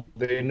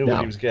 they knew what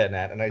he was getting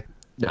at, and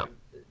No.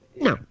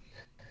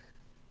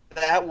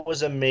 That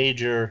was a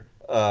major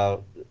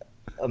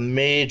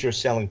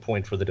selling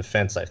point for the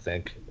defense, I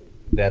think,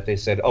 that they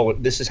said, oh,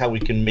 this is how we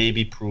can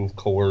maybe prove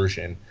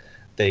coercion.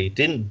 They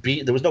didn't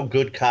there was no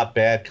good cop,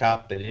 bad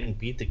cop. They didn't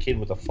beat the kid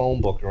with a phone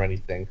book or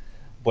anything.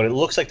 But it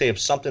looks like they have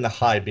something to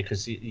hide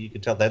because you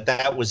can tell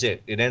that was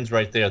it. It ends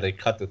right there. They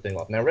cut the thing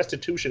off. Now,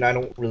 restitution, I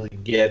don't really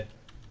get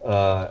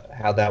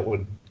how that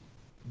would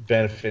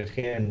benefit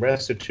him.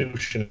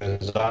 Restitution,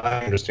 as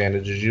I understand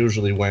it, is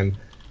usually when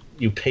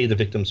you pay the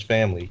victim's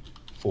family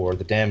for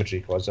the damage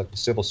he caused, like the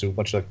civil suit,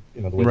 much like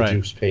the way the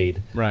Juice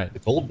paid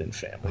the Goldman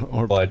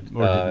family.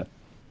 But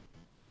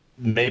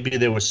maybe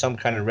there was some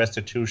kind of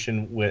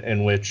restitution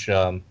in which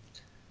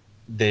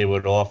they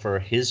would offer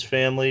his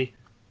family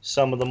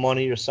some of the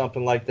money or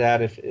something like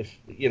that, if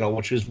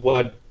which is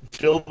what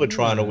Phil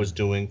Vetrano was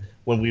doing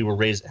when we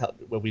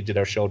did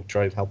our show to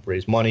try to help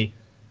raise money.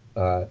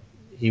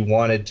 He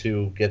wanted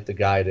to get the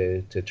guy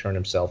to turn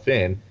himself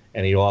in,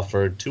 and he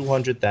offered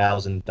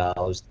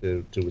 $200,000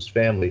 to his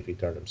family if he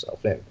turned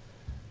himself in,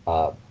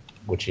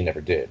 which he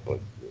never did. But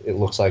it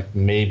looks like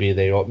maybe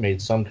they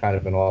made some kind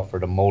of an offer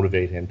to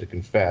motivate him to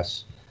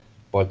confess.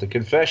 But the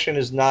confession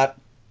is not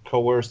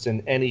coerced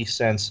in any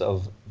sense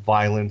of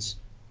violence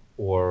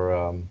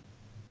or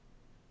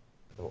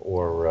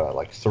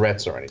like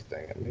threats or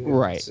anything. I mean,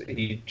 right.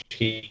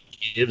 He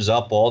gives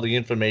up all the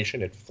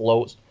information. It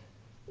flows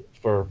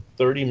for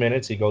 30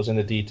 minutes. He goes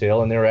into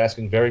detail, and they're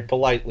asking very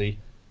politely,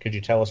 could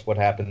you tell us what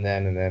happened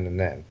then and then and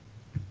then?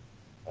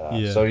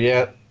 So,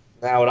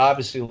 now it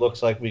obviously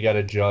looks like we got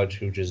a judge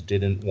who just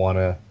didn't want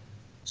to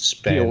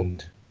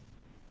spend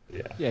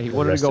he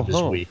wanted to go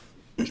home.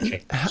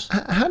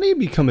 How do you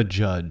become a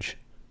judge?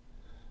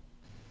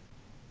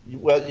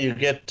 Well, you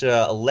get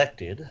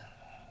elected.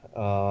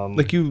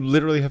 Like you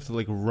literally have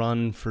to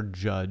run for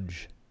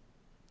judge,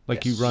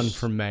 like you run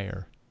for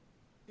mayor.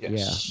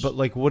 Yes. But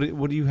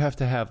what do you have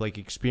to have,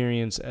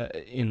 experience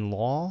in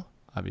law?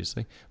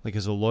 obviously. Like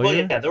as a lawyer? Well,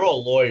 yeah, they're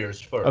all lawyers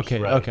first, Okay,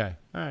 right? okay.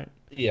 All right.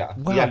 Yeah.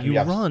 Wow, you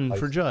run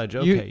for judge.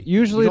 Okay.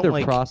 Usually You don't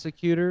they're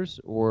prosecutors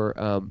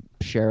or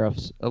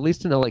sheriffs. At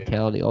least in LA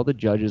County, all the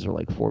judges are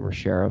like former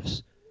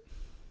sheriffs.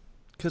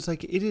 Because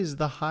like it is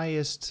the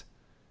highest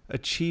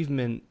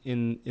achievement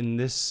in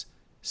this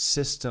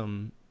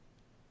system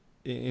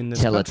in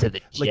this Tell country. it to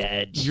the like,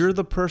 judge. You're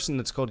the person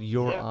that's called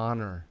Your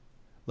Honor.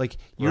 Like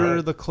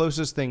you're the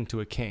closest thing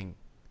to a king.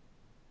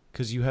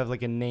 Because you have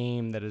like a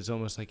name that is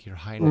almost like Your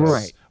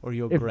Highness or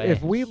Your Grace.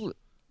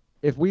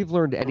 If we've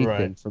learned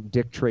anything from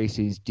Dick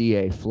Tracy's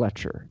D.A.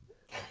 Fletcher,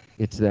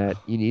 it's that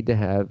you need to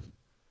have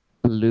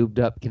lubed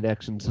up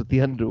connections with the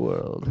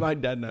underworld. My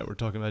dad and I were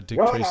talking about Dick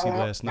Tracy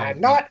last night.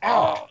 Not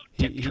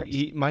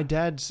My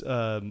dad's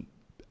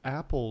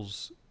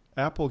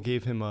Apple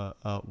gave him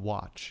a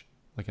watch,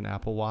 like an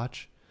Apple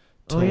Watch,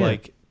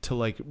 to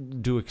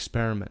do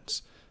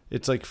experiments.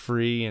 It's like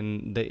free,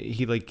 and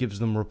he like gives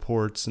them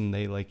reports, and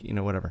they like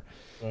whatever.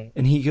 Right.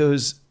 And he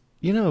goes,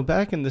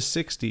 back in the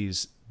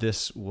 '60s,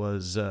 this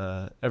was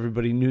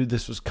everybody knew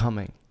this was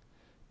coming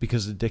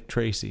because of Dick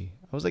Tracy.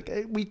 I was like,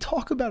 hey, we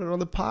talk about it on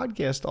the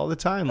podcast all the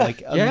time.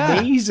 Like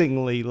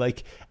amazingly,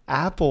 like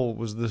Apple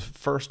was the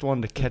first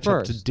one to catch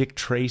up to Dick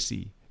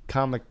Tracy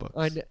comic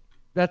books.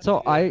 That's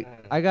all. I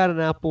got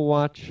an Apple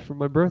Watch for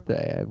my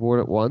birthday. I've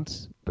worn it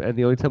once, and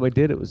the only time I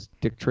did it was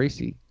Dick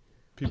Tracy.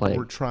 People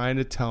were trying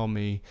to tell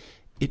me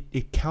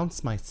it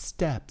counts my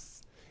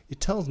steps.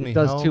 It tells me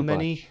how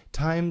many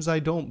times I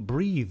don't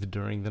breathe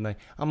during the night.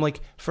 I'm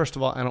like, first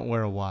of all, I don't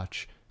wear a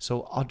watch,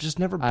 so I'll just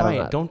never buy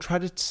it. Don't try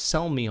to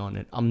sell me on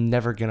it. I'm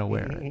never going to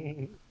wear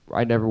it.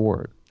 I never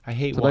wore it. I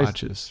hate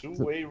watches.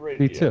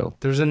 Me too.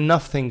 There's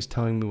enough things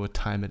telling me what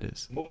time it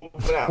is.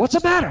 What's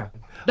the matter?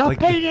 Not like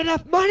paying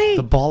enough money?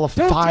 The ball of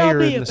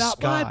fire in the sky.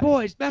 Don't tell me about my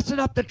boys messing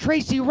up the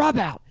Tracy rub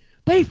out.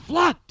 They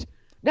flunked.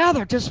 Now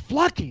they're just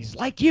flunkies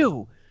like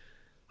you.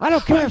 I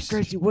don't care if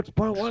Tracy Woods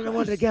put one and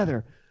one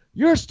together.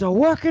 You're still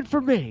working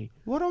for me.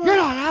 You're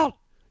not out.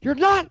 You're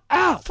not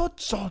out. Foot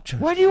soldier.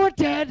 When you were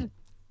dead,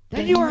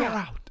 then you were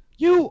out.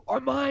 You are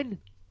mine.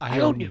 I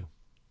own you.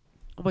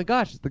 Oh my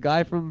gosh, it's the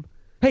guy from...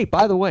 Hey,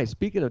 by the way,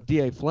 speaking of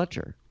D.A.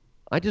 Fletcher,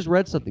 I just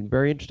read something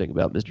very interesting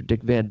about Mr.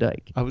 Dick Van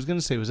Dyke. I was going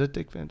to say, was that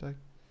Dick Van Dyke?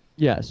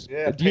 Yes.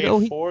 Yeah, do you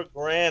know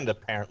 $4,000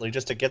 apparently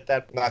just to get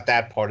that. Not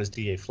that part is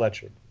D.A.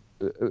 Fletcher.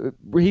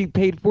 He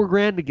paid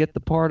 $4,000 to get the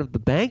part of the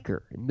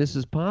banker in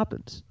Mrs.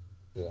 Poppins.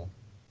 Yeah.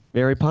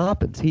 Mary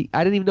Poppins.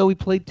 I didn't even know he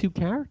played two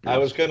characters. I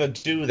was gonna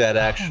do that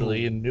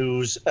actually in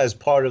news as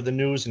part of the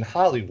news in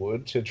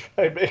Hollywood to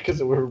try and make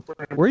because we're.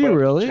 Were you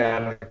really?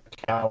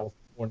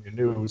 California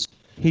news.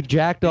 He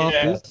jacked off.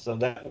 Yeah, so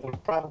that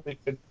would probably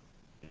could.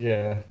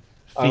 Yeah.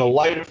 On a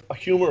lighter,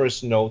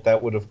 humorous note,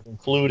 that would have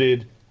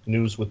included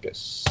news with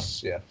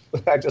this. Yeah,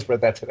 I just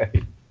read that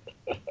today.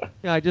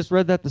 Yeah, I just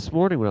read that this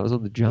morning when I was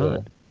on the John. Yeah.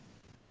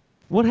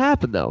 What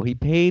happened though? He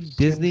paid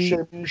Disney.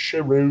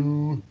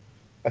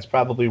 That's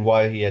probably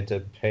why he had to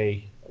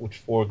pay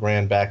 $4,000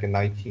 back in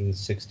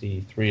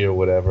 1963 or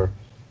whatever.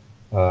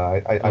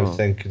 I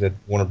think that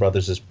Warner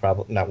Brothers is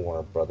probably not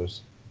Warner Brothers.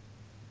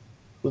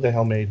 Who the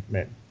hell made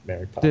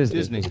Mary Poppins?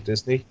 Disney. Was it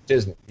Disney?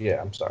 Disney. Yeah,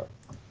 I'm sorry.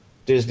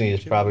 Disney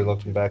is probably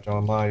looking back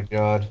on, my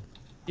God.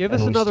 Give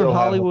us another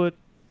Hollywood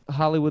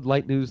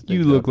light news thing.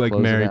 You look like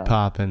Mary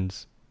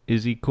Poppins.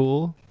 Is he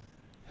cool?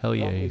 Hell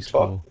yeah, he's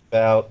cool.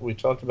 We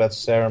talked about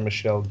Sarah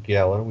Michelle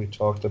Gellar. We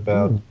talked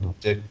about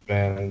Dick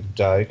Van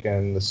Dyke,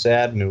 and the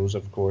sad news,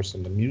 of course,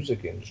 in the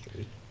music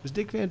industry. Was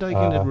Dick Van Dyke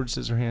in Edward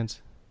Scissorhands?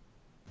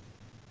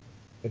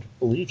 I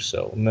believe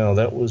so. No,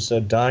 that was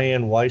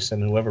Diane Weiss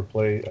and whoever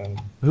played.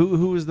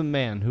 Who was the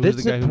man? Who was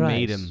the guy who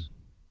made him?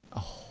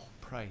 Oh,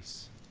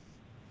 Price.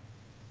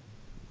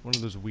 One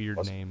of those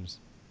weird names.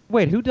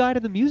 Wait, who died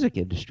in the music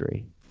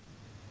industry?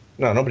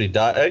 No, nobody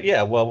died.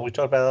 Yeah, well, we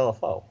talked about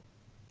LFO.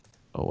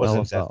 Oh,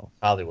 wasn't LFO.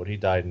 Hollywood. He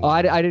died in...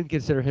 I didn't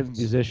consider him a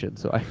musician,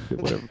 so I...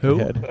 Whatever.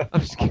 Who? I'm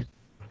just kidding.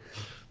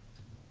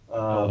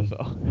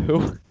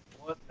 Who?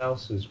 What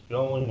else is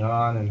going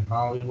on in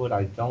Hollywood?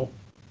 I don't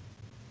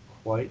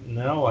quite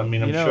know. I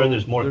mean, I'm sure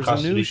there's more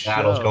custody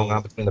battles going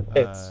on between the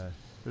pits.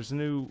 There's a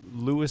new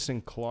Lewis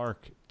and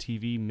Clark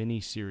TV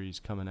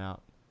miniseries coming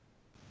out.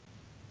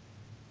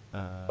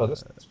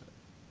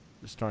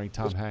 Starring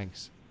Tom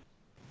Hanks.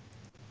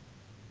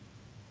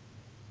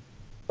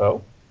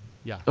 Oh?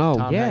 Yeah. Oh,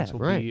 Tom Hanks will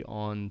right. be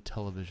on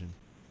television.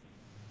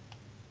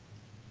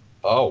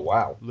 Oh,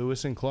 wow.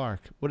 Lewis and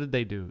Clark. What did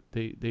they do?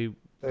 They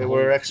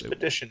were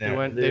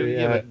expeditionary.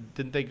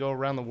 Didn't they go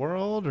around the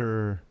world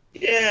or?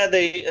 Yeah,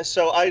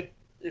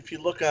 if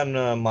you look on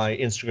my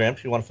Instagram,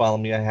 if you want to follow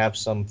me, I have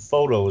some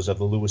photos of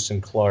the Lewis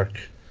and Clark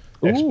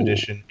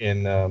expedition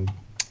in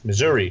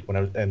Missouri when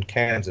I was in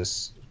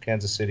Kansas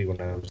City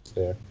when I was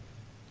there.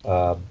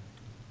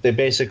 They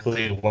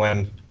basically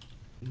went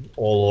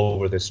all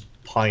over this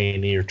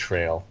pioneer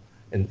trail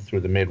through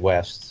the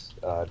Midwest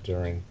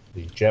during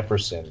the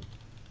Jefferson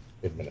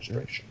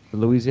administration. The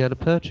Louisiana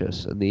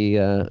Purchase and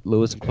the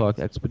Lewis and Clark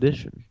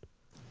expedition.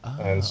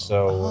 And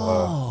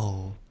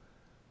so,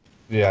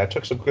 yeah, I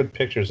took some good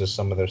pictures of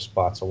some of their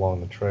spots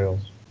along the trails.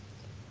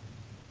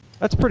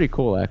 That's pretty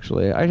cool,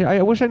 actually.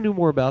 I wish I knew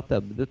more about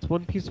them. That's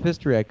one piece of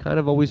history I kind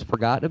of always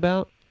forgotten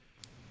about,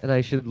 and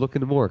I should look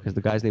into more because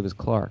the guy's name is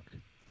Clark.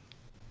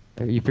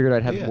 You figured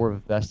I'd have more of a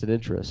vested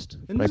interest.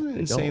 And isn't it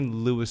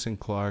insane? Lewis and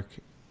Clark.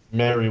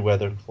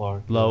 Meriwether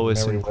Clark.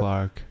 Lois and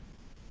Clark.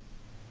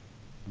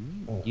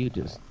 You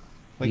just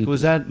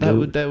was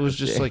that was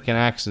just like an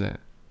accident,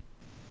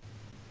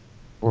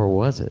 or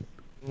was it?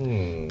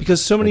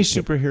 Because so many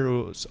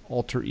superheroes'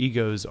 alter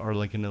egos are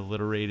like an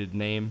alliterated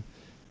name.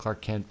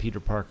 Clark Kent,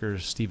 Peter Parker,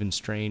 Stephen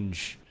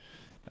Strange.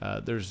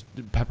 There's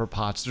Pepper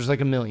Potts. There's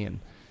like a million.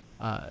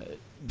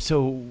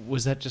 So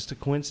was that just a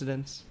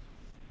coincidence?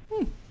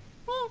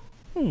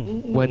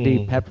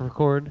 Wendy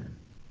Peppercorn.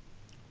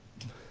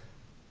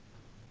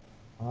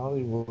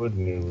 Hollywood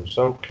news.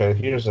 Okay,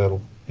 here's a.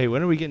 Hey,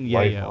 when are we getting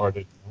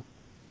Yayo?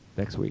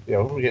 Next week.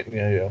 Yeah, we're getting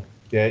Yayo.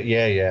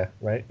 Yeah,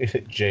 right?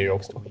 J-O.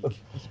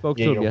 I spoke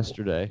to him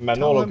yesterday.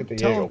 Tell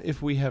him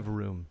if we have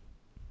room.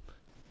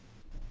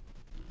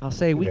 I'll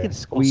say we can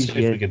squeeze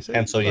you in. We can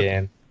pencil you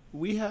in.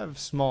 We have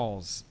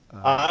Smalls.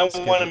 I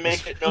want to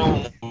make it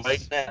known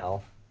right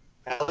now.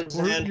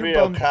 Alexandria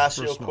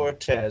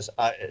Ocasio-Cortez,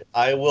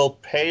 I will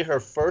pay her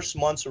first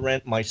month's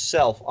rent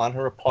myself on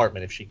her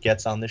apartment if she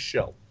gets on this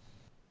show.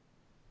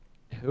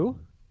 Who?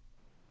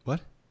 What?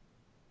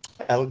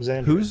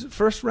 Alexandria. Who's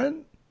first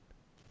rent?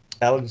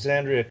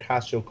 Alexandria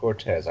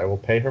Ocasio-Cortez. I will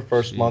pay her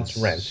first month's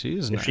rent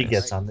if she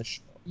gets on this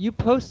show. You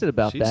posted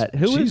about that.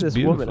 Who is this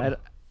woman?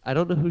 I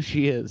don't know who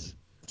she is.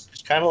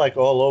 She's kind of like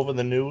all over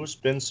the news.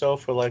 Been so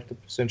for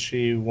since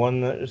she won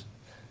the.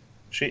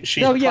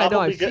 She's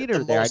I've seen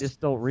her there. I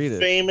just don't read it.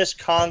 Famous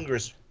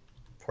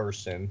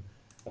congressperson,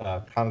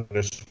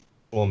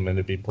 congresswoman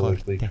to be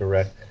politically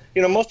correct.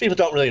 Most people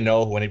don't really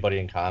know who anybody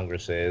in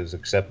Congress is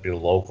except your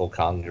local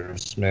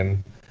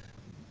congressman.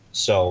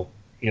 So,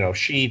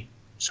 she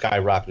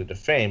skyrocketed to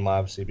fame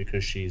obviously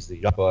because she's the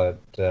young, but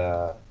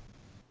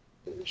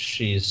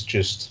she's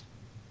just.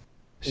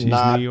 She's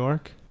not New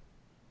York.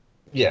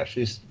 Yeah,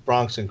 she's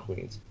Bronx and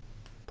Queens.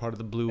 Part of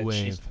the blue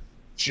wave.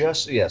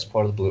 Yes,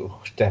 part of the blue,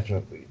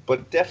 definitely.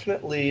 But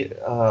definitely,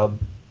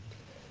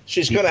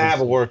 she's going to have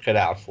a work cut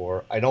out for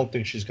her. I don't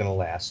think she's going to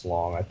last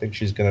long. I think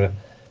she's going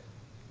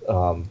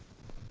to.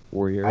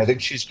 4 years. I think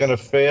she's going to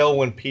fail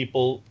when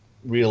people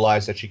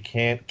realize that she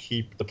can't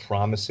keep the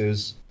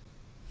promises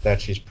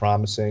that she's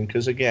promising.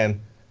 Because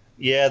again,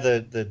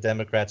 the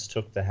Democrats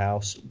took the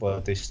House,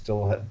 but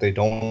they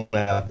don't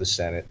have the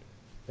Senate,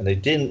 and they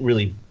didn't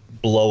really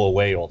blow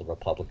away all the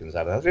Republicans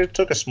out of it. It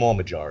took a small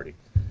majority.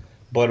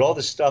 But all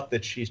the stuff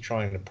that she's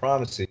trying to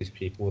promise these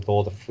people with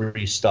all the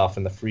free stuff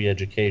and the free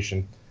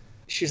education,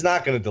 she's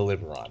not going to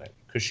deliver on it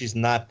because she's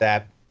not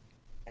that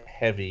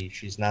heavy.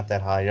 She's not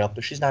that high up.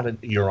 But she's not a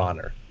Your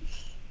Honor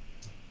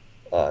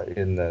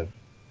in the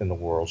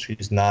world.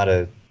 She's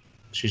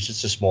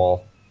just a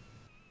small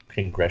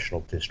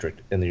congressional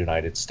district in the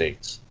United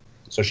States.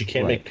 So she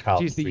can't make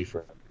college free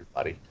for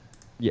everybody.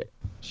 Yeah,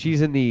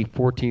 she's in the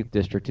 14th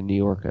district in New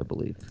York, I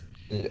believe.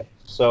 Yeah.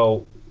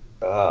 So.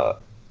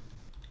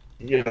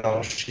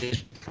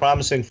 She's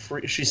promising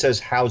free. She says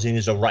housing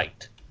is a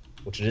right,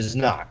 which it is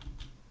not.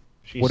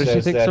 What does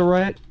she think is a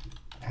right?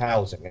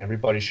 Housing.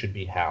 Everybody should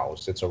be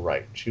housed. It's a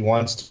right. She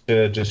wants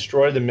to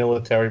destroy the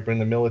military, bring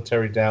the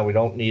military down. We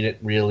don't need it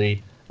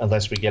really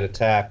unless we get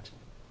attacked.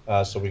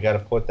 So we got to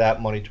put that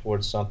money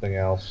towards something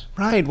else.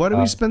 Right. Why do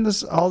we spend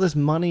all this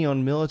money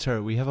on military?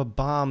 We have a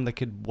bomb that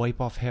could wipe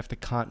off half the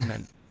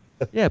continent.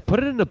 Yeah, put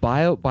it into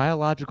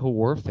biological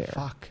warfare.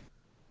 Fuck.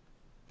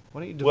 Why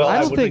don't you do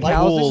I don't think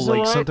housing's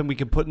like something we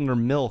could put in their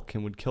milk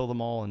and would kill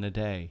them all in a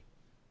day.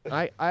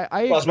 Well,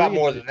 it's about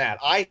more than that.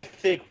 I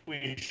think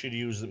we should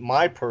use.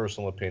 My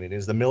personal opinion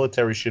is the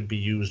military should be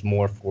used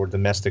more for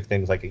domestic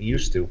things like it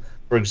used to.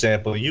 For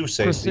example, the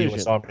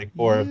U.S. Army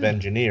Corps of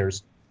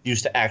Engineers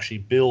used to actually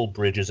build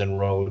bridges and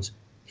roads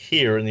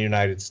here in the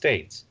United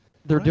States.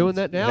 They're doing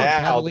that now.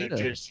 Now they're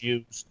just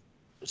used.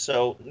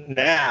 So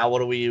now, what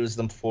do we use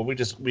them for?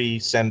 We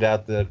send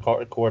out the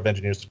Corps of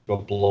Engineers to go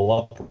blow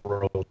up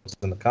roads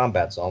in the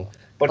combat zone.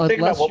 But think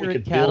about what we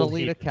could build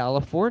here. Catalina,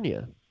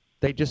 California.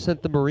 They just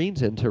sent the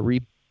Marines in to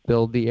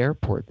rebuild the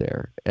airport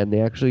there, and they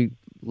actually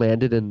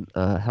landed in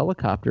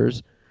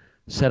helicopters,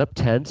 set up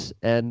tents,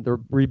 and they're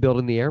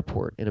rebuilding the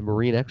airport in a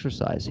Marine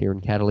exercise here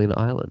in Catalina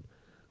Island,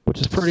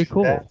 which is pretty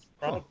cool.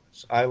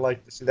 I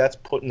like to see that's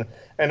putting,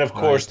 and of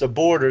course the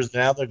borders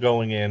now they're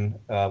going in.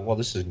 Well,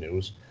 this is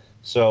news.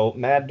 So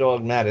Mad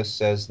Dog Mattis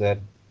says that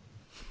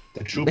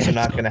the troops are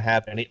not going to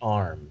have any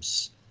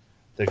arms.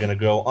 They're going to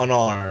go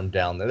unarmed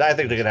down there. I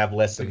think they're going to have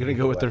less. They're going to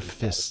go with their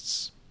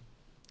fists.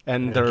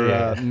 And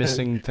they're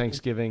missing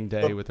Thanksgiving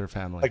Day with their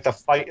family. Like the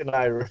fighting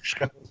Irish.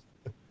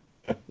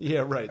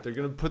 Yeah, right. They're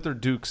going to put their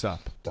dukes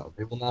up. No,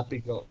 they will not be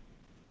going.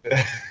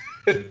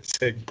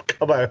 Say,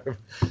 come on.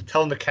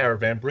 Tell them the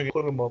caravan. Bring it.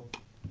 Put them up.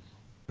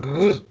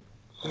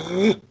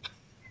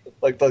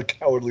 Like the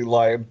Cowardly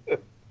Lion.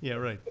 Yeah,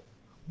 right.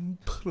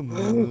 Put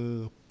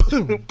them up.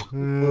 Put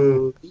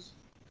them up.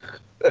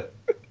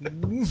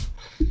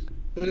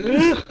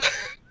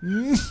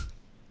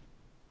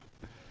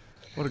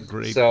 What a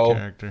great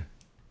character.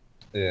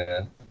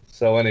 Yeah.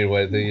 So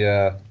anyway,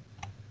 the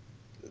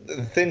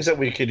things that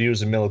we could use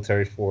the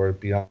military for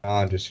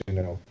beyond just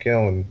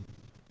killing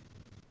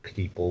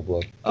people.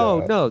 But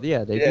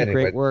they do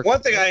great work.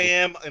 One thing I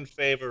am in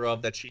favor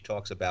of that she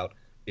talks about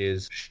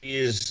is she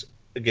is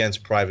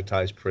against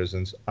privatized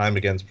prisons. I'm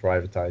against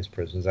privatized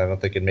prisons. I don't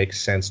think it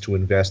makes sense to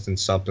invest in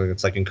something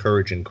that's like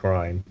encouraging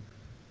crime.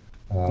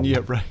 Yeah,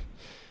 right.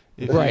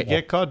 If you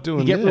get caught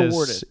doing you get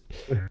this,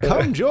 rewarded.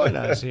 Come join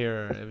us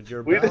here at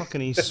your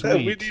balcony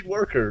suite. We need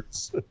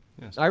workers.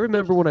 Yes. I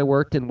remember when I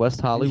worked in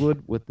West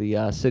Hollywood with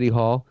the City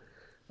Hall.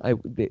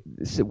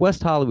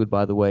 West Hollywood,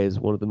 by the way, is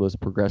one of the most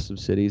progressive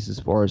cities as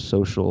far as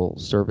social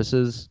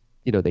services.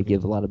 They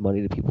give a lot of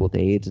money to people with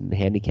AIDS and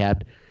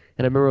handicapped.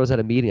 And I remember I was at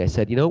a meeting. I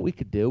said, you know what we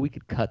could do? We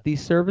could cut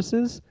these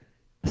services.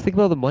 Let's think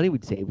about all the money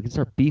we'd save. We could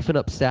start beefing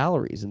up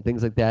salaries and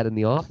things like that in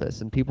the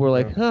office. And people were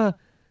like,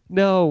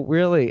 no,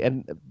 really.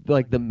 And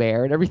like the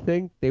mayor and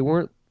everything, they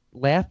weren't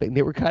laughing.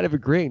 They were kind of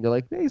agreeing. They're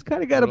like, hey, he's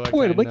kind of got a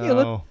point. I'm like,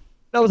 yeah,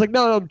 I was like,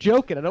 no, I'm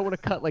joking. I don't want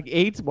to cut like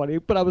AIDS money.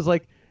 But I was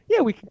like, yeah,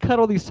 we can cut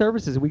all these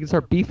services and we can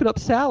start beefing up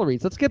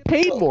salaries. Let's get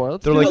paid more.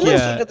 They're like,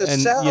 yeah,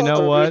 and you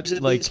know what?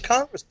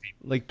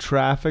 Like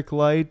traffic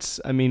lights.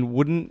 I mean,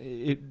 wouldn't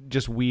it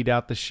just weed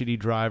out the shitty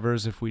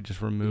drivers if we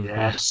just removed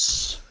them?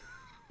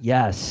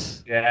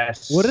 Yes.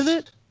 Wouldn't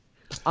it?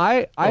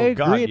 I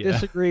agree and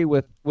disagree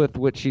with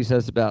what she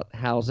says about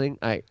housing.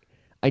 I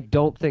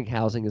don't think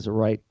housing is a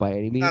right by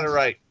any means. Not a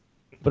right.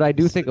 But I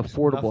do think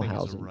affordable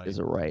housing is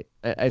a right.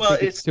 I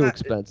think it's too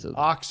expensive.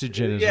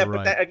 Oxygen is a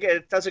right. Yeah, but again,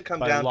 it doesn't come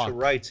down to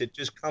rights. It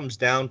just comes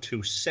down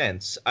to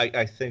sense.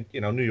 I think,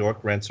 New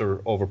York rents are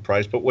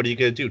overpriced, but what are you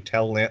going to do?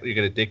 You're going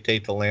to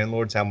dictate to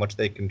landlords how much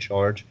they can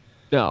charge?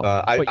 No.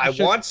 I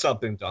want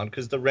something done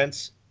because the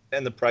rents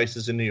and the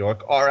prices in New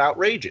York are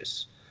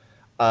outrageous.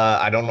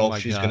 I don't know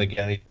if she's going to get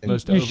anything.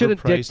 You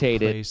shouldn't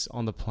dictate it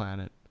on the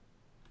planet.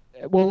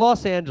 Well,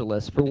 Los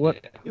Angeles, for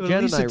what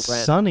Jen and I rent.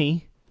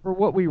 Sunny. For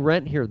what we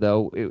rent here,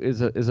 though, is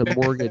a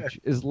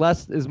mortgage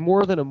is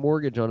more than a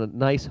mortgage on a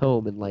nice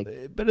home in like.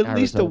 But at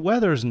least the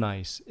weather's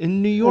nice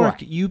in New York.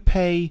 Right. You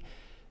pay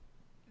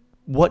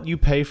what you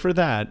pay for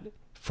that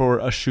for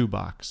a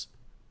shoebox.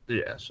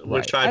 Yes,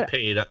 which I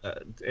paid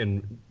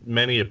in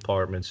many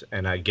apartments,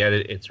 and I get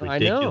it. It's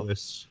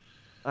ridiculous.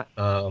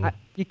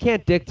 You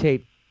can't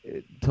dictate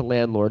to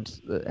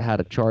landlords how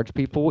to charge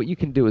people. What you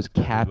can do is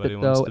cap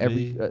it, though.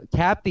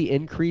 Cap the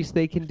increase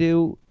they can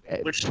do.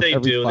 Which they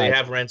do. They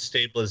have rent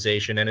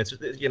stabilization, and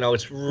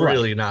it's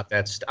really not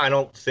that. I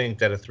don't think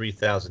that a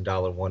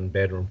 $3,000 one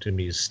bedroom to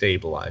me is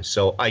stabilized.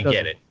 So I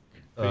get it.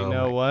 But you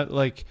know what?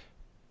 Like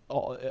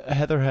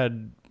Heather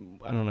had,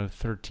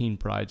 13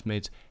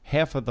 bridesmaids.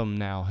 Half of them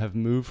now have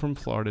moved from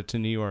Florida to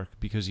New York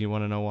because you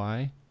want to know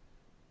why?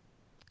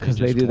 Because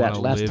they do that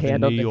left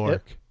hand on the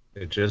hip.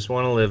 They just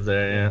want to live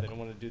there. Yeah. They don't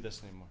want to do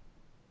this anymore.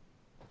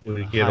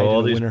 We get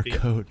all these winter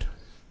coat.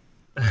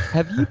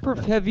 Have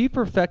you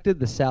perfected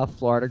the South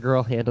Florida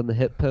girl hand on the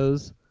hip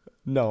pose?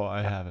 No,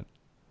 I haven't.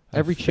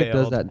 Every chick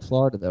does that in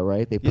Florida, though,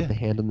 right? They put the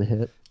hand on the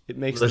hip. It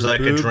makes there's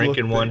like a drink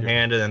in one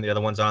hand, and then the other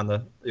one's on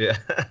the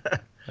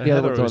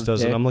Heather always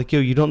does it. I'm like,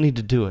 yo, you don't need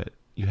to do it.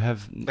 You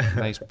have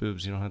nice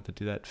boobs. You don't have to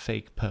do that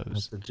fake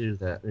pose. Have to do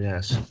that,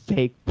 yes.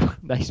 Fake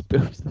nice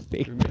boobs. The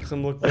fake. It makes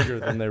them look bigger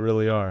than they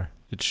really are.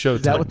 It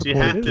shows. You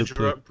have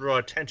to draw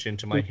attention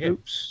to my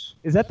hips.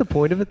 Is that the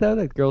point of it, though?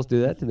 That girls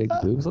do that to make the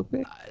boobs look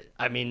big?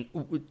 I mean,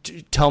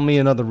 tell me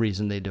another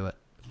reason they do it.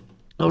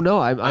 Oh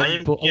no, I'm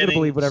going to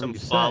believe whatever you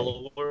say.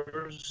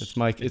 Followers. It's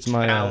my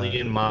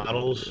Italian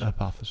models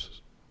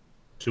hypothesis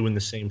doing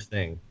the same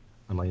thing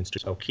on my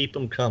Instagram. So keep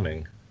them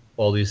coming.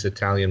 All these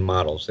Italian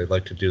models, they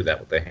like to do that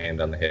with their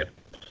hand on the hip.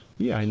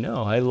 Yeah, I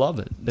know. I love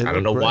it. I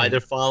don't know why they're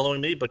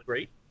following me, but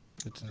great.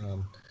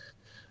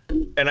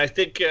 And I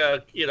think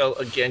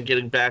again,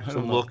 getting back to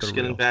looks,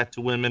 getting back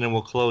to women, and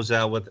we'll close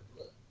out with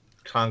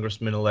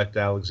Congressman-elect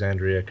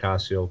Alexandria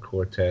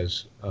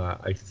Ocasio-Cortez.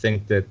 I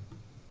think that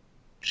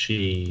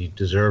she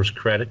deserves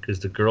credit because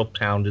the girl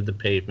pounded the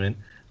pavement.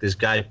 This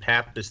guy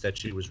Pappas that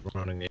she was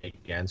running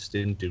against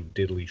didn't do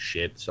diddly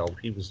shit, so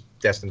he was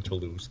destined to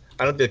lose.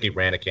 I don't think he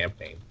ran a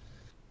campaign.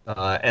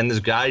 And this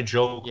guy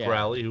Joe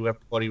Crowley, who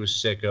everybody was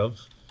sick of,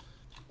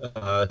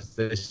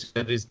 they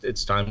said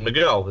it's time to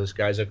go. This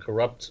guy's a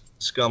corrupt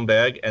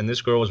scumbag, and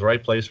this girl was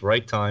right place,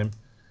 right time.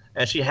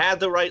 And she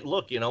had the right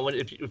look,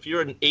 if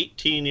you're an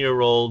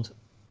 18-year-old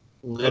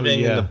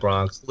living in the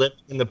Bronx, living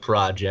in the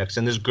projects,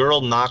 and this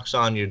girl knocks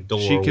on your door.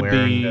 She could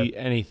be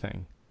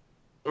anything.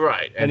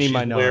 Right. Any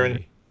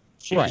minority.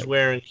 She's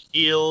wearing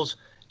heels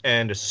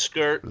and a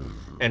skirt,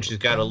 and she's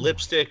got a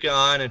lipstick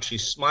on, and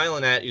she's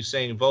smiling at you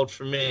saying, vote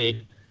for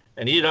me.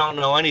 And you don't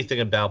know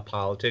anything about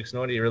politics,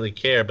 nor do you really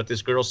care. But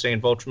this girl's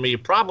saying, vote for me. You're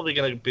probably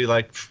going to be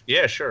like,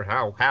 yeah, sure.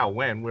 How,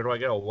 when, where do I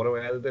go? What do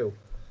I have to do?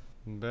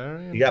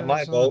 You got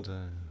my vote.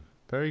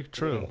 Very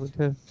true.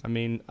 Okay. I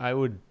mean, I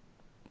would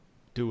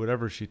do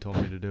whatever she told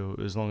me to do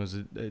as long as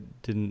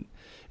it didn't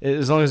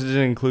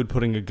include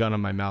putting a gun in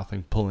my mouth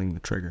and pulling the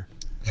trigger.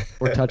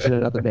 Or touching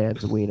another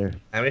man's wiener.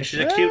 I mean,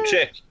 she's a cute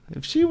chick.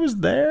 If she was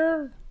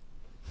there.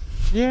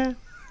 Yeah.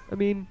 I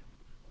mean,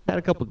 Had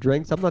a couple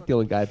drinks. I'm not the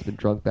only guy that's been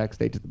drunk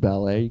backstage at the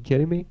ballet. Are you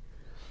kidding me?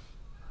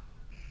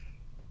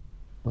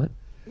 What?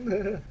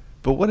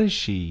 But what is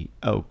she?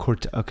 Oh,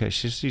 okay,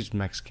 she's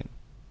Mexican.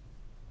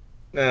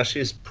 No,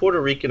 she's Puerto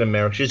Rican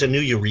American. She's a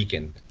New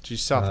Eurekan.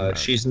 She's South American.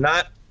 She's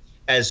not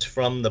as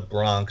from the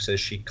Bronx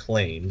as she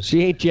claims.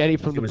 She ain't Jenny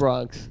from the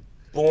Bronx.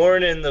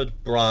 Born in the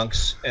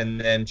Bronx,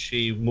 and then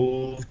she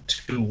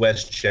moved to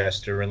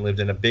Westchester and lived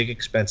in a big,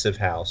 expensive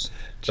house.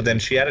 But then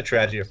she had a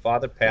tragedy. Her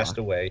father passed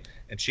away,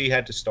 and she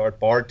had to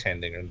start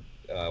bartending and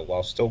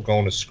while still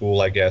going to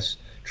school, I guess,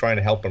 trying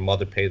to help her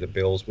mother pay the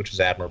bills, which is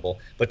admirable.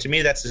 But to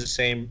me, that's the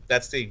same.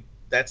 That's the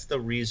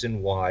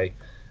reason why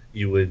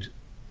you would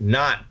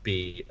not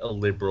be a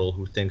liberal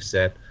who thinks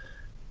that,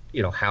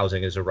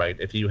 housing is a right.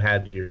 If you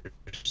had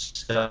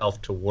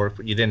yourself to work,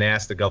 you didn't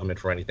ask the government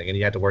for anything, and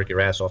you had to work your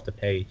ass off to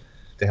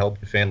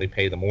help your family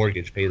pay the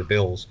mortgage, pay the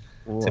bills.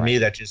 Right. To me,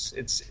 that just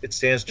it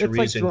stands to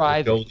reason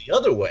to go the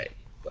other way.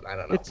 But I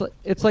don't know.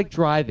 It's like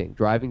driving.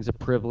 Driving's a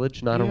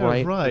privilege, not a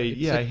right. Right.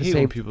 It's I hate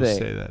when people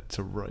say that. It's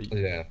a right.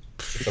 Yeah.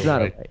 It's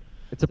not a right.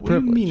 It's a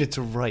privilege. What do you mean it's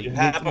a right?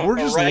 We're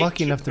just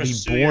lucky enough to be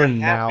born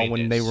now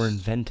when they were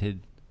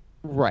invented.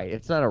 Right.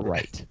 It's not a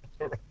right.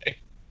 Right.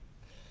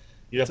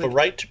 You have a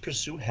right to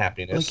pursue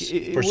happiness.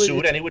 Pursue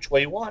it any which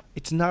way you want.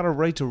 It's not a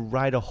right to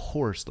ride a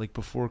horse like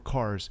before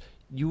cars.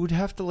 You would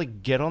have to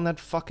get on that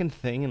fucking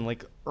thing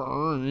and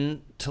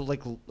earn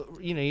to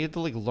you had to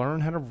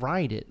learn how to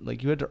ride it.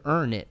 You had to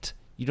earn it.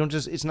 You don't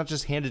just, it's not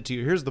just handed to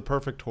you. Here's the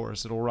perfect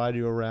horse. It'll ride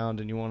you around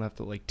and you won't have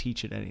to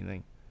teach it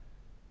anything.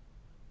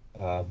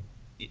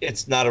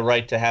 It's not a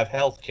right to have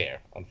health care,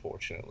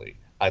 unfortunately.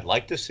 I'd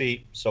like to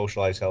see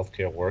socialized health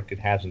care work. It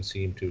hasn't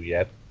seemed to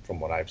yet from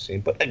what I've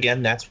seen. But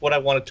again, that's what I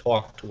want to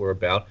talk to her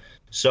about.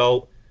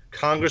 So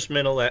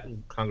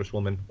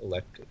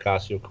Congresswoman-elect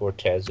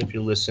Ocasio-Cortez, if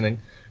you're listening,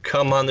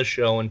 come on the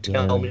show and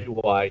tell me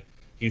why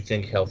you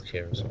think health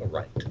care is a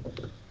right.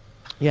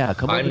 Yeah,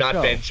 come on I'm the not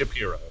show. Ben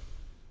Shapiro.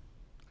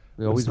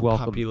 We always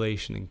welcome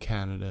population in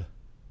Canada.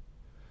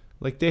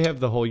 They have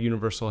the whole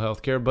universal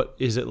health care, but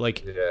is it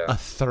a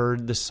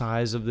third the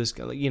size of this?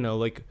 How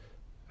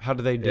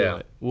do they do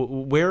it?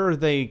 Where are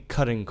they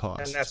cutting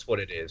costs? And that's what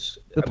it is.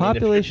 The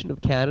population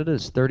of Canada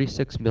is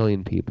 36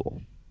 million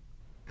people.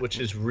 Which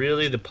is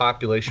really the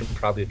population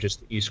probably of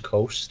just the East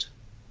Coast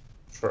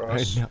for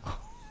us. I know.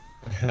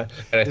 And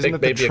I think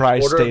maybe a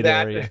quarter of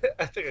that. Area?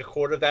 I think a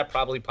quarter of that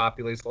probably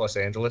populates Los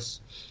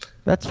Angeles.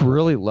 That's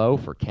really low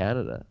for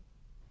Canada.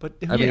 But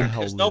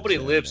because nobody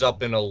lives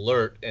up in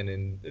Alert and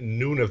in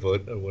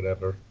Nunavut or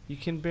whatever. You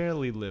can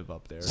barely live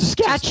up there.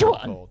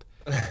 Saskatchewan.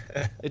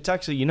 It's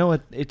actually, you know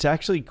what? It's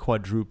actually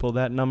quadruple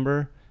that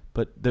number.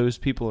 But those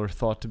people are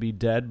thought to be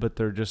dead, but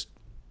they're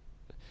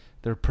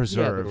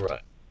preserved. Yeah,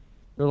 right.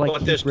 They're like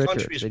but there's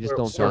Richards. countries They just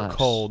don't they're die.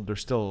 cold. They're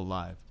still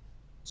alive.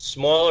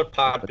 Smaller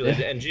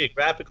populated and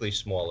geographically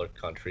smaller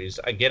countries.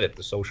 I get it.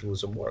 The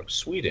socialism works.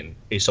 Sweden,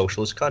 a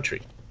socialist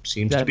country,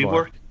 seems to be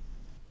working.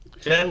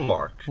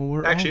 Denmark.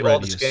 Well, actually, all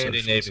the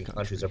Scandinavian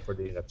countries are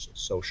pretty much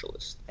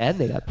socialist. And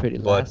they got pretty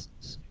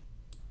licenses.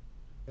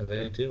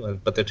 They do,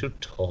 but they're too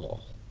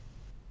tall.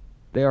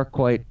 They are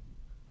quite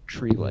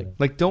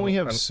tree-like. Don't we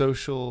have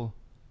social?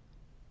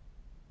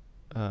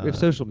 We have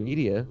social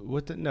media.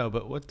 What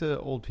the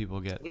old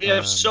people get? We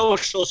have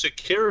Social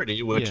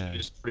Security, which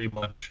is pretty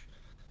much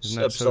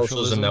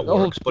socialism that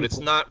works, but it's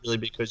not really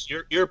because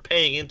you're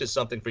paying into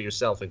something for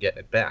yourself and getting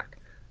it back.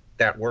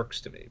 That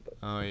works to me. But.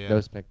 Oh yeah,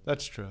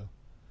 that's true.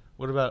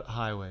 What about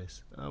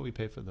highways? Oh, we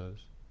pay for those.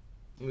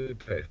 We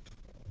pay.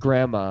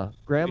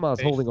 Grandma's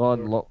holding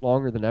on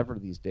longer than ever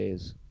these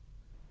days.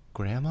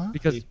 Grandma?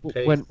 Because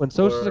when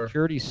Social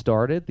Security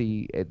started,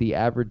 the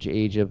average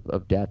age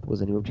of death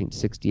was anywhere between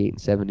 68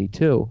 and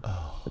 72.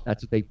 Oh.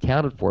 That's what they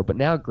counted for. But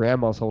now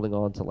Grandma's holding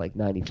on to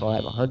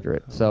 95,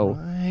 100. So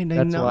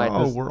that's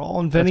why we're all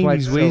inventing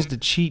these ways to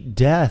cheat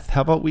death.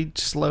 How about we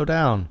slow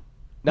down?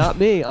 Not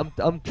me.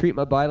 I'm treating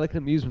my body like an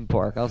amusement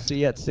park. I'll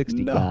see you at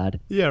 60. No. God.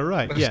 Yeah,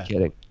 right. Just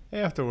kidding.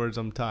 Afterwards,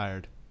 I'm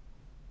tired.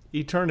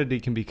 Eternity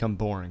can become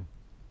boring.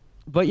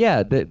 But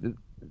yeah,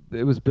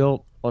 it was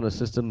built on a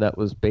system that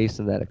was based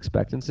on that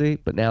expectancy.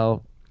 But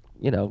now,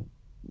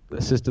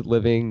 assisted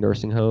living,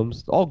 nursing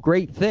homes, all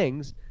great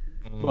things.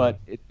 But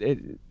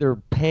they're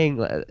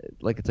paying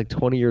it's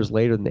 20 years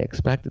later than they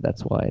expected.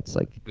 That's why it's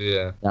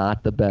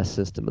not the best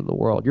system in the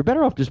world. You're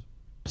better off just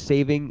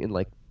saving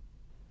in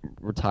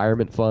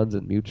retirement funds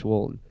and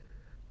mutual. And,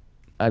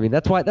 I mean,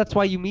 that's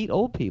why you meet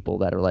old people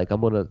that are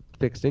I'm on a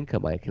fixed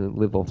income. I can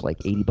live off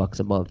 $80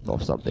 a month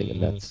off something,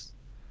 and that's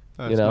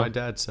my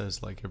dad says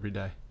every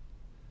day.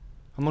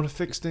 I'm on a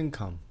fixed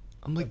income.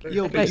 I'm but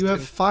you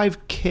have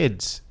 5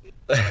 kids.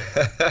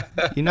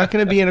 You're not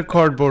going to be in a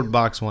cardboard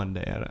box one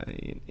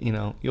day.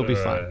 You'll be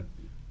fine.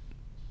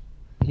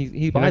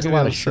 He buys a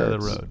lot of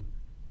shirts. The road.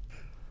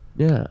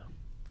 Yeah,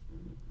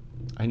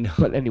 I know.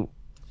 But anyway,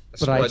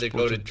 that's why they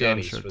go to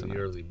Denny's for the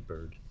early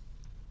bird.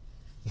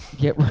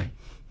 Yeah, right.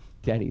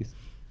 Denny's.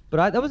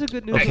 But that was a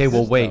good news. Okay,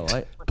 well, wait.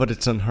 But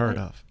it's unheard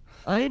of.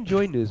 I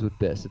enjoy news with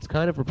this. It's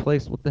kind of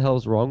replaced what the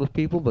hell's wrong with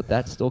people, but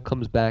that still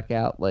comes back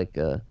out like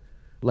a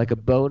like a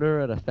boner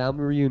at a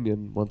family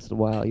reunion once in a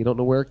while. You don't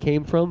know where it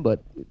came from,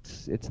 but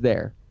it's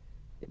there.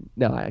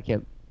 No, I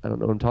can't. I don't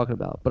know what I'm talking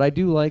about. But I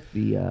do like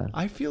the.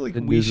 I feel like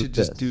we should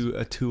just do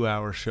a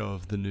 2-hour show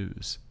of the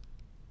news.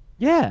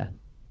 Yeah.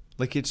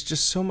 Like, it's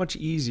just so much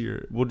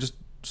easier. We'll just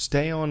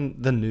stay on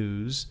the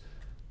news.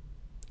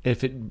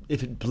 If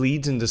it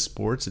bleeds into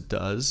sports, it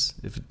does.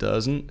 If it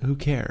doesn't, who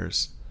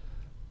cares?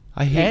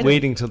 I hate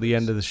waiting till the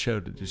end of the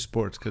show to do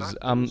sports because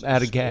I'm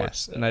out of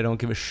gas and I don't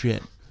give a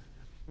shit.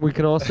 We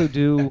can also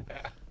do.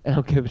 I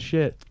don't give a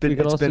shit. We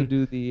can also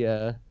do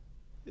the.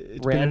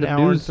 It's been an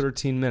hour and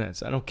 13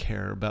 minutes. I don't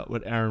care about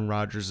what Aaron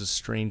Rodgers'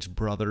 estranged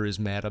brother is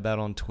mad about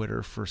on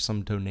Twitter for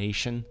some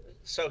donation.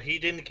 So he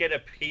didn't get a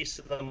piece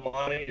of the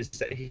money? Is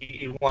that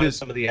he wanted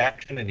some of the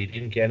action and he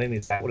didn't get any?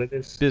 Is that what it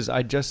is? Biz,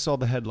 I just saw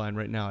the headline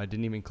right now. I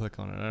didn't even click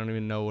on it. I don't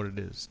even know what it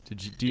is. Do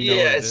you know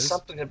what it is? Yeah, it's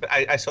something.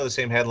 I saw the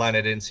same headline.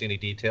 I didn't see any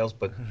details,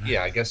 but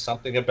yeah, I guess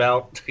something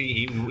about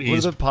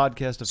he's a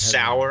podcast of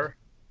sour.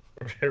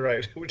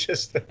 Right, we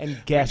just and we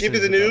give you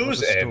the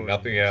news and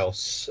nothing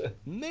else.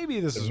 Maybe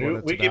this is what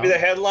it's we give you the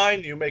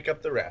headline, you make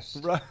up the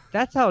rest. Right.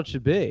 That's how it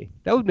should be.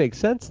 That would make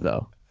sense,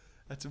 though.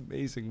 That's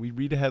amazing. We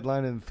read a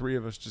headline and 3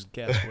 of us just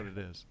guess what it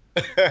is,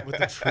 what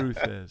the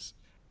truth is.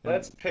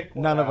 Let's pick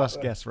one. None of us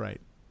guess right.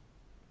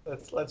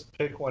 Let's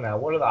pick one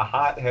out. What are the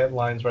hot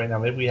headlines right now?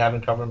 Maybe we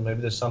haven't covered them.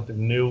 Maybe there's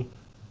something new.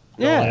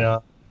 Yeah.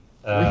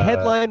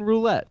 Headline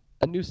roulette,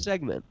 a new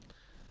segment.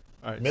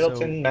 All right,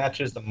 Middleton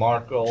matches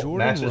Markle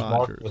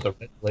with a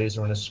red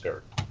blazer and a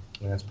skirt. I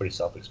mean, that's pretty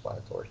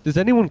self-explanatory. Does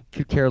anyone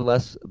care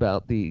less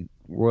about the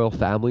royal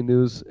family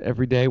news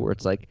every day, where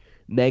it's like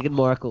Meghan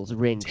Markle's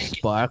ring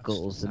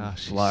sparkles in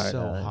Florida? She's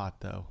so hot,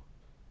 though.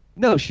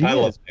 No, she is.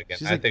 Love Meghan.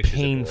 She's like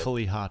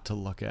painfully hot to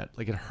look at.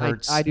 Like it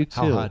hurts. I do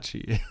too. How hot she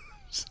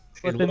is.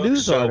 But the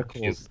news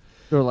articles,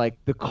 they're like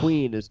the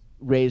Queen is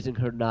raising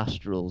her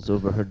nostrils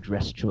over her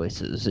dress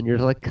choices, and you're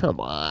like, come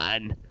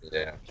on.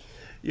 Yeah.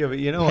 Yeah, but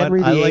you know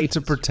what? I like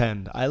to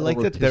pretend. I like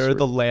that they're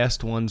the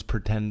last ones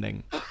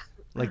pretending.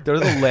 Like, they're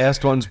the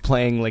last ones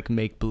playing, like,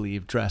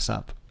 make-believe, dress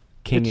up.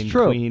 King and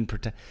queen,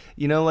 pretend.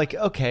 You know, like,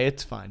 okay,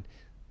 it's fine.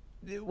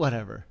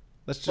 Whatever.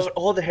 Let's just But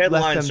all the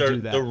headlines are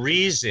the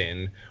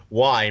reason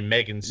why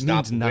Meghan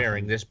stopped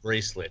wearing this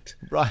bracelet.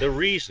 Right. The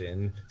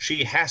reason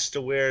she has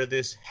to wear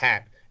this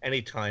hat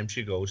anytime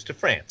she goes to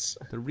France.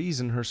 The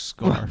reason her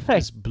scarf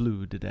is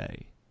blue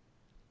today.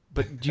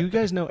 But do you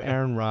guys know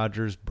Aaron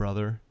Rodgers'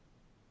 brother?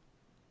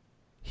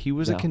 He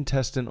was a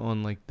contestant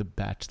on, like, The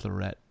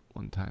Bachelorette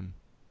one time.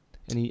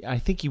 And I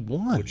think he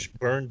won. Which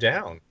burned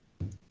down.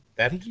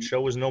 That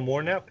show is no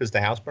more now because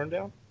the house burned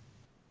down?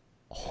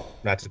 Oh.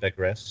 Not to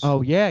digress.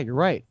 Oh, yeah, you're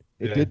right.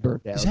 It did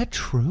burn down. Is that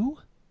true?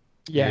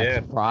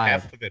 Yeah,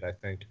 half of it, I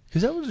think.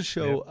 Because that was a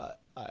show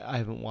I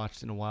haven't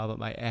watched in a while, but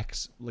my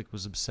ex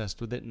was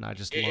obsessed with it, and I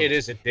just loved it. It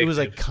is addictive. It was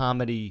like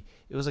comedy.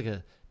 It was like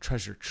a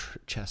treasure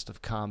chest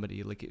of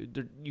comedy. Like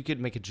you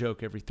could make a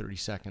joke every 30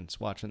 seconds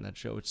watching that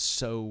show. It's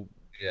so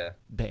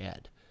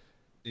bad.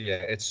 Yeah,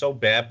 it's so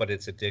bad, but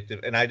it's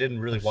addictive. And I didn't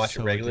really watch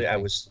it regularly. I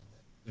was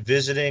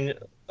visiting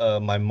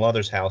my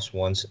mother's house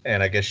once,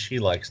 and I guess she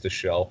likes the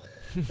show.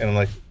 And I'm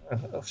like,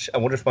 I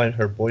wonder if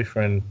her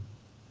boyfriend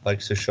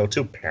likes the show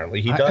too.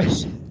 Apparently he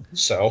does.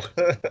 So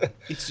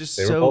it's just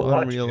so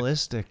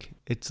unrealistic.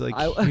 It's like,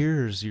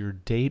 here's your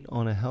date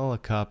on a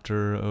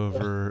helicopter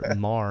over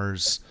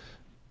Mars.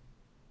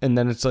 And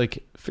then it's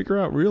like, figure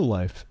out real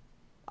life.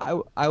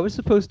 I was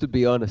supposed to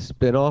be on a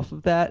spin-off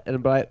of that,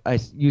 but I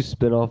use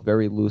spin-off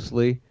very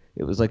loosely.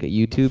 It was like a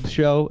YouTube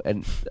show,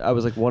 and I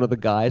was like one of the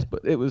guys,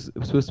 but it was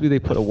supposed to be they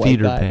put a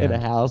white guy in a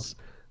house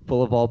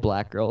full of all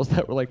black girls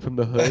that were like from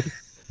the hood.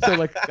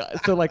 So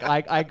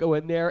I go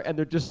in there, and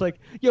they're just like,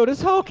 yo,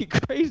 this hokey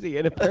crazy,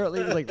 and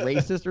apparently it was like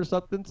racist or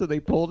something, so they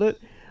pulled it.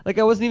 Like,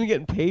 I wasn't even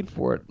getting paid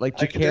for it. Like,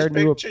 Jakar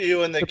knew picture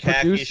you in the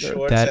khaki producer.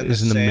 shorts that and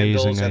is the an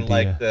sandals amazing and idea.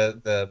 like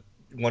the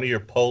one of your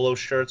polo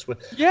shirts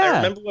with. Yeah, I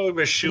remember when we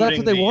were shooting. That's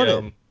what they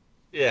wanted.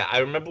 Yeah, I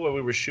remember when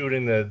we were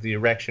shooting the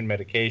erection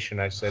medication.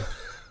 I said,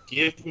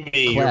 "Give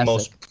me your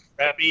most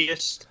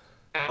crappiest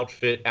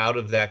outfit out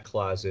of that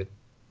closet."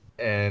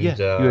 And you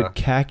had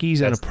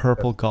khakis and a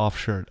purple golf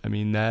shirt. I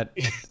mean,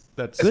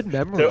 that's good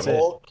memory. They're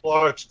all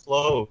Clark's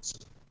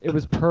clothes. It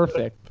was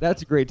perfect.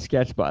 That's a great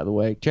sketch, by the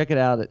way. Check it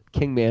out at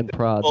Kingman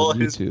Prods all on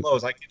his YouTube.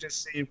 Clothes. I could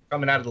just see him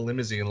coming out of the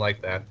limousine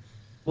like that.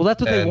 Well,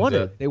 that's what they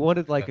wanted. They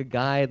wanted like a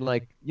guy in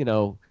like, you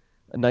know,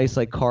 a nice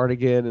like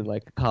cardigan and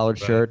like a collared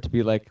shirt to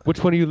be like,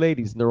 which one of you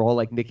ladies? And they're all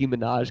like Nicki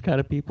Minaj kind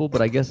of people.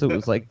 But I guess it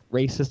was like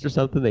racist or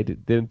something. They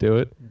didn't do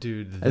it.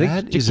 Dude,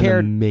 that is an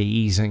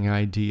amazing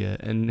idea.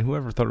 And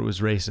whoever thought it was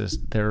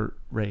racist, they're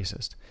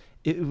racist.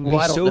 It would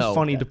be so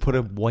funny to put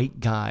a white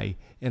guy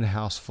in a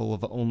house full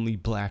of only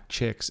black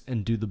chicks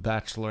and do the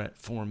Bachelorette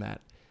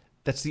format.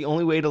 That's the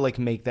only way to like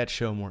make that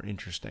show more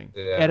interesting.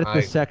 Yeah, edit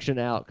this section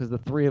out because the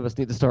three of us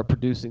need to start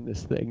producing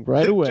this thing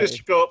right away.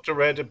 Just go up to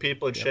random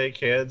people and shake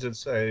hands and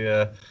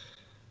say,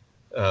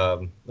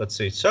 "Let's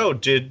see. So,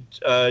 did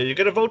you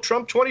get to vote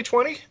Trump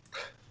 2020?"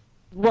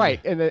 Right,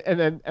 and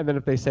then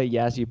if they say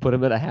yes, you put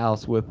them in a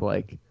house with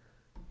like,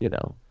 you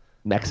know,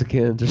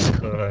 Mexicans or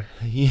something.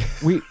 Yeah.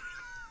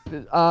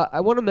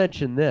 I want to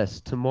mention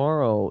this.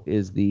 Tomorrow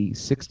is the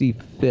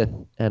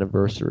 65th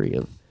anniversary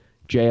of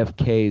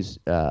JFK's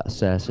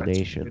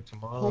assassination.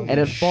 And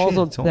it falls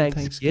on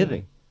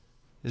Thanksgiving.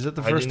 Is it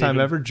the first time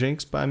ever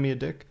Jinx buy me a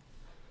dick?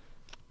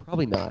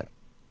 Probably not.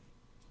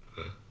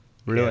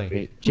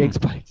 Really? Jinx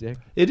buy a dick?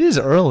 It is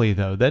early,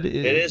 though. It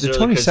is the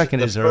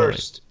 22nd is early.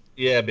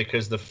 Yeah,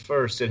 because the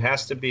first, it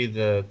has to be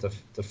the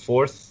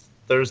fourth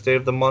Thursday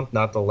of the month,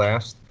 not the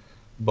last.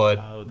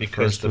 But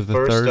because the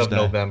first of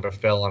November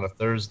fell on a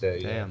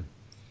Thursday. Damn. Yeah.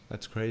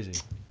 That's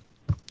crazy.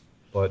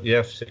 But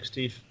yeah,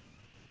 55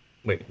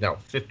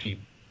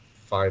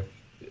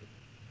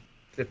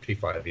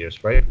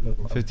 years, right?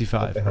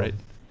 55, right?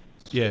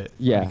 Yeah.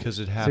 Yeah. Because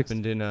it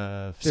happened in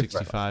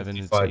 65 and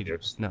it's 80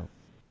 years. No.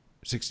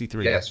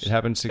 63. Yes. It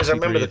happened 63.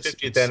 Because I remember the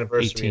 50th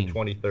anniversary 18. in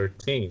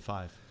 2013.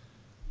 5.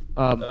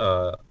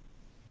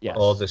 Yes.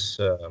 All this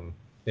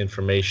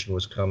information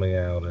was coming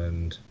out,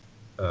 and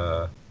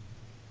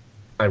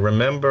I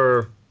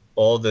remember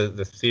all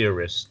the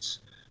theorists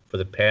for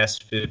the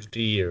past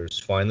 50 years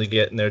finally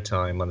getting their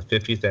time on the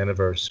 50th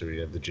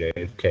anniversary of the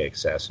JFK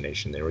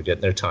assassination. They were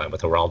getting their time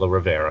with Geraldo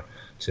Rivera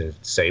to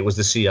say it was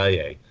the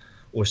CIA,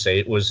 or say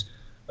it was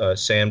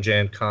Sam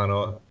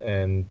Giancana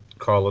and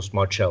Carlos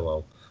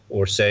Marcello,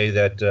 or say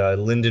that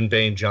Lyndon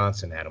Baines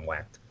Johnson had him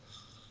whacked.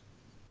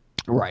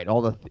 Right,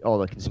 all the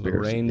conspiracy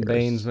Lorraine theories.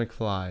 Baines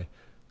McFly.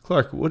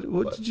 Clark,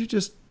 what did you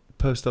just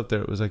post up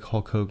there? It was like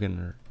Hulk Hogan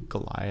or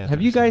Goliath.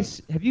 Have you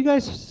guys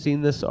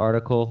seen this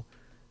article?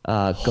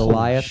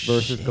 Goliath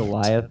versus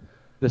Goliath.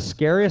 The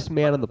scariest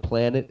man on the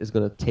planet is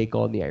going to take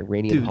on the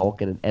Iranian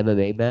Hulk in an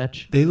MMA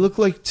match. They look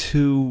like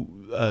two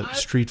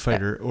Street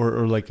Fighter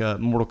or like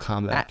Mortal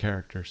Kombat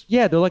characters.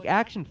 Yeah, they're like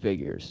action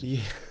figures.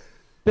 Yeah.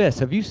 Biss,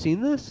 have you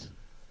seen this?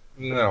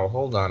 No,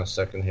 hold on a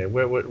second here.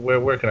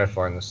 Where can I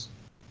find this?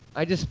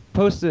 I just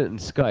posted it in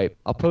Skype.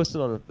 I'll post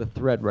it on the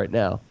thread right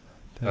now.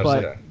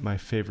 That's my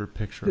favorite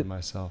picture of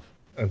myself.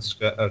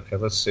 Okay,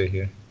 let's see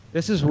here.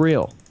 This is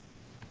real.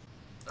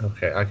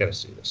 Okay, I gotta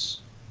see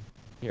this.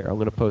 Here, I'm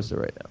gonna post it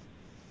right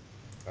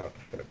now.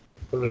 Okay,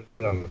 put it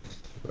on the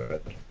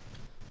thread.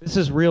 This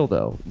is real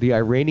though. The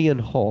Iranian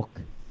Hulk.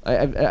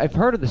 I've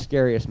heard of the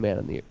scariest man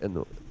in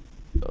the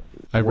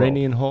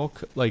Iranian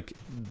Hulk, like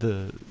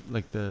the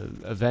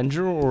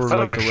Avenger or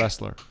like the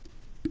wrestler.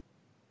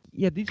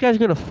 Yeah, these guys are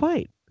gonna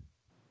fight.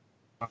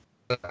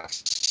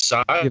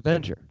 The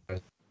Avenger.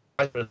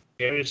 The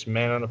scariest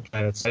man on the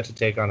planet set to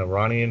take on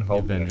Iranian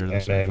Hulk. Avenger,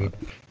 and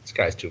this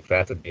guy's too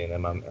fat to be in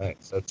MMA.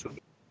 So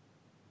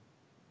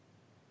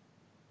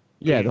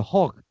yeah, the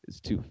Hulk is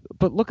too.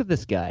 But look at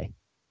this guy.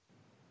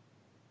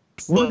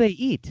 What do they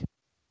eat?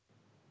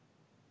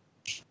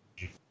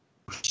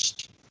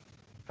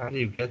 How do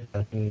you get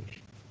that big?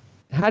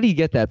 How do you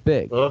get that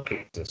big? Look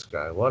at this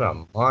guy. What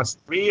a monster.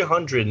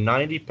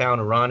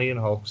 390-pound Iranian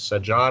Hulk,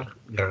 Sajjad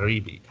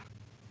Gharibi.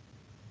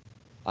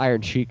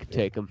 Iron Sheik could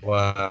take him.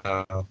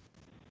 Wow.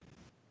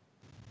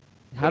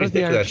 How does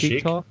the Iron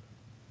Sheik talk?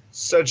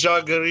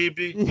 Sajjad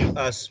Gharibi.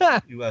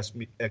 You asked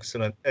me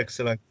excellent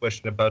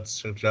question about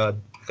Sajjad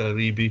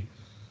Gharibi.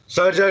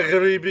 Sajjad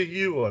Gharibi,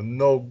 you are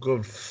no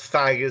good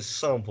faggot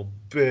son of a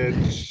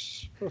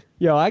bitch.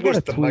 Yo, I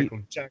gotta Mr. tweet. Michael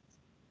Jackson.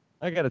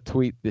 I gotta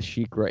tweet the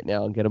Sheik right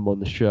now and get him on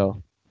the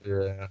show.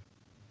 Yeah.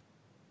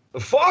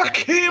 Fuck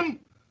him!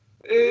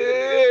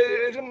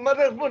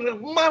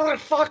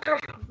 Motherfucker!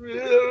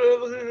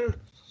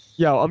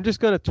 Yo, I'm just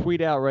gonna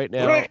tweet out right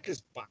now. Break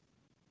his butt.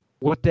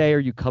 What day are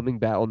you coming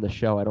back on the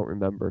show? I don't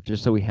remember.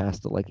 Just so he has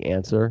to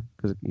answer.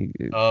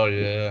 Oh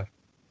yeah.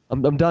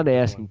 I'm done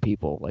asking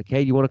people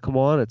hey, you want to come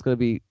on? It's gonna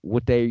be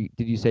what day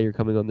did you say you're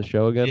coming on the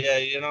show again?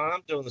 Yeah,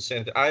 I'm doing the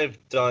same thing. I've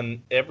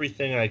done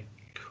everything I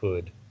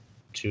could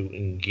to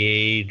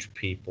engage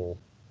people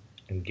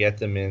and get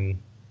them in.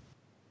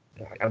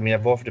 I mean,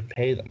 I've offered to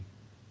pay them.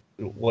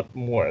 What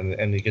more?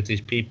 And you get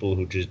these people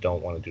who just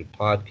don't want to do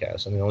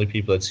podcasts. And the only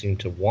people that seem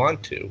to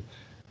want to,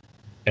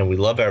 and we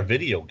love our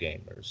video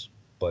gamers,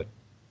 but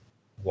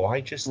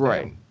why just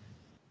them?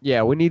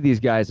 Yeah, we need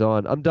these guys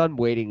on. I'm done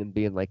waiting and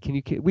being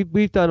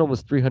we've done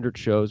almost 300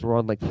 shows. We're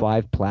on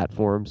 5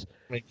 platforms.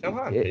 I mean, come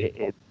on,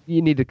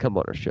 you need to come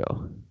on our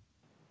show.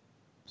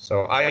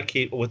 So I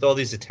keep, with all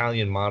these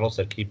Italian models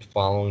that keep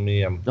following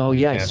me. Oh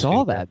yeah, I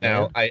saw that.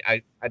 Now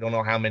man. I don't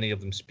know how many of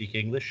them speak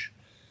English,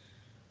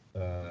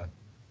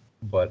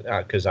 but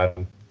because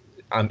I'm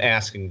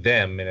asking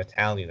them in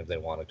Italian if they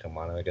want to come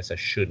on. I guess I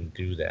shouldn't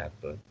do that,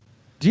 but.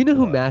 Do you know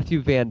who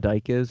Matthew Van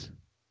Dyke is?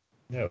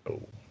 No.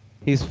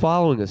 He's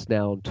following us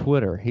now on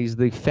Twitter. He's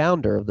the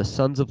founder of the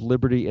Sons of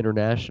Liberty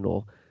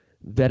International,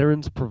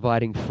 veterans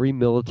providing free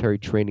military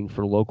training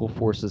for local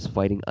forces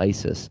fighting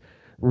ISIS.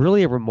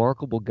 Really a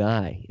remarkable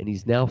guy, and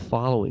he's now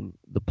following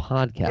the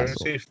Podcastle.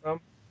 Where is he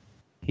from?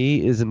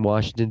 He is in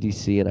Washington,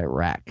 D.C. and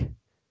Iraq.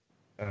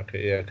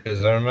 Okay, yeah,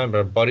 because I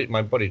remember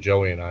my buddy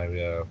Joey and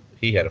I,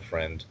 he had a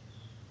friend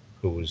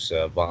who was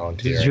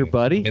volunteering. Is your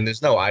buddy? And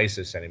there's no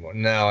ISIS anymore.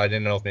 No, I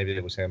didn't know if maybe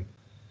it was him.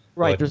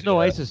 Right, but, there's no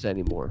ISIS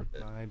anymore.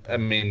 I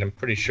mean, I'm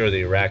pretty sure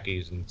the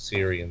Iraqis and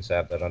Syrians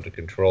have that under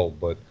control,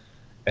 but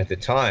at the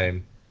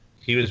time,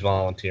 he was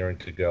volunteering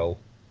to go,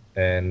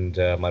 and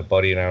my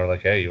buddy and I were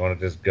like, "Hey, you want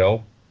to just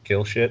go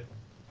kill shit?"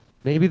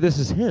 Maybe this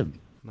is him.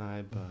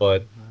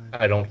 But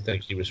I don't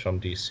think he was from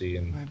DC,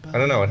 and I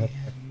don't know.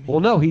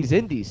 Well, no, he's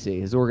in DC,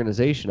 his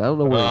organization. I don't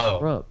know where he's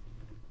from.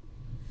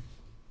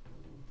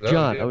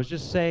 John, I was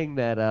just saying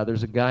that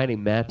there's a guy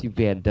named Matthew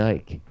Van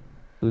Dyke,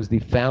 who's the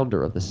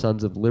founder of the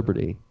Sons of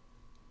Liberty.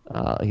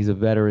 He's a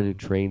veteran who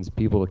trains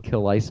people to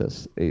kill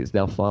ISIS. He's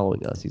now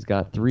following us. He's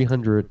got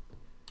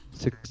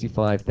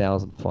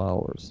 365,000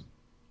 followers.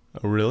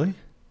 Oh, really?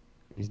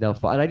 He's now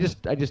and I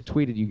just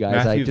tweeted you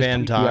guys. Matthew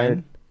Van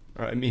Dyke.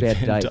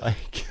 Van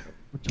Dyke.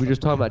 We were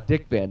just talking about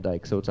Dick Van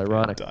Dyke, so it's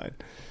ironic.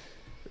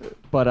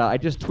 But I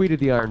just tweeted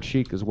the Iron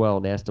Sheik as well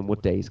and asked him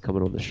what day he's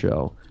coming on the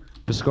show.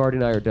 Biscardi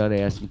and I are done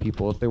asking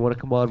people if they want to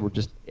come on. We're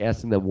just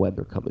asking them when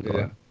they're coming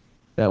on.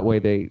 That way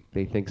they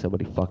think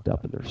somebody fucked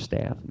up in their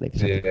staff. And they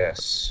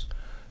yes.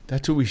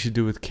 That's what we should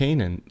do with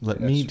Kanan.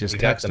 Let me just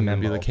text him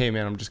and be like, hey,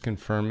 man, I'm just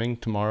confirming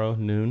tomorrow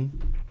noon.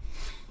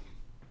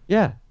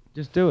 Yeah,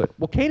 just do it.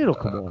 Well, Kanan will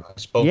come on. I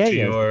spoke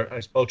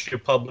to your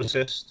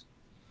publicist.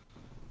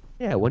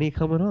 Yeah, when are you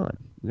coming on?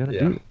 We got to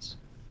do this.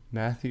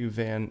 Matthew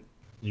Van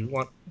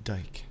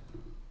Dyke.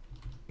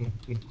 I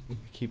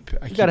keep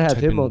got to have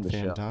him on the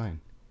Van show. Dyne.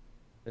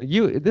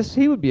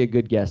 He would be a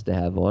good guest to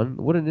have on.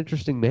 What an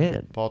interesting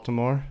man.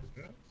 Baltimore?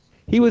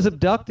 He was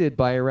abducted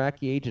by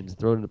Iraqi agents,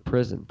 thrown into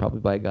prison,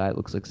 probably by a guy that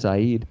looks like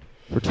Saeed,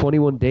 for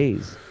 21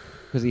 days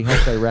because he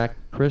helped Iraqi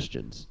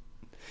Christians.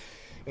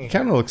 He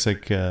kind of looks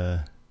like,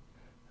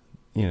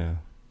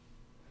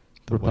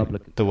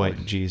 Republican. The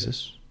white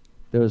Jesus.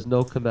 There was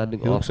no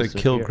commanding officer. He looks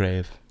like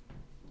Kilgrave.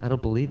 I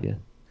don't believe you.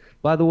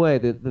 By the way,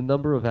 the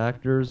number of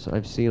actors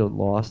I've seen on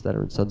Lost that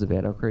are in Sons of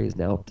Anarchy is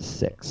now up to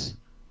 6.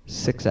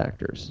 6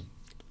 actors.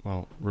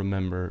 Well,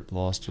 remember,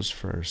 Lost was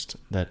first.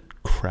 That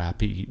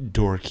crappy,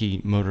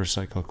 dorky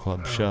motorcycle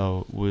club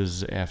show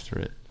was after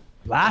it.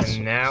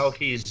 And now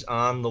he's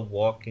on The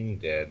Walking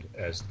Dead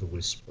as the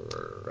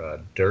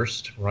Whisperer.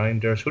 Ryan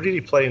Durst. Who did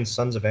he play in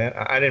Sons of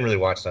Anarchy? I didn't really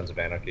watch Sons of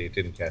Anarchy. It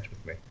didn't catch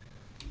with me.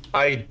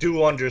 I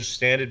do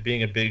understand it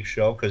being a big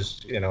show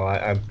because,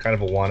 I'm kind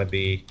of a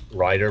wannabe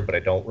rider, but I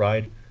don't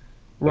ride.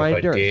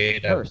 Ryan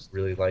Durst. I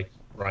really like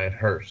Ryan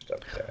Hurst.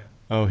 Okay.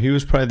 Oh, he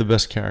was probably the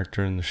best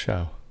character in the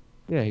show.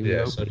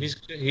 Yeah, so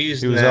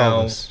he's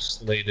now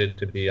slated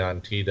to be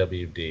on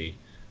TWD.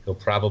 He'll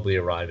probably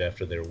arrive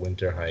after their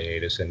winter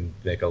hiatus and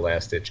make a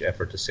last-ditch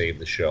effort to save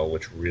the show,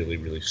 which really,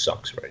 really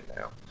sucks right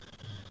now.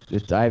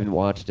 I haven't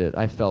watched it.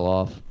 I fell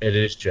off. It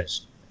is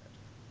just...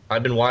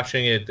 I've been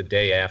watching it the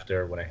day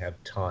after when I have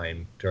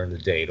time during the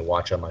day to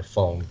watch on my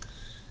phone,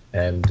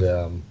 and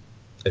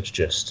it's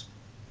just...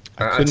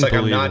 It's like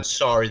I'm not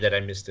sorry that I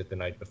missed it the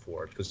night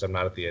before because I'm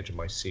not at the edge of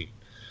my seat.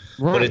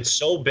 Right. But it's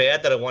so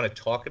bad that I want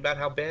to talk about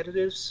how bad it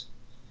is.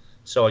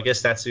 So I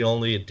guess that's the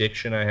only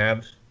addiction I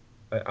have.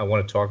 I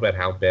want to talk about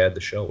how bad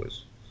the show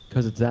is.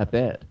 Because it's that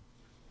bad.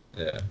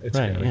 Yeah, it's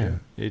right. Yeah,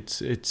 good.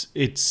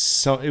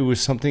 It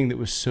was something that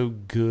was so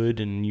good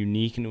and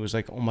unique, and it was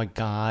like, oh my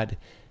god,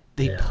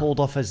 they pulled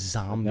off a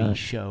zombie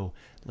show.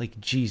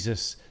 Like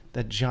Jesus,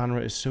 that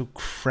genre is so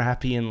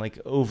crappy and like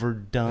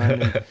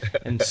overdone,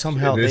 and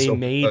somehow they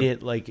made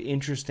it like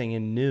interesting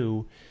and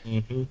new,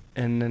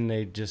 and then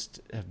they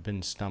just have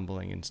been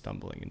stumbling.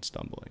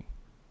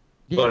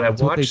 Yeah, but I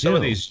watched some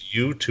of these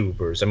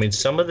YouTubers. I mean,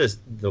 some of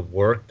the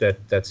work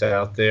that's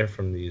out there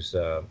from these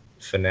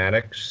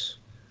fanatics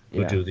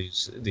who do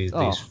these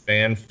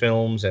fan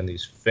films and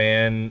these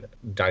fan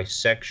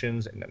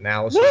dissections and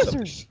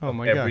analysis. Oh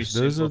my gosh,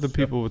 those are the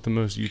people with the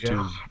most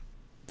YouTube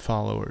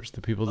followers,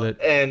 the people that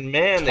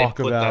they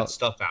put that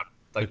stuff out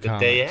like the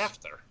day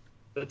after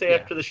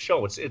the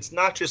show. It's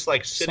not just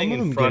like sitting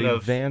in front of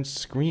advanced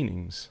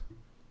screenings.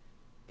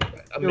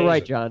 Amazing. You're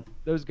right, John.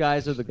 Those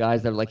guys are the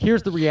guys that are like,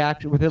 here's the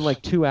reaction within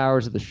like 2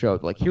 hours of the show.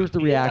 Like, here's the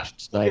reaction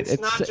tonight. It's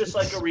not just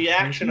like a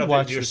reaction of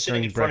it. You're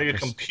sitting in front of your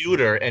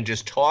computer and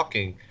just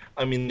talking.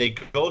 I mean, they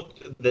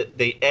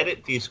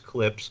edit these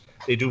clips,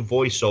 they do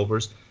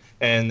voiceovers,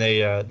 and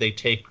they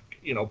take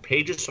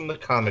pages from the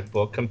comic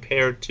book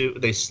compared to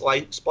they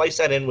splice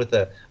that in with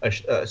a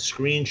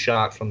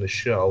screenshot from the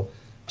show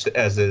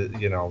as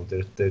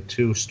the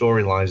two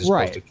storylines is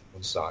supposed to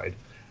coincide.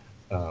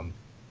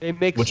 They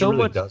make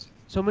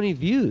so many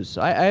views.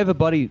 I have a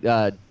buddy,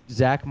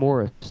 Zach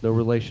Morris, no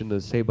relation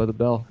to Saved by the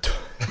Bell,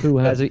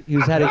 who's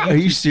had a Are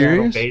you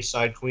serious?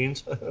 Bayside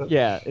Queens.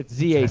 Yeah, it's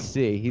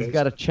ZAC. He's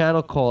got a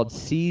channel called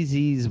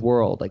CZ's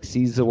World, like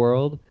Seize the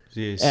World.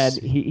 ZAC. And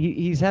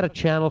he's had a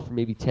channel for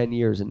maybe 10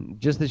 years,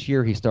 and just this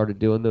year he started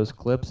doing those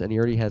clips, and he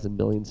already has 1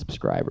 million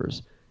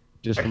subscribers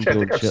just from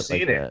doing shit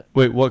like that.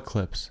 Wait, what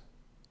clips?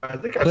 I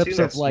think I've seen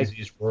that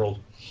CZ's World.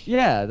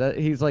 Yeah,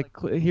 he's like,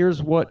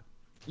 here's what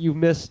you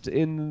missed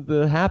in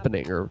the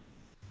happening, or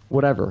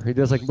whatever. He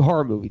does like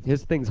horror movies.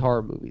 His thing's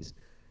horror movies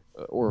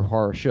or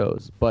horror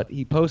shows. But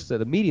he posts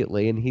it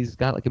immediately, and he's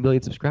got like 1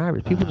 million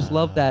subscribers. People just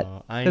love that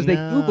because they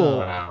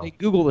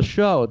Google the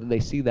show, then they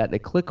see that and they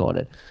click on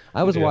it.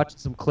 I was watching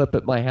some clip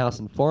at my house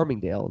in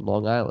Farmingdale in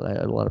Long Island. I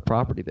had a lot of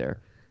property there.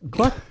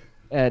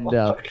 And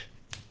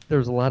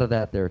there's a lot of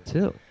that there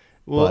too.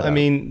 Well, But, I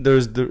mean,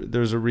 there's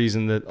a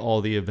reason that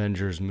all the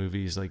Avengers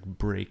movies like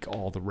break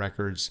all the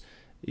records.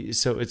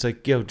 So it's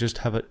like, just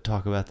have it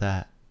talk about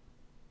that.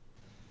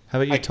 How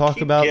about you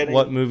talk about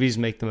what movies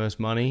make the most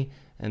money,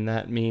 and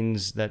that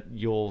means that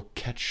you'll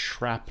catch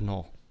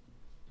shrapnel.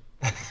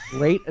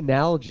 Great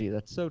analogy.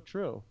 That's so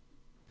true.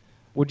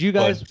 Would you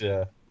guys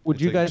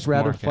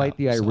rather fight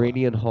the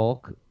Iranian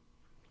Hulk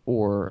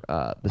or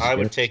the Smith? I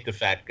would take the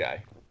fat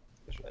guy.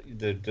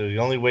 The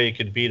only way you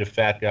could beat a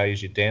fat guy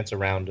is you dance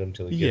around him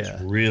till he gets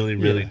really,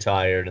 really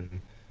tired,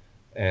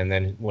 and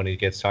then when he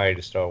gets tired,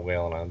 you start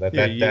wailing on him. That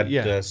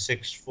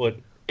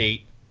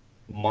 6'8"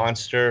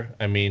 monster.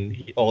 I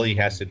mean, all he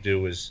has to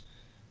do is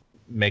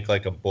make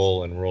like a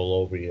bull and roll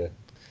over you.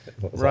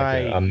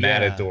 Right, like a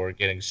matador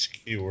getting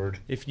skewered.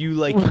 If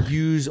you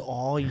use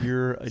all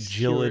your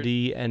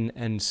agility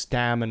and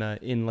stamina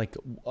in like a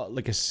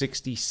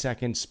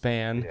 60-second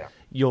span,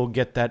 you'll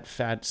get that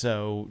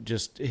fatso.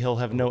 Just he'll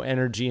have no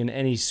energy in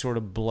any sort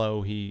of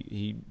blow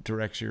he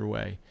directs your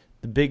way.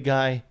 The big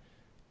guy,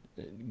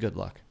 good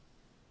luck.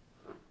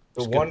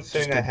 The one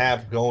thing I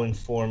have going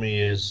for me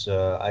is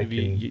I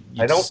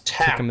don't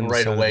tap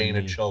right away in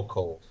a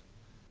chokehold.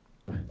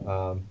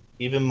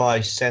 Even my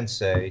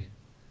sensei,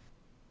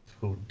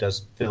 who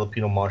does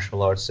Filipino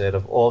martial arts, said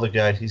of all the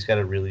guys, he's got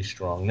a really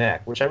strong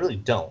neck, which I really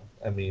don't.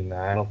 I mean,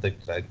 I don't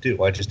think that I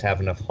do. I just have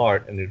enough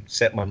heart and it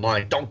set my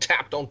mind, don't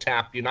tap,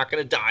 you're not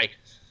going to die.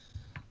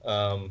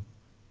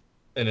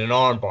 In an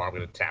arm bar, I'm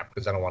going to tap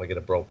because I don't want to get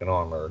a broken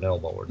arm or an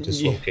elbow or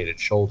dislocated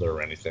shoulder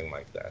or anything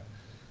like that.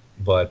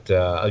 But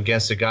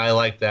against a guy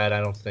like that, I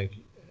don't think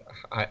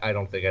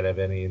I'd have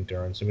any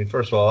endurance. I mean,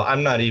 first of all, I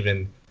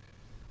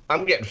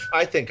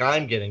think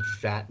I'm getting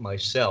fat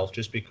myself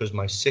just because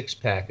my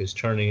six-pack is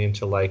turning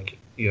into like,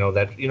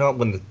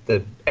 when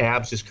the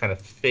abs just kind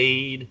of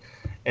fade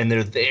and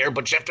they're there,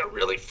 but you have to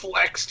really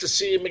flex to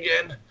see them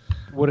again.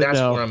 That's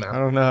where I'm at. I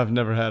don't know. I've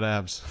never had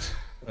abs.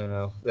 I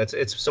know.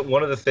 So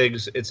one of the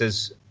things,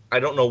 I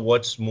don't know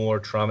what's more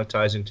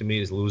traumatizing to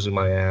me is losing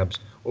my abs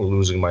or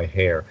losing my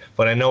hair.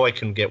 But I know I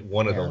can get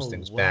one of those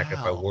things back if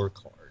I work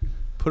hard.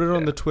 Put it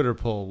on the Twitter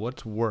poll.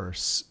 What's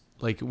worse?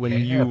 Like when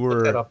you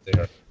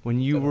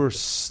were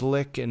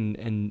slick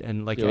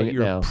and like at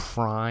your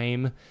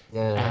prime,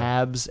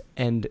 abs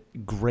and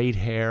great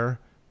hair,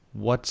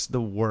 what's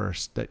the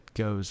worst that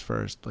goes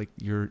first? Like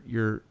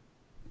your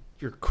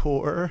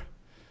core?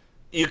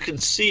 You can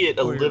see it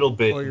a little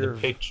bit in the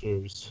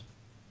pictures.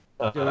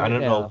 I don't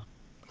know.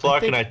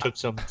 Clark and I took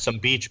some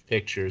beach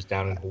pictures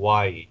down in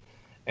Hawaii,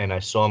 and I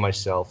saw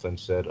myself and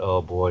said,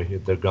 "Oh boy,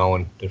 they're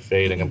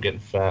fading. I'm getting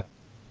fat."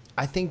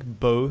 I think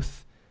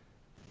both,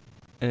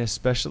 and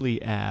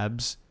especially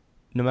abs,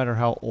 no matter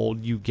how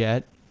old you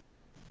get,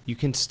 you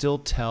can still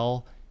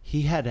tell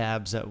he had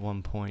abs at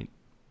one point.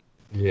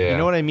 Yeah. You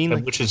know what I mean?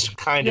 Like, which is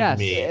kind of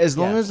me. As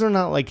long as they're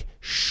not like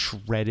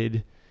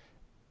shredded,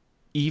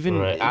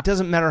 it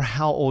doesn't matter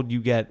how old you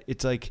get.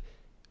 It's like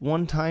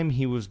one time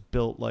he was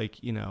built like,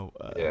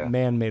 a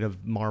man made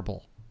of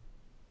marble.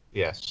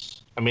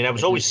 Yes. I mean, I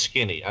was always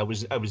skinny. I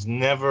was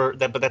never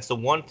that, but that's the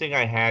one thing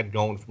I had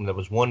going from there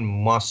was one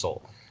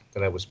muscle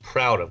that I was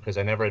proud of because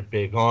I never had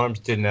big arms,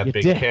 didn't have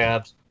big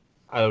calves.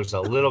 I was a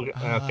little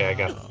okay. I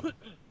got.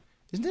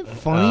 Isn't it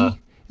funny?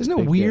 Isn't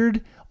it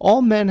weird?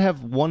 All men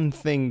have one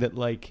thing that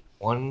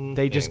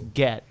they just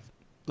get.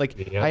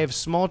 Like I have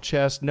small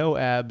chest, no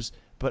abs,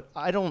 but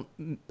I don't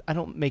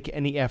make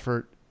any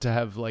effort to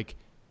have like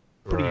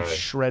pretty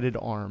shredded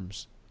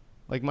arms.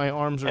 Like my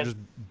arms are just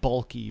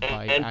bulky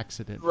by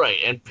accident. Right,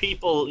 and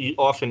people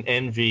often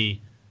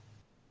envy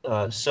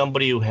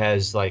somebody who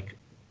has like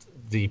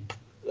the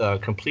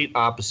complete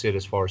opposite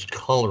as far as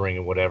coloring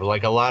and whatever.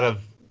 Like a lot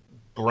of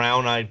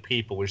brown-eyed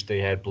people wish they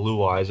had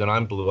blue eyes, and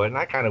I'm blue-eyed, and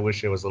I kind of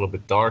wish it was a little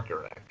bit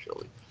darker,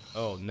 actually.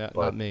 Oh,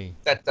 not me.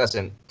 That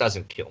doesn't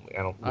kill me.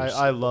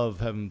 I love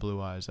having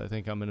blue eyes. I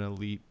think I'm an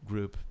elite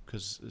group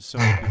because so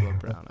many people have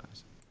brown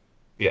eyes.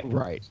 Yeah,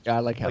 right. I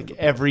like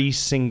every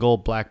single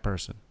black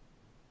person.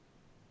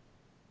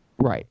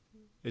 Right.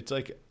 It's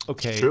like,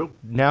 okay,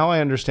 now I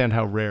understand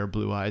how rare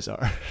blue eyes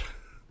are.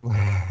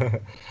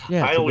 I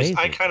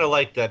kind of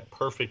like that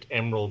perfect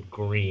emerald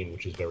green,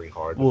 which is very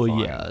hard to find.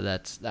 Yeah,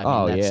 that's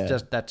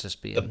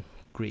just being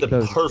greedy.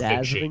 The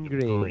perfect shade of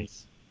green.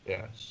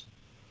 Yes.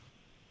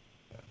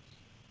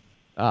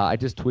 I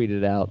just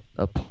tweeted out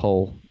a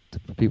poll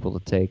for people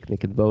to take. They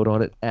can vote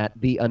on it at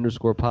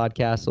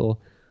 @the_Podcastle.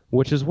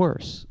 Which is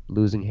worse,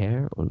 losing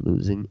hair or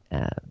losing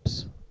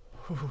abs?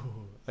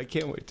 I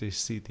can't wait to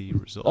see the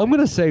result. I'm going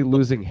to say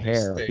losing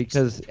hair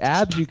because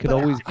abs you can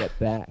always get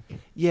back.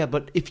 Yeah,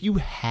 but if you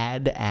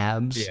had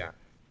abs,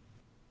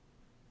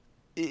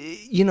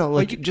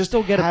 like just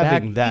still get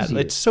having it back that,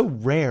 it's so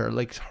rare.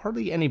 Like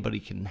hardly anybody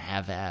can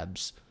have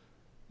abs.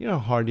 You know how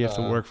hard you have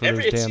to work for those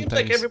damn things. It seems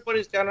like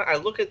everybody's down. I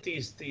look at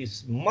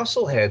these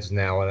muscle heads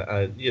now,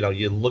 and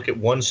you look at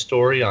one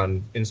story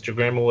on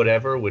Instagram or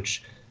whatever,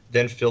 which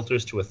then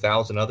filters to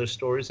 1,000 other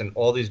stories, and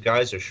all these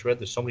guys are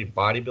shredded. There's so many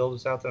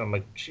bodybuilders out there. I'm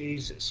like,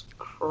 Jesus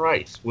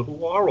Christ,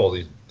 who are all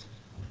these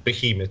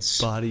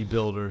behemoths.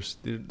 Bodybuilders.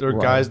 They're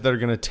guys that are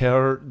going to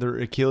tear their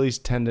Achilles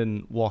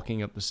tendon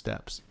walking up the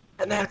steps.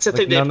 And that's the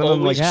Like, thing. none They've of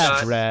them always got.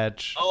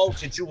 stretch. Oh,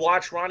 did you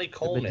watch Ronnie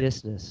Coleman?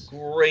 Medicines.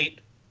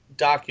 Great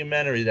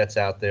documentary that's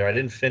out there. I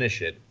didn't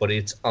finish it, but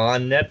it's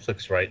on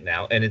Netflix right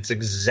now, and it's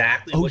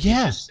exactly what you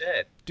just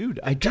said. Dude,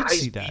 I did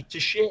see that. Beat to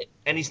shit,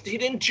 and he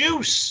didn't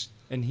juice.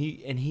 And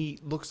he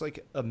looks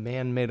like a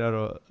man made out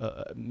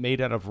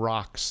of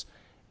rocks,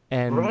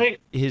 and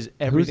his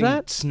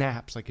everything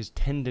snaps, like his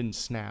tendons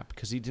snap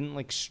because he didn't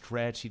like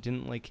stretch. He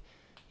didn't like.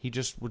 He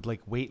just would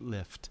like weight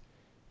lift.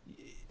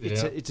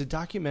 It's a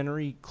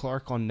documentary,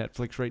 Clark, on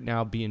Netflix right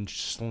now, being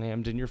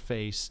slammed in your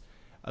face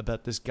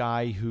about this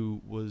guy who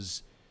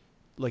was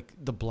like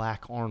the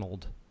Black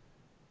Arnold,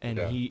 and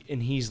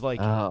he's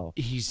like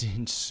he's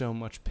in so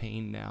much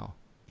pain now.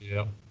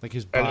 Yeah, like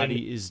his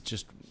body is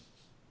just.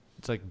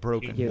 It's like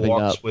broken. He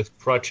walks with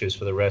crutches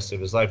for the rest of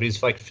his life.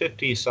 He's like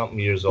 50-something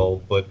years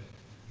old, but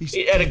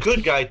and a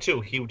good guy too.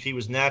 He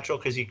was natural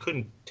because he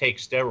couldn't take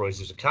steroids.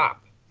 He was a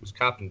cop. He was a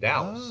cop in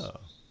Dallas. Oh.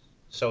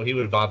 So he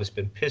would have obviously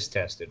been piss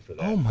tested for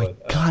that. Oh my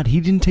God, he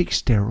didn't take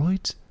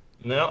steroids?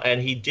 No,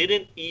 and he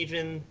didn't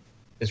even,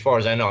 as far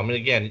as I know. I mean,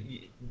 again,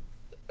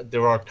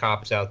 there are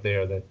cops out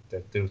there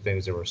that do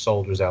things. There are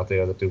soldiers out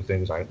there that do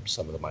things.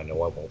 Some of them I know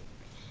I won't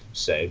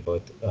say,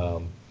 but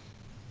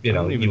you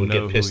know, you would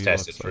get piss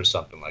tested for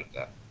something like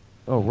that.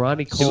 Oh,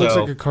 Ronnie Coleman. He looks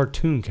like a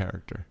cartoon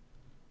character.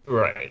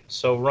 Right.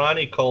 So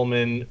Ronnie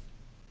Coleman,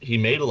 he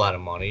made a lot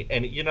of money,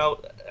 and you know,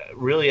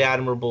 really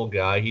admirable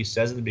guy. He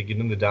says at the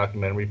beginning of the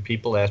documentary,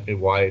 people ask me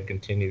why I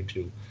continue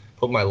to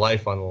put my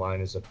life on the line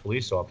as a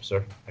police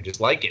officer. I just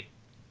like it.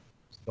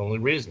 It's the only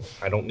reason.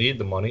 I don't need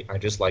the money. I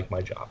just like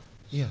my job.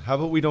 Yeah. How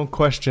about we don't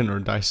question or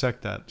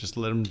dissect that? Just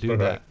let him do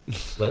that.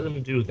 Let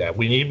him do that.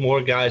 We need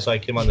more guys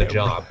like him on the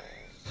job.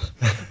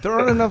 There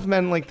aren't enough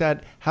men like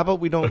that. How about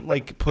we don't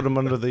like put him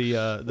under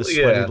the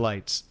sweaty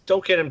lights?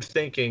 Don't get him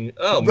thinking,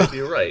 oh, maybe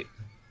you're right.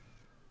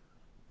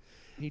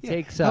 He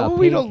takes How about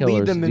we don't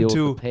lead painkillers them to deal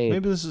into with the pain.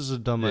 maybe this is a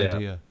dumb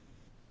idea.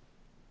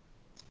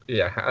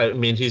 Yeah, I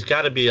mean, he's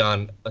got to be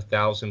on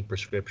 1,000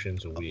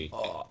 prescriptions a week.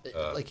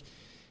 Like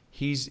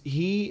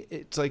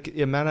it's like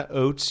the amount of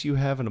oats you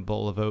have in a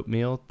bowl of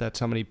oatmeal. That's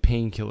how many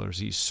painkillers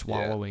he's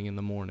swallowing in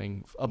the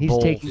morning.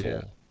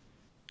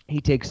 He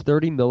takes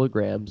 30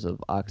 milligrams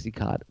of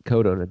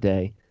oxycodone a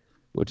day,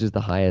 which is the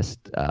highest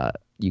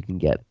you can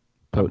get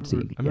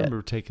potency. I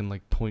remember taking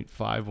like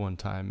 0.5 one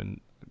time,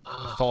 and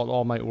I thought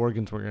all my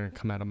organs were going to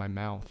come out of my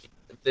mouth.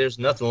 There's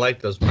nothing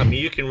like those. I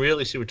mean, you can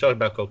really see, we're talking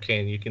about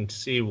cocaine, you can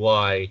see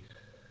why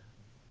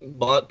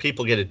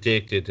people get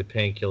addicted to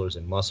painkillers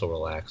and muscle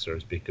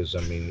relaxers because,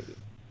 I mean,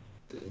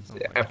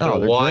 after a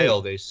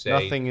while they say...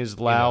 Nothing is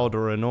loud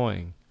or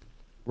annoying.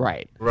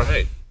 Right.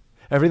 Right.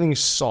 Everything's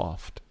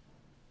soft.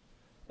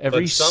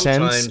 Every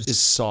sense is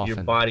softened.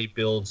 Your body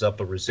builds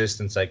up a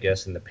resistance, I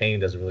guess, and the pain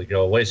doesn't really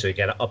go away, so you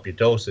got to up your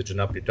dosage. And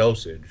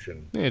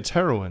yeah, it's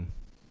heroin.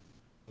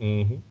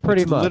 Mm-hmm.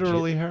 Pretty much.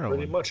 Literally heroin.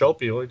 Pretty much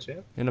opioids, yeah.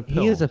 In a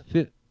pill. He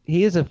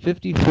is a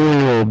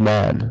 54-year-old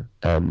man,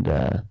 and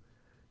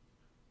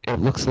it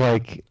looks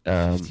like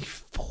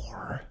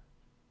 54.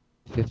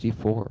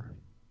 54.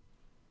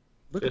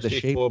 Look at the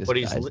shape of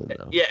this guy's in,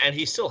 though. Yeah, and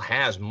he still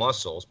has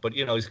muscles, but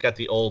you know he's got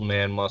the old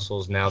man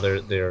muscles. Now they're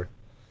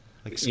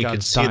like you can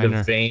see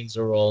the veins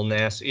are all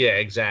nasty. Yeah,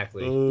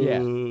 exactly.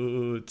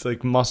 Ooh, it's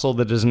like muscle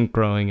that isn't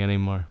growing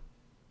anymore.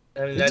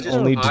 I mean, it's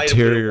only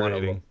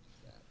deteriorating.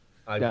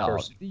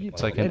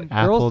 It's like an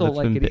apple girls don't that's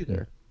like been it bitten.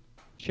 either.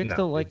 Chicks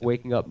don't like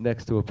waking up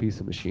next to a piece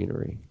of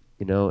machinery.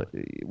 You know,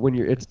 when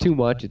it's too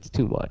much, it's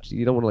too much.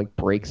 You don't want to like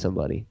break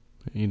somebody.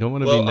 You don't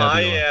want to be Nebula.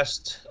 I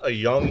asked a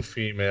young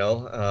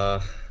female.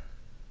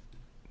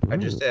 I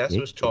just asked. I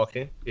was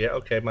talking. Yeah,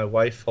 okay. My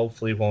wife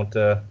hopefully won't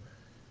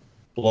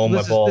blow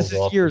my balls off.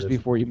 This is years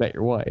before you met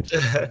your wife.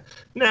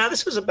 Nah,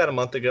 this was about a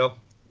month ago.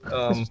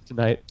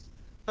 Tonight.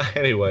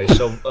 Anyway,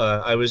 so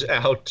I was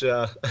out.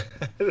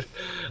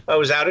 I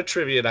was out at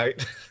trivia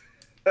night,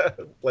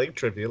 playing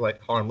trivia,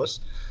 like harmless.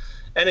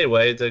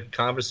 Anyway, the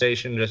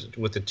conversation just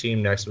with the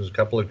team next was a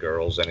couple of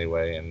girls.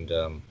 Anyway, and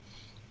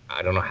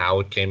I don't know how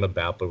it came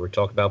about, but we're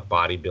talking about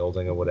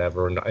bodybuilding or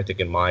whatever. And I think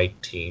in my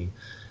team,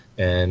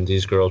 and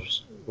these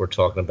girls were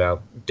talking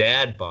about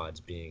dad bods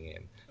being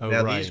in.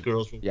 Now these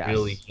girls were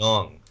really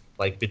young,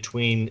 like these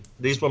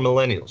were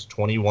millennials,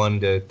 21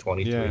 to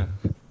 23. Yeah.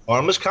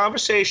 Harmless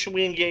conversation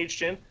we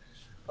engaged in.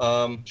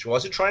 She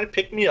wasn't trying to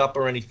pick me up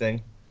or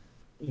anything,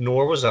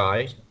 nor was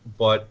I.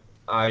 But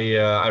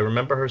I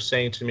remember her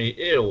saying to me,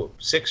 "Ew,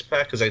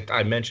 six-pack," because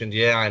I mentioned,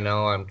 yeah, I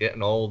know, I'm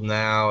getting old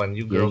now, and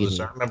you girls,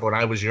 I remember when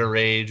I was your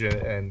age,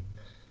 and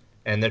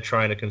they're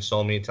trying to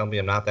console me and tell me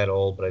I'm not that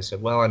old. But I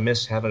said, well, I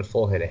miss having a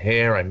full head of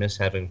hair. I miss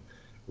having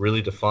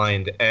really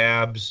defined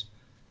abs.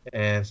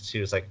 And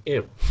she was like,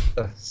 ew,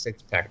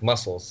 six-pack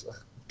muscles.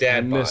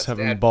 Dad bods. I miss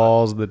having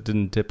balls that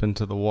didn't dip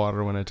into the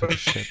water when I took a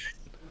shit.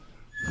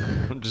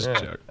 I'm just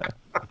joking.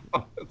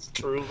 It's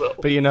true, though.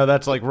 But,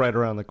 that's like right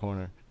around the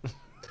corner.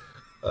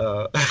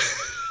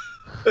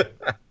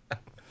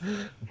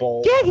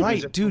 ball.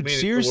 Right, dude,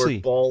 seriously.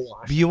 Ball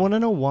wash. But you want to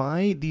know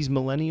why these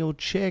millennial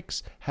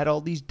chicks had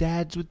all these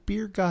dads with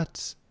beer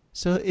guts?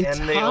 So it's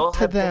and they hot all to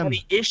have them.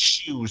 daddy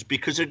issues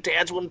because their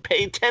dads wouldn't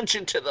pay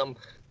attention to them.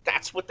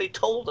 That's what they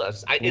told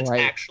us. It's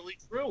actually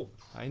true.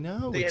 I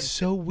know. It's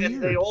so weird.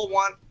 And they all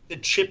want the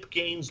Chip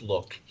Gaines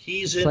look.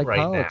 He's in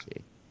right now.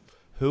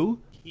 Who?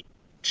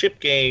 Chip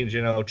Gaines,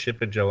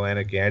 Chip and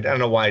Joanna Gaines. I don't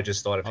know why I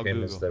just thought of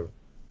him as the...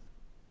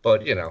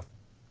 But,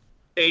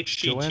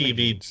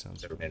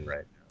 HGTV are in right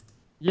now.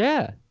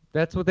 Yeah,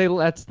 that's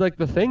like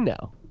the thing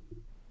now.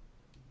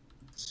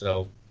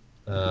 So,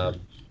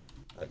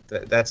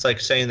 that's like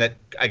saying that,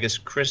 I guess,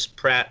 Chris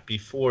Pratt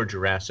before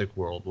Jurassic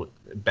World,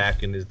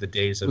 back in the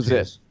days of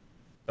his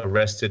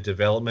Arrested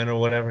Development or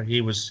whatever,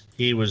 he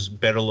was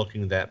better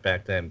looking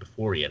back then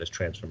before he had his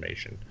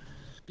transformation.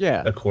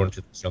 Yeah. According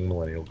to these young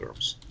millennial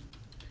girls.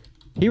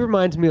 He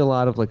reminds me a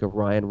lot of like a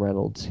Ryan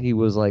Reynolds. He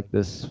was like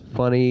this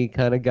funny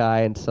kind of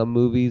guy in some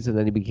movies, and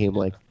then he became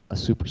like a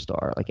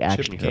superstar, like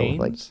action hero,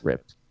 like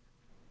ripped.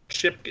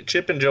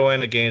 Chip and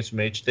Joanna Gaines,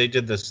 they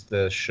did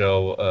the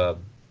show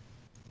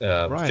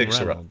Ryan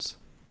Fixer Reynolds. Up.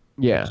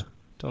 Yeah.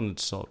 Don't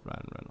insult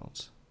Ryan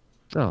Reynolds.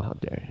 Oh, how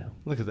dare you!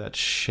 Look at that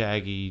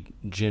shaggy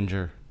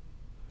ginger.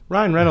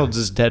 Ryan Reynolds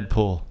is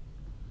Deadpool.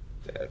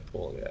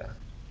 Deadpool, yeah.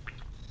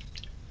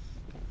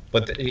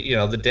 But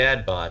the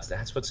dad bods,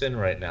 that's what's in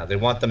right now. They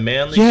want the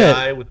manly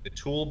guy with the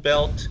tool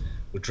belt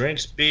who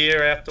drinks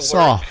beer after work.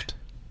 Soft.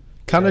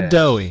 Kind of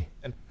doughy.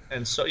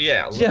 And so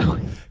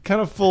kind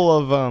of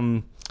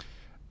full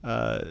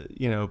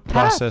of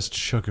processed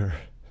sugar.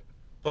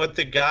 But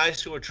the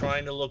guys who are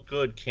trying to look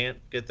good can't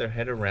get their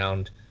head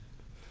around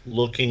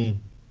looking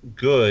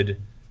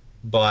good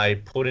by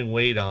putting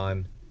weight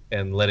on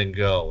and letting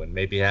go, and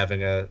maybe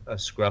having a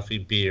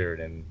scruffy beard,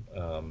 and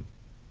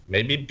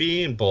maybe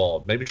being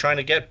bald, maybe trying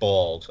to get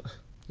bald.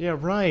 Yeah,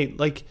 right.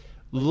 Like,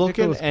 look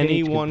at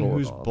anyone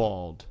who's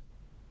bald.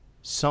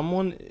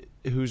 Someone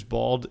who's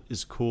bald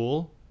is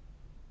cool,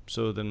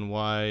 so then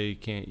why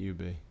can't you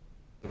be?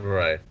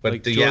 Right. But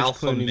like the George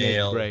alpha Clooney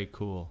male... Gray,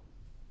 cool.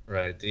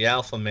 Right. The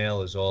alpha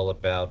male is all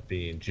about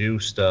being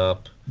juiced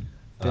up.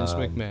 Vince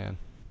McMahon.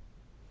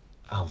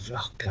 Oh,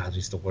 God,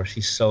 he's the worst.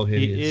 He's so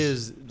hideous. He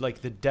is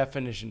like the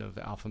definition of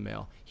alpha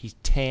male. He's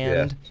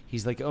tanned. Yeah.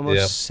 He's like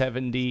almost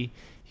 70.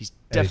 He's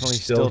definitely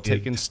still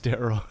taking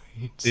steroids.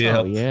 Yeah.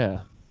 Oh,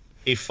 yeah.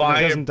 He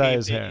fired doesn't dye people.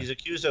 his hair. He's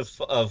accused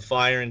of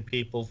firing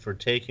people for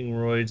taking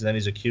roids. Then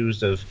he's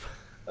accused of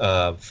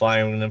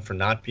firing them for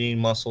not being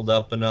muscled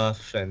up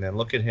enough. And then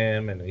look at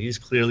him, and he's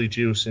clearly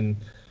juicing.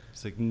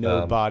 It's like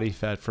no body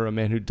fat for a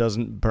man who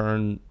doesn't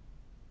burn,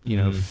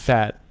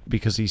 fat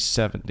because he's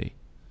 70.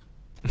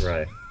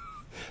 Right.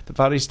 The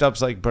body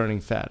stops like burning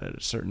fat at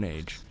a certain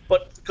age.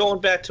 But going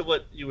back to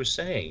what you were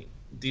saying,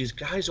 these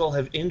guys all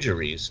have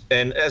injuries,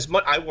 and as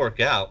much I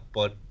work out,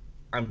 but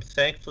I'm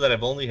thankful that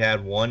I've only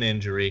had one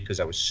injury because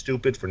I was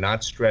stupid for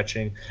not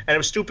stretching, and I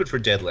was stupid for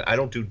deadlift. I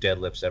don't do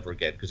deadlifts ever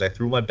again because I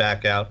threw my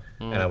back out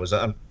and I was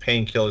on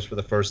painkillers for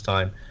the first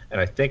time, and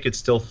I think it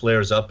still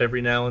flares up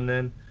every now and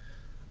then.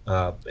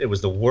 It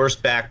was the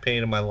worst back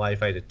pain of my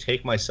life. I had to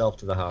take myself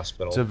to the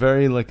hospital. It's a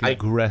very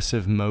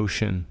aggressive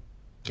motion.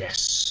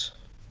 Yes.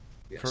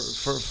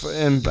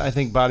 And I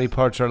think body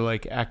parts are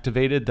like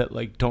activated that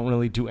like don't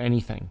really do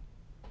anything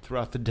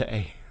throughout the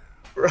day.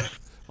 Right.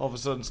 All of a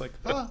sudden it's like,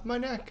 my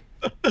neck.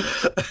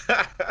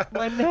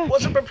 My neck.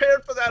 Wasn't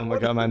prepared for that. Oh my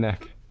God, my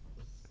neck.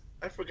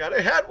 I forgot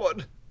I had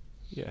one.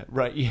 Yeah,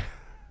 right. Yeah.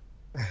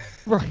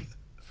 Right.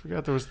 I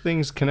forgot there was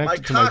things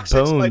connected to coccyx,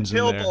 my bones my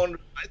in tailbone.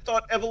 I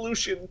thought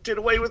evolution did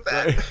away with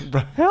that.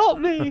 Right. Help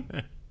me.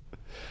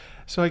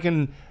 So I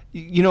can,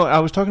 I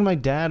was talking to my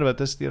dad about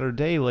this the other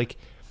day. Like,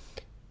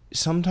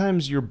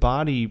 sometimes your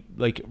body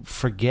like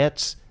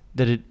forgets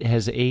that it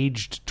has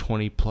aged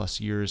 20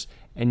 plus years,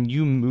 and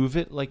you move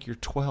it like you're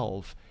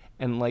 12,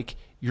 and like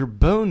your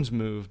bones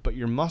move, but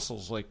your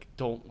muscles like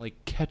don't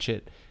like catch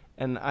it.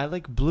 And I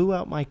like blew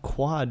out my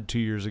quad 2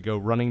 years ago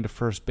running to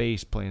first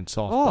base playing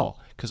softball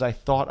because I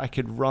thought I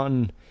could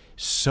run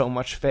so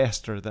much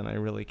faster than I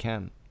really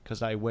can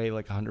because I weigh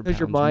like 100 pounds more. Because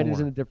your mind is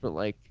in a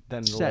different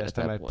than the last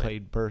time I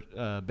played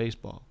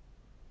baseball.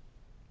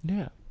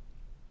 Yeah,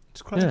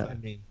 it's quite. Yeah. I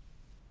mean,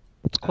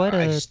 it's quite a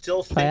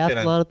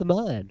triathlon of the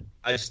mind.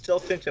 I still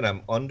think that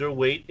I'm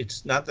underweight.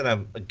 It's not that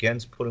I'm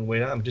against putting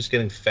weight on. I'm just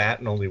getting fat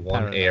in only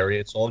one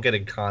area. It's all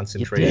getting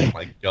concentrated in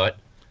my gut.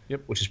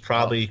 Yep. Which is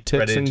probably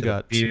credited to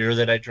the beer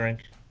that I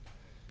drink.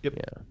 Yep.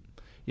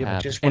 Yeah.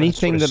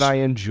 Anything that I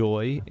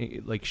enjoy,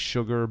 like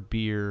sugar,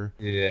 beer.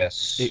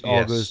 Yes. It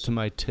all goes to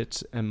my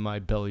tits and my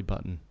belly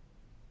button.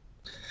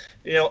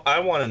 I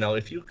want to know,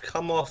 if you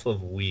come off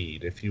of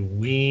weed, if you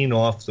wean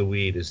off the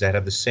weed, does that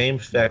have the same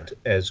effect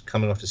as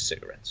coming off of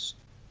cigarettes?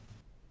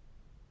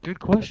 Good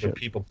question. Or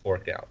people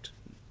pork out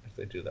if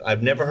they do that.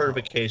 I've never heard of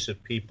a case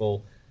of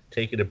people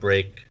taking a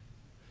break.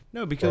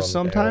 No, because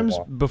sometimes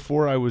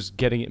before I was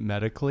getting it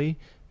medically,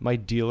 my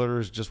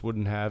dealers just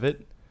wouldn't have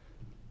it,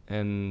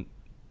 and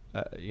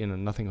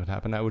nothing would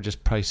happen. I would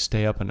just probably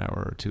stay up an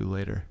hour or two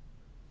later.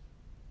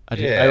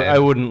 I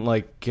wouldn't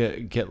like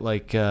get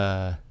like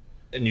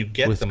And you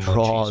get the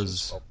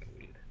withdraws.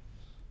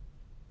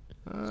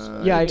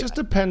 It just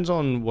depends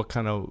on what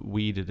kind of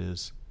weed it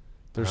is.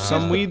 There's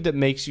some weed that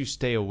makes you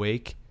stay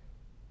awake.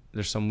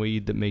 There's some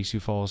weed that makes you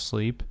fall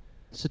asleep.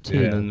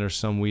 And then there's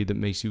some weed that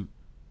makes you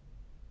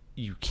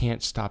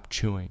can't stop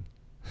chewing.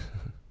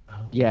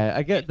 Yeah,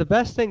 I get the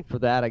best thing for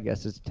that, I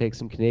guess, is to take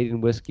some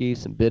Canadian whiskey,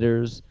 some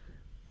bitters,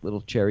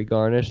 little cherry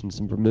garnish, and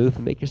some vermouth,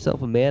 and make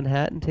yourself a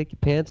Manhattan. Take your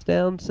pants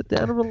down, sit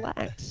down, and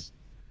relax.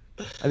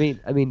 I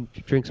mean,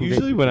 drink some.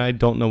 Usually, when I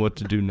don't know what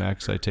to do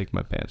next, I take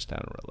my pants down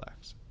and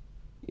relax.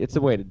 It's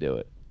a way to do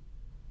it.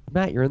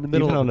 Matt, you're in the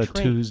middle Even of on a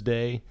train.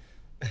 Tuesday,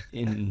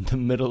 in the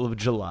middle of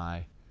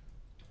July.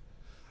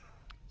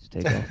 Just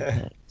take off the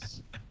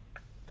pants.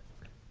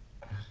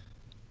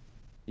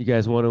 You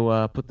guys want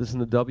to put this in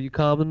the W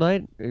column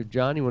tonight?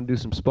 John, you want to do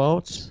some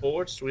sports?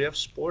 Sports. We have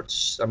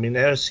sports. I mean, the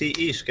NFC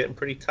East getting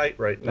pretty tight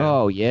right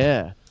now. Oh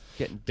yeah,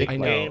 getting big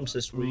games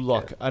this week.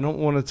 Look, I don't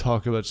want to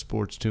talk about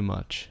sports too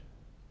much.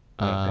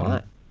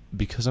 Why?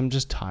 Because I'm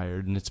just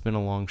tired and it's been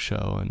a long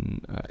show,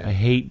 and I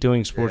hate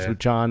doing sports with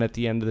John at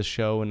the end of the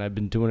show, and I've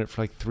been doing it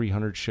for like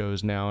 300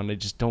 shows now, and I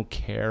just don't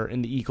care,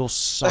 and the Eagles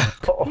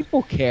suck.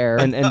 People care.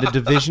 And the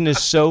division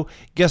is so,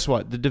 guess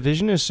what? The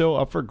division is so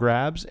up for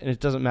grabs, and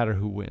it doesn't matter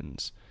who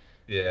wins.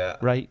 Yeah.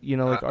 Right? You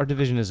know, like our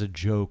division is a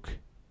joke.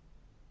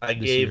 I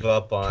gave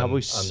up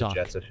on suck. the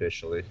Jets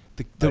officially.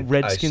 The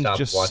Redskins I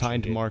just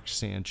signed Mark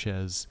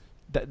Sanchez.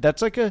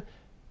 That's like a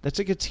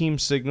team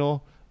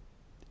signal.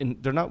 And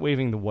they're not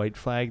waving the white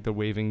flag, they're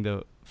waving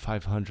the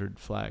 500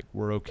 flag.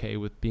 We're okay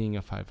with being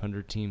a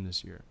 500 team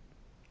this year.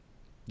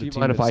 Do you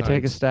mind if I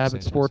take a stab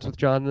at sports with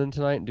Jonathan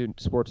tonight and do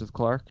sports with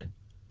Clark?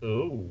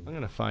 Ooh. I'm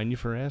going to fine you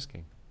for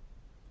asking.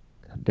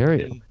 How dare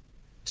you?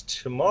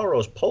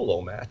 Tomorrow's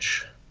polo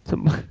match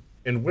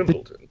in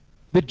Wimbledon.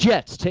 The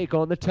Jets take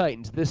on the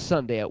Titans this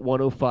Sunday at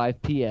 1:05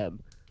 p.m.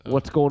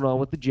 What's going on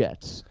with the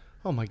Jets?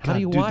 Oh my God,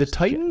 dude! The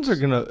Titans are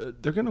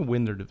gonna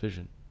win their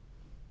division.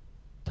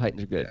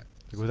 Titans are good.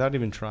 Without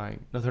even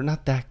trying. No, they're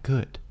not that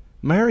good.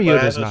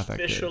 Mariota's not that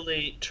good. I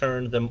officially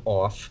turned them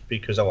off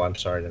because, I'm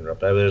sorry to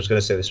interrupt. I was going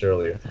to say this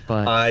earlier.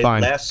 Fine.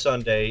 Last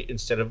Sunday,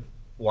 instead of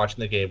watching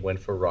the game, went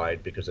for a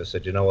ride because I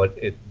said, you know what,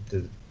 it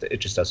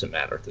just doesn't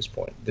matter at this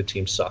point. The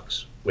team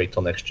sucks. Wait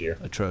till next year.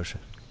 Atrocious.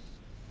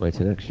 Wait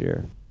till next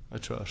year.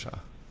 Atrocious.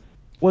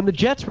 When the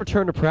Jets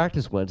returned to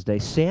practice Wednesday,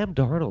 Sam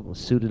Darnold was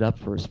suited up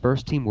for his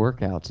first team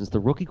workout since the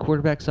rookie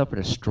quarterback suffered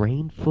a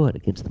strained foot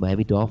against the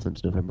Miami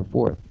Dolphins November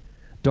 4th.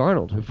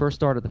 Darnold, who first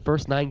started the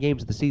first 9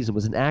 games of the season,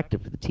 was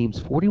inactive for the team's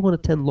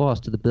 41-10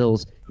 loss to the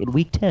Bills in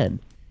Week 10.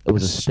 It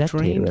was a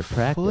spectator at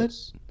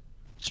practice.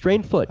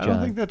 Strained foot, John. I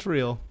don't think that's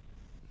real.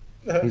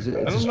 It's I a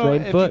don't know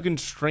strained if foot. you can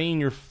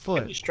strain your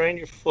foot. You strain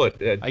your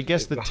foot. I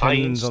guess the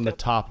tendons on the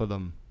top of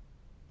them.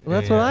 Well,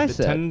 that's what I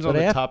said. The tendons but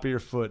on the top of your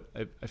foot,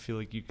 I feel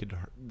like you could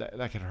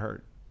that could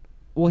hurt.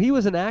 Well, he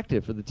was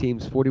inactive for the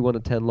team's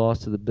 41-10 loss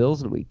to the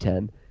Bills in Week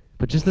 10.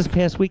 But just this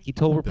past week, he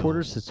told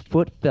reporters his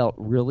foot felt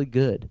really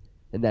good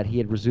and that he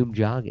had resumed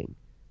jogging.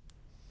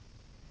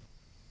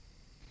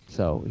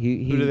 So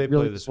he Who do they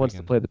really play this wants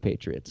weekend? to play the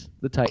Patriots,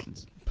 the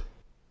Titans.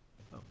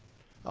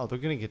 Oh, they're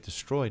going to get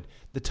destroyed.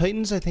 The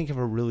Titans, I think, have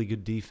a really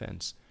good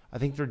defense. I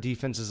think their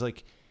defense is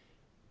like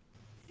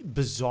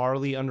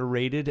bizarrely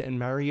underrated, and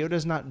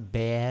Mariota's not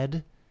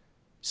bad.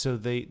 So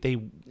they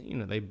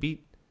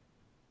beat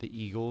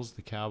the Eagles,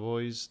 the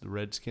Cowboys, the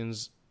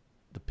Redskins,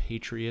 the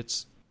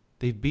Patriots.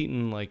 They've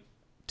beaten like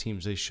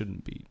teams they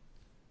shouldn't beat.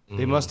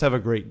 They must have a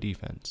great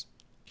defense.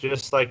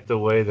 Just like the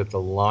way that the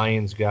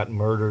Lions got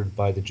murdered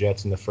by the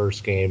Jets in the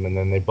first game, and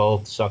then they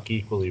both suck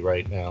equally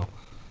right now.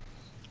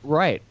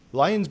 Right.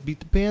 Lions beat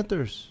the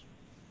Panthers.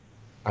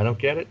 I don't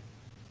get it.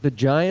 The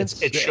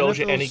Giants. It shows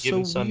you any NFL's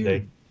given so Sunday.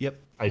 weird. Yep.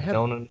 I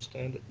don't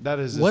understand it. That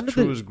is When as are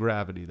true the- as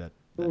gravity.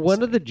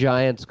 When are the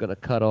Giants going to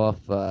cut off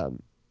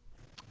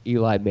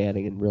Eli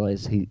Manning and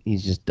realize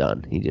he's just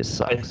done? He just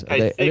sucks.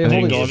 I think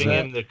they're giving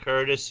him the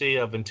courtesy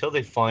of until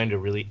they find a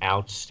really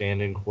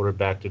outstanding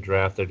quarterback to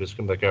draft, they're just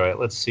going to be like, all right,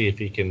 let's see if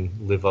he can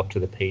live up to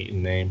the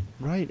Peyton name.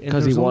 Right, and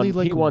Because there's he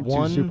only won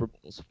like 2 Super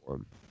Bowls for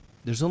him.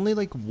 There's only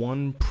like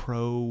one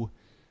pro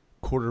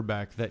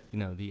quarterback that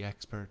the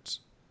experts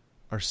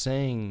are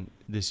saying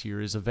this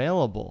year is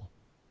available.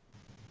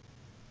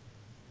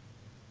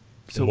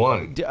 So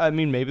one. I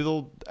mean, maybe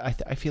they'll. I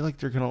feel like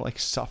they're gonna like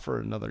suffer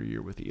another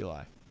year with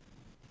Eli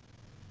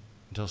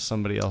until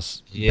somebody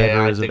else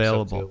better is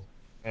available. So too.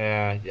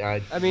 Yeah.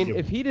 I mean,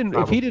 if he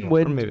didn't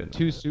win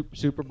 2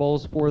 Super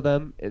Bowls for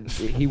them,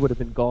 he would have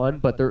been gone.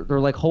 But they're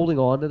like holding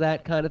on to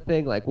that kind of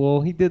thing. Like, well,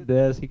 he did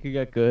this, he could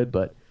get good,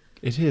 but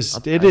it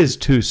is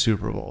 2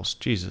 Super Bowls.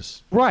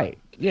 Jesus. Right.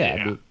 Yeah.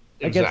 I mean,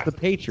 against exactly. the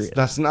Patriots.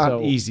 That's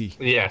not easy.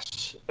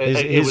 Yes.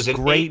 His was an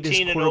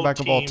greatest 18-0 quarterback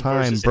of all team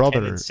time, versus a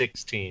brother.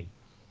 10-16.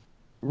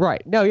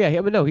 Right. No. Yeah.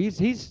 No. He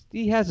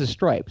has his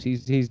stripes.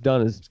 He's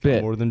done his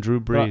bit. More than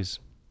Drew Brees.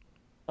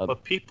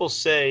 But people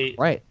say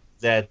right.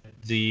 that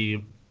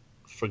the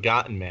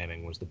forgotten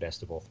Manning was the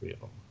best of all 3 of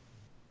them,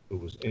 who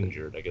was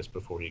injured, I guess,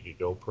 before he could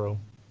go pro.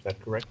 Is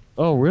that correct?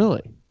 Oh,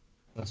 really?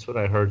 That's what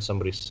I heard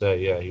somebody say.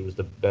 Yeah, he was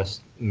the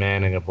best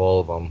Manning of all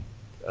of them.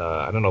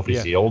 I don't know if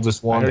he's the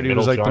oldest one. I heard the he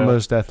was like child. the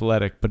most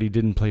athletic, but he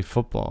didn't play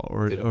football,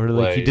 or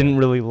like he didn't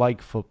really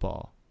like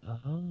football.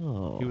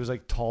 Oh. He was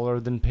like taller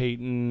than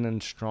Peyton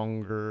and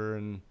stronger,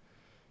 and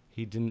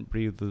he didn't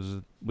breathe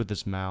with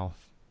his mouth.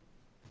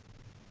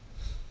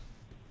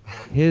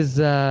 His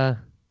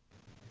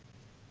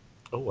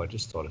Oh, I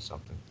just thought of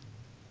something.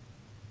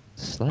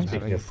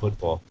 Speaking of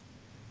football,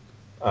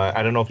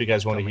 I don't know if you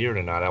guys want to hear it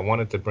or not. I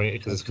wanted to bring it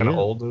because it's kind of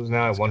old news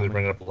now. I wanted to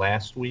bring it up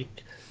last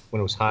week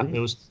when it was hot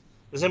news.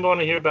 Does anybody want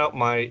to hear about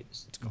my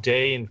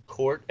day in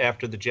court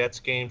after the Jets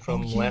game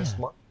from last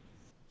month?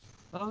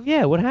 Oh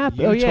yeah, what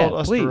happened? You told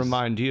us to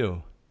remind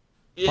you.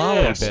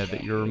 Yes. Bad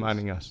that you're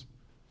reminding us.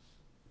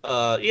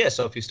 Yeah,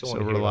 so if you still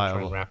want to hear it, I'll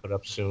try and wrap it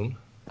up soon.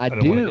 I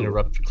don't want to do.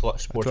 interrupt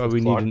sports That's why with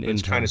we Clark, need an but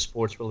it's intern. kind of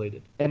sports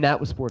related. And that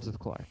was Sports with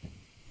Clark.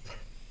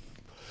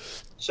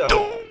 So,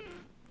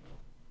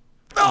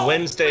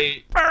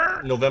 Wednesday,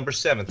 November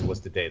 7th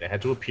was the date. I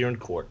had to appear in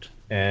court.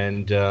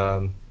 And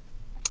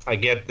I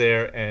get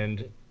there,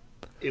 and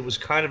it was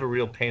kind of a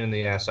real pain in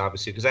the ass,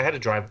 obviously, because I had to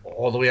drive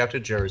all the way out to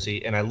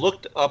Jersey, and I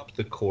looked up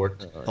the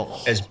court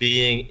as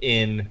being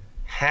in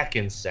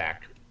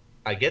Hackensack.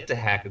 I get to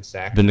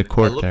Hackensack. Been to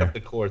court I look there. up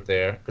the court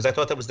there, because I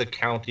thought that was the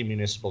county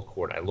municipal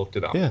court. I looked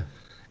it up. Yeah.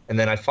 And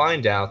then I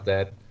find out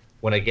that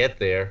when I get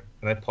there,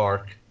 and I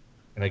park,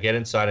 and I get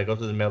inside, I go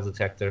through the metal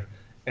detector,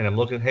 and I'm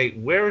looking, hey,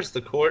 where is the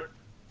court?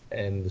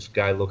 And this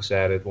guy looks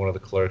at it, one of the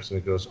clerks, and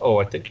he goes, oh,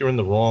 I think you're in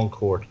the wrong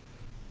court.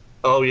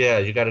 Oh, yeah,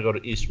 you got to go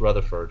to East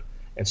Rutherford.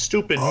 And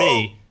stupid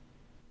me,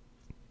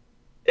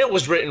 it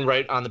was written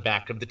right on the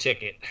back of the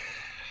ticket.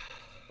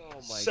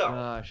 Oh, my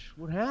gosh.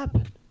 What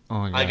happened?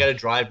 Oh, I got to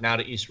drive now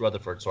to East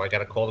Rutherford, so I got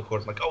to call the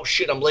court. I'm like, oh,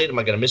 shit, I'm late. Am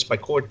I going to miss my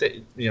court,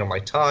 my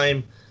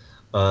time?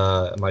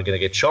 Am I going to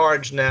get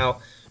charged now?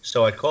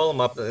 So I call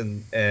them up,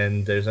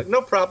 and there's like,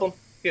 no problem.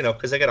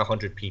 Because they got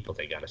 100 people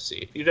they got to see.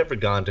 If you've ever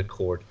gone to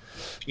court,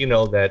 you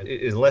know that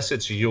unless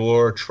it's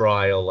your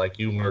trial, like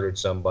you murdered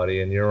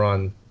somebody and you're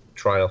on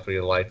trial for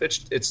your life,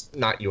 it's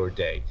not your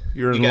day.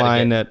 You're in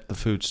line at the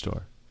food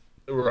store.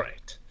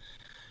 Right.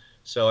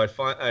 So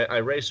I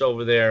race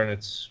over there, and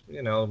it's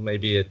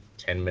maybe a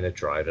 10-minute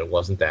drive. It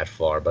wasn't that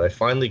far, but I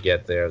finally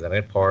get there. Then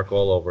I park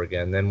all over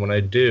again. Then when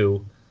I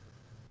do,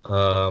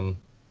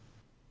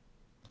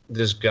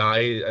 this guy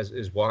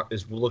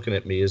is looking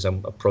at me as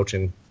I'm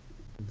approaching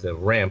the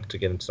ramp to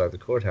get inside the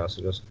courthouse.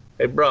 He goes,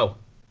 hey, bro,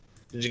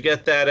 did you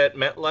get that at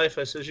MetLife?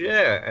 I says,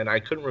 yeah. And I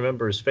couldn't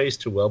remember his face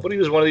too well, but he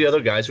was one of the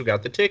other guys who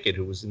got the ticket,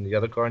 who was in the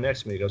other car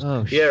next to me. He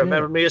goes, yeah,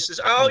 remember me? I says,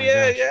 oh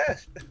yeah, yeah.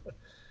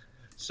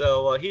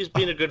 So he's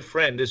being a good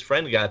friend. His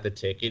friend got the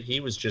ticket.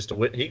 He was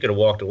he could have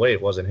walked away.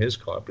 It wasn't his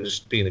car, but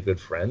just being a good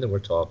friend. And we're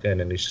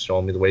talking, and he's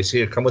showing me the way.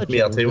 Here, come with me.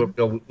 I'll tell you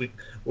what,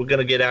 we're going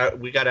to get out.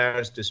 We got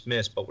ours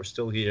dismissed, but we're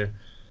still here.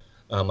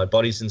 My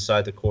buddy's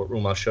inside the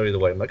courtroom. I'll show you the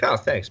way. I'm like, oh,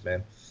 thanks,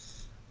 man.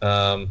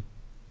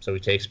 So he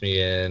takes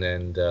me in,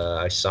 and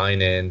I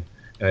sign in,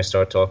 and I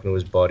start talking to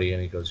his buddy,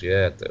 and he goes,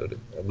 yeah, dude,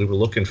 we were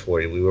looking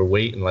for you. We were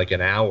waiting like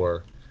an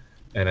hour.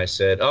 And I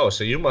said, oh,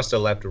 so you must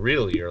have left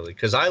really early,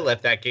 because I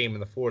left that game in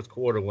the fourth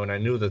quarter when I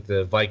knew that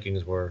the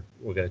Vikings were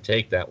going to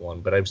take that one.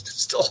 But I was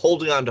still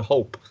holding on to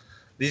hope.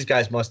 These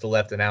guys must have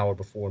left an hour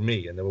before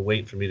me, and they were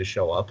waiting for me to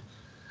show up.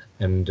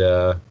 And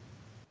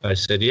I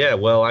said, yeah,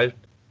 well, I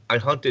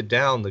hunted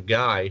down the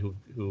guy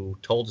who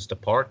told us to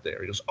park there.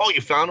 He goes, oh,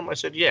 you found him? I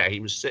said, yeah, he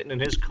was sitting in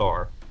his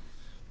car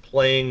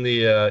playing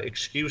the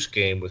excuse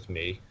game with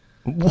me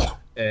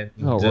and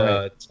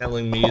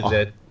telling me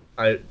that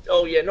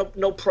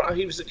no problem.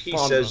 He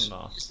says,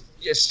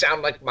 you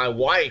sound like my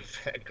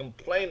wife,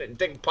 complaining,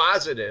 think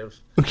positive.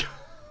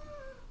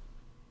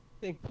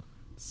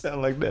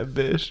 Sound like that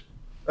bitch.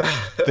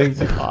 Think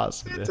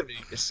positive.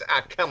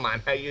 Come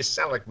on, you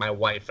sound like my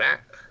wife, huh?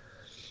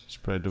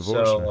 Should probably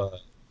divorce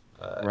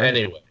her.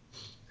 Anyway,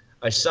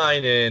 I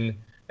sign in,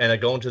 and I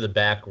go into the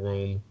back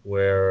room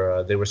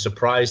where they were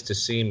surprised to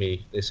see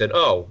me. They said,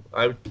 oh,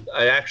 I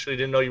actually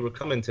didn't know you were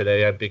coming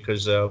today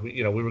because,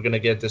 we were going to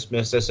get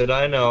dismissed. I said,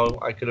 I know,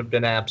 I could have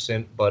been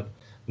absent, but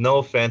no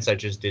offense, I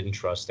just didn't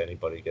trust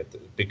anybody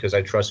because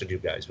I trusted you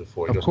guys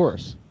before. Of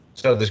course.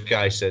 So this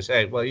guy says,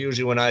 hey, well,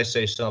 usually when I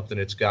say something,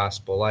 it's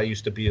gospel. I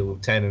used to be a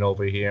lieutenant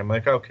over here. I'm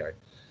like, okay,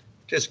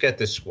 just get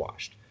this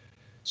squashed.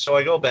 So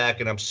I go back,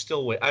 and I'm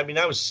still waiting. I mean,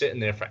 I was sitting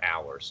there for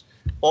hours.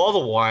 All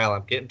the while,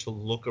 I'm getting to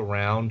look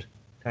around,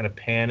 kind of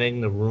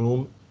panning the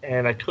room,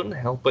 and I couldn't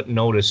help but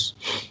notice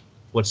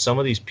what some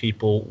of these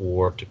people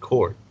wore to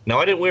court. Now,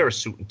 I didn't wear a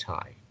suit and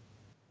tie.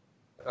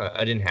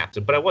 I didn't have to,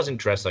 but I wasn't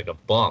dressed like a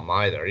bum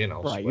either,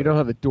 Right, you don't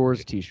have a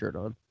Doors T-shirt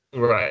on.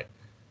 Right.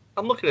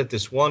 I'm looking at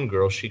this one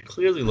girl. She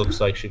clearly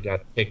looks like she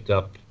got picked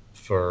up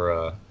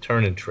for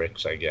turning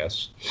tricks, I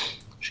guess.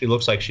 She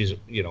looks like she's,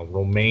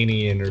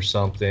 Romanian or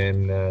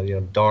something,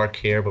 dark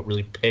hair, but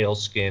really pale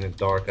skin and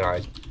dark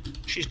eyes.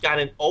 She's got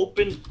an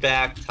open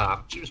back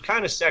top. She was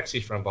kind of sexy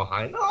from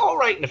behind. All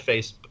right in the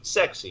face, but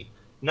sexy.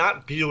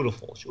 Not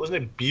beautiful. She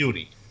wasn't a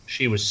beauty.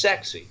 She was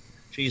sexy.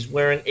 She's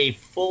wearing a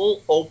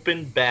full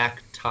open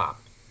back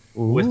top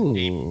with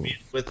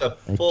a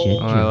full,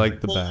 I like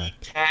the back.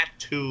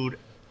 tattooed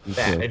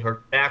back. And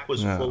her back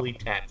was fully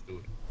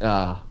tattooed.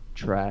 Ah,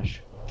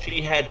 trash.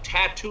 She had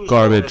tattoos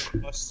Garbage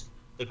across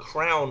the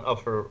crown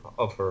of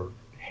her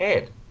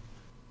head.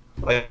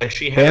 Like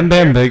she had Bam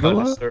Bam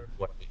Bigelow?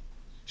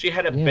 She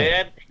had a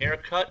bad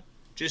haircut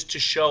just to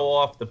show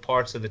off the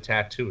parts of the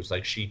tattoos.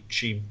 Like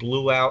she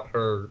blew out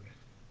her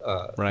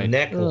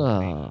neck.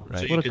 Oh, so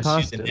what you a could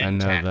costume. see the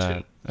neck I know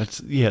tattoo.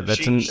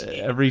 that's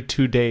every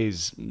 2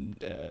 days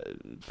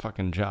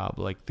fucking job.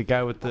 Like the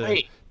guy with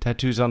the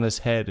tattoos on his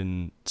head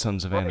in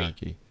Sons of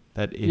Anarchy.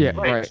 That idiot.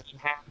 Yeah, right.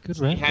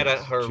 She had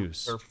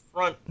her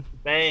front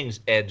bangs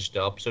edged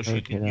up so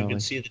you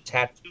could see the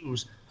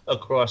tattoos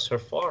across her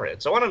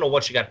forehead. So I don't know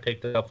what she got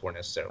picked up for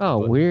necessarily. Oh,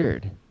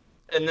 weird.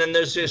 And then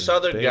there's this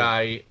other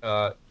guy.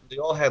 They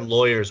all had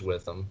lawyers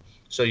with them,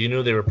 so you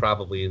knew they were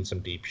probably in some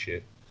deep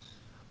shit.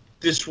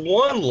 This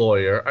one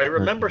lawyer, I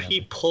remember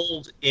he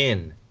pulled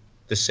in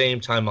the same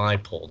time I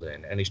pulled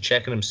in, and he's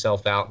checking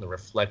himself out in the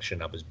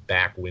reflection of his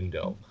back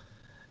window.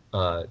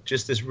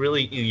 Just this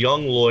really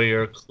young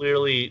lawyer,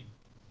 clearly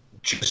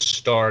just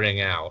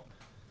starting out.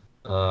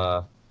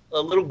 A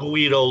little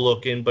Guido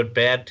looking, but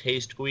bad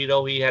taste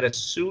Guido. He had a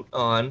suit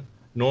on,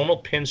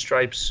 normal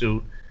pinstripe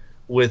suit,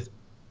 with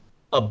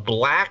a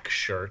black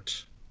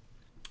shirt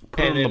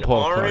and an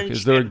orange.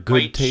 Is there a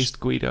good taste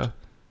Guido?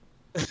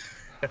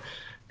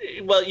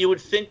 Well, you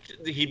would think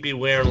that he'd be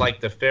wearing like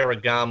the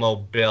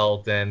Ferragamo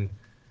belt and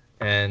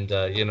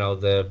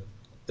the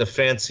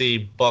fancy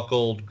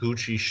buckled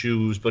Gucci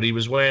shoes, but he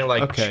was wearing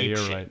like cheap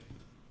shit.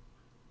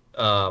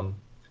 Right.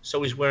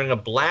 So he's wearing a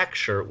black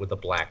shirt with a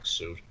black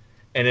suit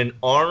and an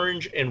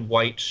orange and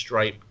white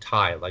striped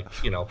tie, like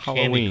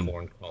candy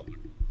corn color.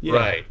 Yeah.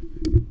 Right.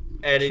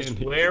 And he's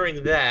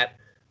wearing that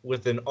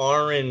with an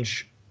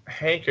orange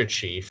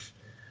handkerchief.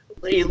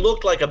 He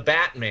looked like a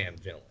Batman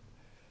villain.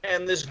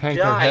 And this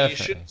guy, you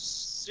should have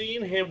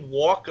seen him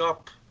walk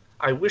up.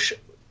 I wish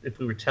if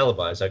we were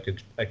televised, I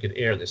could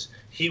air this.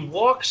 He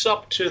walks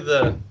up to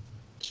the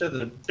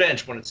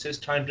bench when it's his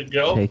time to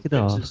go. Take it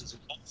off.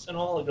 And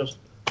all, and goes,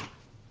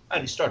 and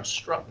he starts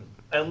strutting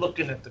and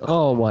looking at the.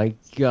 Oh my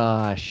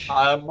gosh!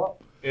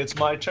 It's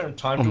my turn.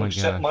 Time to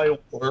accept my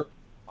award.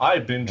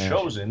 I've been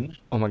chosen.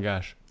 Oh my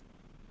gosh!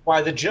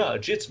 By the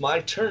judge. It's my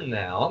turn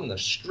now. I'm the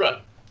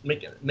strut.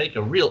 Make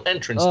a real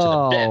entrance to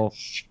the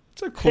bench.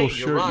 It's a cool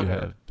shirt you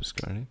have,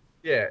 Biscardi.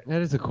 Yeah,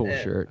 that is a cool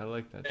shirt. I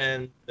like that.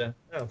 And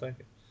thank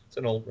you. It's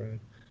an old brand.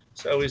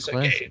 So he's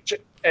like, hey,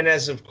 and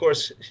as of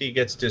course he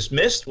gets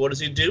dismissed, what does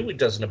he do? He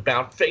does an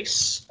about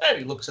face, and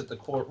he looks at the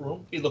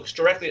courtroom. He looks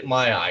directly at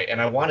my eye, and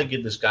I want to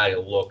give this guy a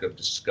look of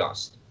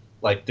disgust.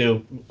 Like,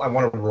 dude, I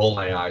want to roll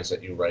my eyes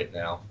at you right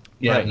now.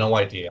 You have no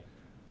idea.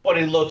 But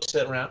he looks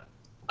around.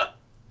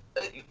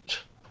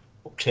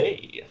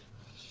 Okay.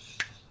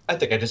 I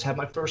think I just had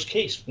my first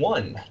case.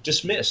 One,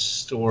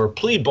 dismissed, or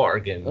plea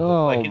bargain.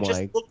 Oh, like it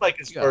just looked like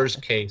his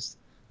first case.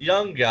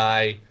 Young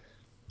guy,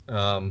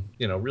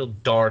 real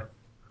dark,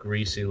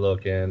 greasy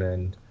looking,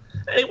 and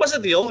he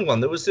wasn't the only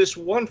one. There was this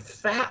one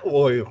fat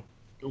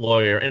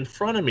lawyer in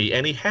front of me,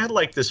 and he had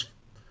like this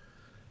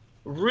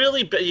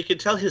really bad, you could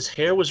tell his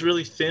hair was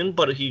really thin,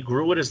 but he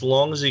grew it as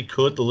long as he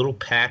could, the little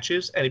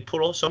patches, and he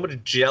put so much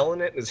gel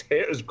in it, and his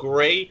hair, his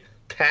gray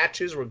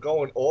patches were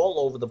going all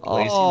over the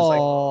place. He was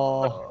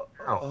like,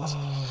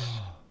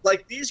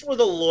 like these were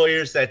the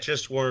lawyers that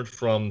just weren't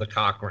from the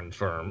Cochran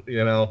firm,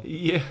 Yeah.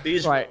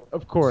 These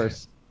of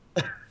course.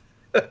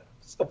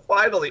 So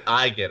finally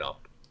I get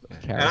up.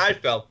 And I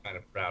felt kind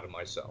of proud of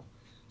myself.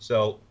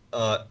 So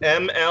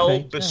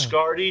ML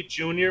Biscardi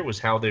Jr. was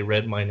how they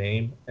read my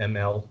name,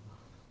 ML.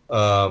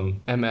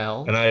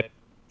 ML.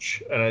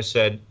 And I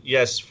said,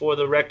 yes, for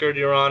the record,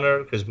 Your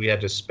Honor, because we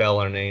had to spell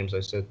our names. I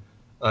said,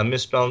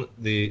 misspelled,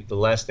 the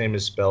last name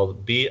is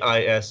spelled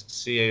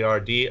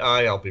Biscardi.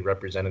 I'll be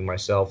representing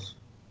myself.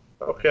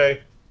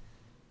 Okay.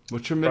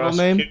 What's your middle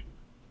name?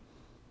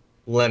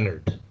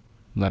 Leonard.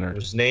 It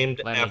was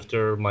named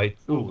after my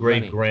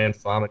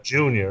great-grandfather,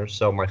 Junior.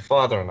 So my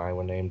father and I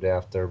were named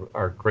after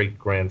our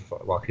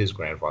great-grandfather, well, his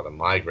grandfather,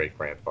 my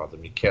great-grandfather,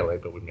 Michele,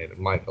 but we made it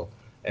Michael,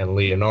 and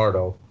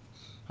Leonardo.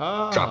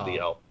 Drop the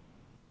O.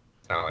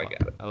 That's how I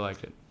got it. I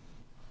like it.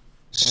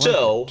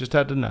 So, just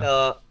had to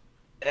know.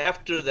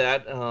 After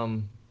that,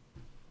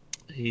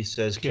 he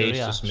says case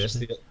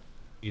dismissed.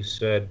 He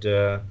said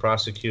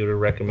prosecutor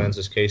recommends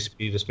this case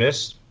be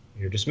dismissed.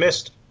 You're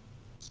dismissed.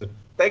 So,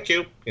 thank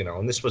you.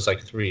 And this was like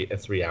a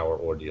 3-hour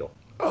ordeal.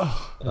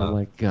 Oh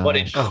my god! But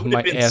it could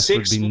have been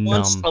 6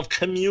 months of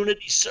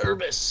community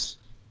service.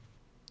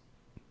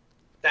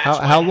 That's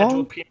how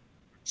long?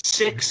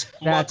 6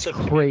 months of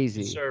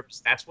community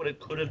service. That's what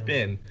it could have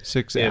been.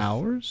 6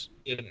 hours?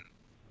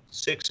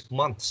 6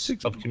 months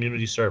of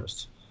community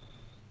service.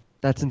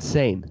 That's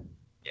insane.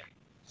 Yeah,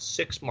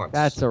 6 months.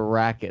 That's a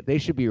racket. They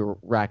should be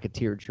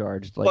racketeer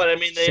charged. But I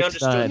mean, they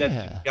understood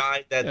that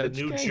the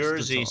New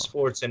Jersey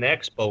Sports and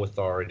Expo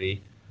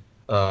Authority,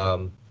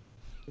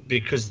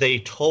 because they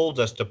told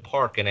us to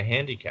park in a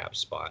handicap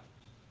spot.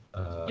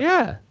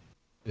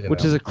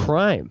 Which is a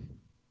crime.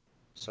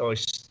 So I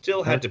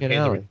still had to pay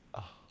the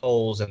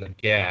tolls and the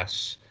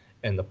gas,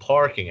 and the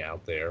parking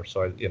out there.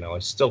 So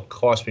it still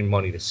cost me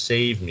money to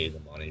save me the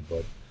money,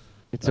 but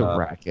it's a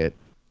racket.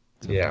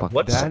 Yeah,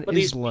 that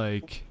is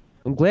like.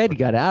 I'm glad you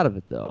got out of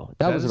it though.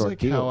 That was an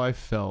like ordeal. how I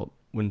felt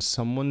when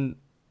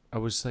I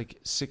was like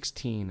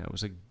 16.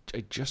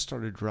 I just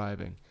started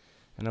driving,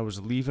 and I was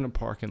leaving a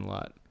parking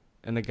lot,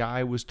 and a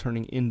guy was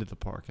turning into the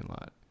parking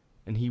lot,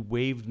 and he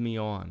waved me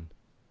on,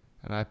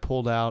 and I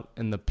pulled out,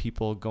 and the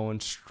people going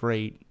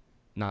straight,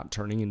 not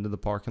turning into the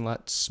parking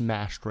lot,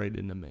 smashed right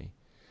into me.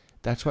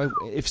 That's why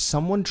if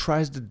someone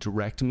tries to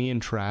direct me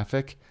in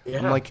traffic,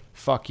 I'm like,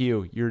 fuck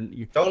you. You're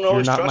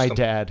not my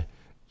dad.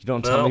 You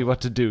don't tell me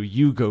what to do.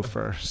 You go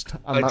first.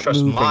 I'm not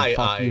trust moving. my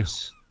Fuck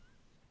eyes.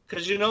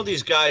 Because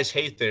these guys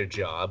hate their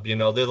job.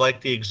 They're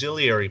like the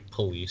auxiliary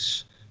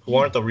police who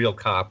aren't the real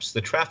cops.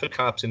 The traffic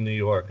cops in New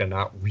York are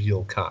not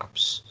real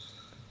cops.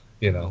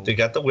 They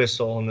got the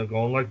whistle and they're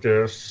going like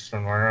this,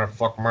 and I'm gonna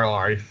fuck my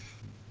life.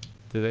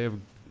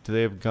 Do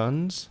they have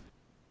guns?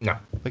 No.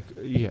 Right.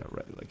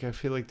 I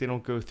feel like they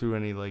don't go through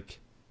any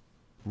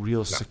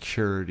real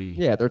security.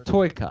 Yeah, they're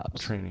toy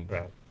cops. Training.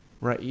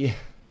 Right. Yeah.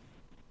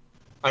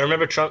 I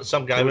remember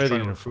some guy was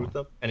trying to recruit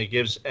them, and he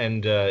gives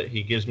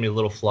me a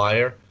little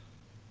flyer,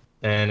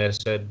 and it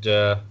said,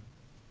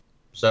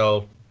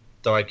 "So,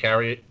 do I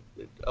carry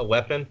a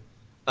weapon?"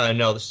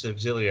 No, this is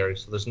auxiliary,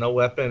 so there's no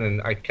weapon.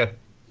 And I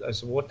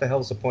said, "What the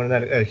hell is the point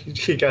of that?" And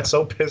he got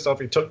so pissed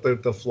off, he took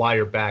the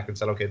flyer back and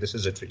said, "Okay, this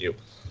is it for you."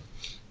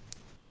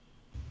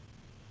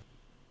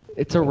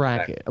 It's a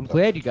racket. I'm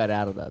glad you got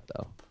out of that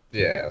though.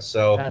 Yeah.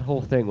 So that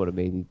whole thing would have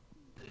made me.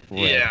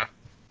 Yeah.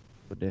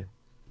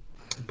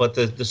 But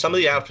some of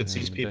the outfits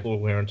these people were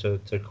wearing to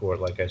court,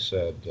 like I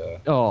said.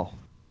 No.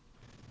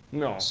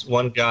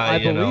 One guy, I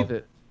believe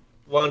it.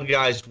 One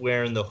guy's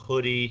wearing the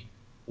hoodie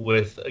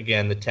with,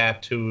 again, the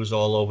tattoos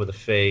all over the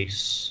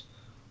face.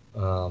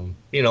 Again,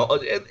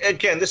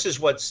 this is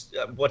what's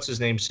his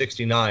name,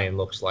 69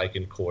 looks like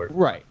in court.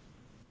 Right.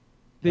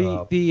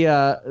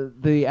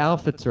 The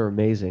outfits are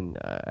amazing.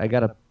 I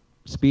got a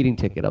speeding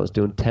ticket. I was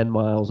doing 10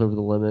 miles over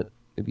the limit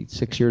maybe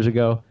 6 years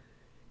ago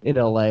in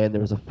LA, and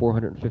there was a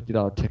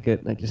 $450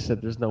 ticket, and I just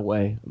said, "There's no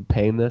way I'm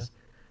paying this."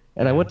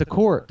 And I went to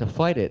court to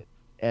fight it,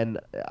 and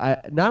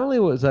not only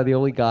was I the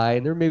only guy,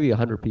 and there were maybe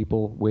 100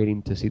 people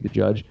waiting to see the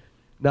judge,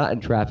 not in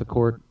traffic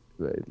court,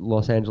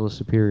 Los Angeles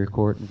Superior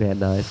Court in Van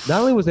Nuys.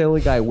 Not only was I the only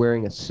guy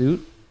wearing a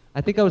suit,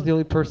 I think I was the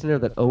only person there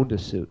that owned a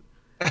suit.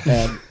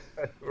 And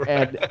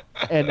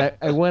and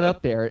I went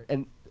up there,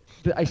 and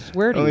I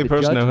swear to you, the only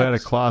person who had a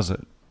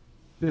closet.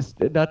 This,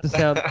 not to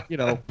sound,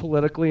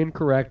 politically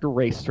incorrect or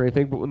racist or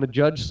anything, but when the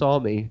judge saw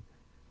me,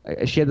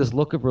 she had this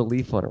look of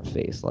relief on her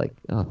face, like,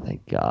 "Oh,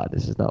 thank God,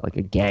 this is not like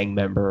a gang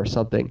member or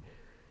something."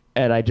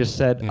 And I just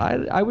said,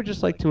 I would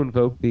just like to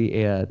invoke the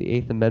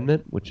Eighth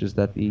Amendment, which is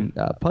that the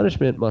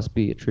punishment must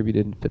be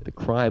attributed and fit the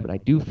crime. And I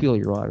do feel,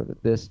 Your Honor,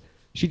 that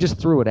she just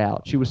threw it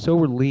out. She was so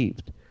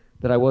relieved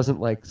that I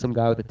wasn't like some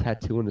guy with a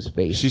tattoo on his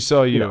face. She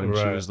saw you, and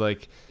she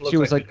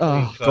was like,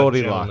 "Oh,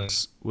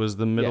 Goldilocks, was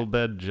the middle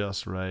bed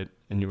just right?"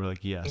 And you were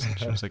like, "Yes." And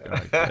she was like, "All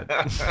right, good."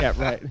 Yeah,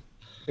 right.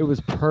 It was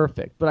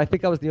perfect. But I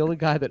think I was the only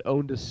guy that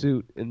owned a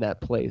suit in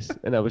that place,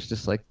 and I was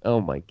just like,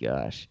 "Oh my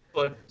gosh."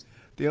 But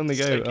the only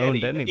guy who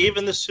owned anything.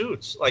 Even the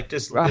suits, like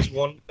this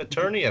one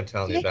attorney I'm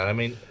telling you about. I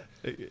mean,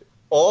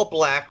 all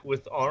black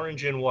with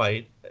orange and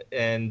white,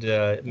 and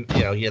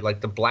he had like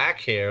the black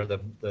hair,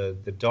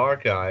 the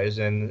dark eyes,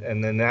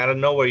 and then out of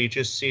nowhere you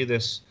just see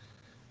this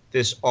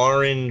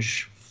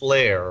orange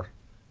flare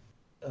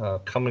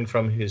coming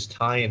from his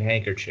tie and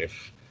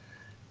handkerchief,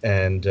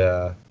 and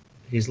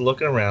he's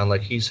looking around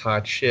like he's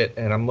hot shit,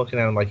 and I'm looking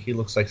at him like he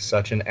looks like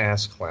such an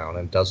ass clown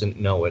and doesn't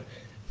know it,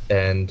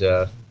 and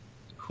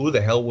who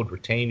the hell would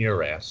retain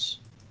your ass?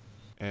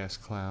 Ass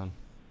clown.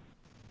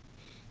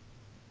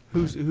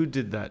 Who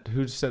did that?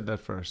 Who said that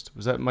first?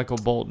 Was that Michael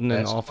Bolton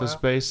in Office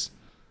Space?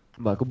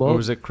 Michael Bolton? Or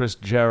was it Chris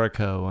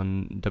Jericho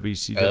on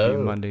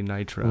WCW Monday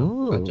Nitro?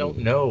 Ooh. I don't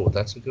know.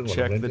 That's a good one.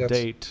 Check the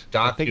date.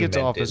 I think it's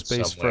Office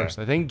Space first.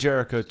 I think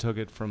Jericho took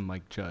it from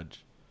Mike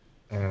Judge.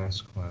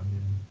 Ass clown.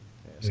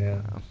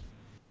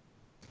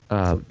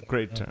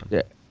 Great term.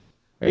 Yeah.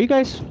 Are you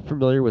guys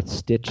familiar with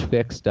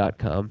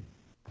StitchFix.com?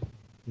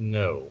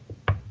 No.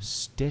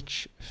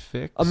 Stitch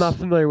Fix? I'm not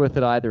familiar with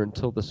it either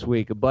until this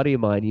week. A buddy of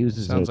mine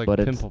uses Sounds it, like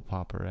but Pimple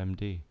Popper,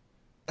 MD.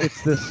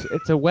 It's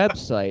a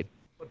website,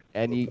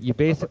 and you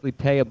basically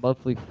pay a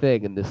monthly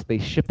thing, and they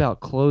ship out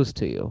clothes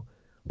to you,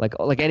 like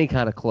any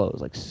kind of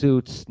clothes, like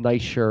suits,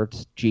 nice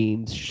shirts,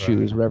 jeans,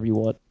 shoes, whatever you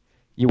want.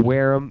 You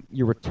wear them,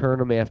 you return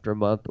them after a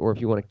month, or if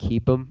you want to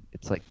keep them,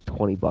 it's like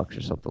 $20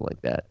 or something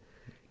like that.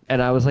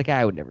 And I was like,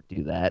 I would never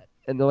do that.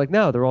 And they're like,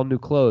 no, they're all new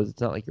clothes.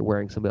 It's not like you're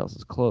wearing somebody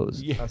else's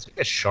clothes. Yeah. That's like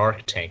a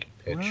Shark Tank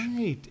pitch.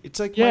 Right. It's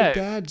like my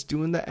dad's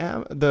doing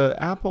the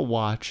Apple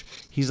Watch.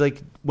 He's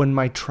like, when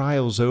my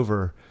trial's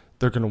over,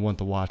 they're going to want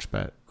the watch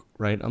back,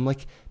 right? I'm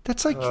like,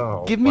 that's like,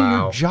 give me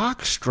your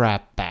jock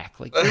strap back.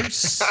 Like, your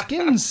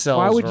skin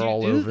cells are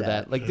all over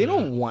that. Like, they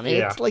don't want it.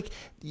 Yeah. It's like,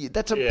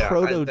 that's a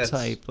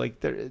prototype. Like,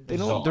 they're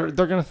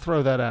going to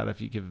throw that out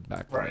if you give it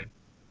back. Right.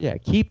 Yeah,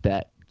 keep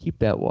that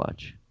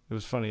watch. It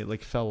was funny. It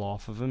like fell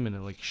off of him and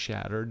it like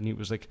shattered. And he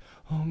was like,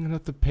 "Oh, I'm gonna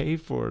have to pay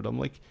for it." I'm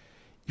like,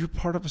 "You're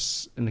part of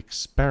an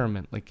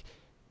experiment. Like,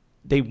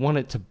 they want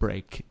it to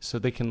break so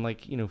they can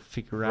like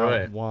figure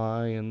out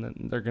why, and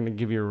then they're gonna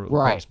give you a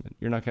replacement.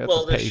 You're not gonna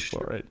have to pay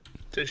for it."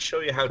 To show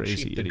you how Crazy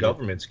cheap idiot. the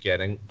government's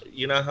getting,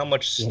 you know how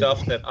much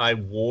stuff that I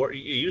wore. It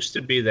used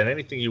to be that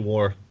anything you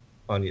wore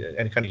on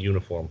any kind of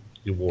uniform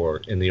you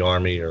wore in the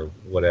army or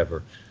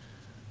whatever,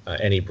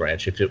 any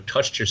branch, if it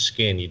touched your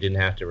skin, you didn't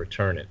have to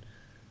return it.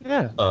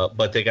 Yeah.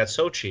 But they got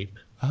so cheap,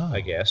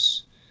 I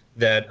guess,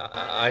 that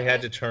I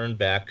had to turn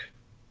back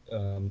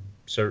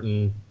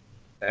certain.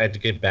 I had to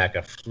give back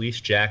a fleece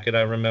jacket.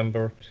 I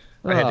remember.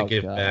 I had to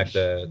give back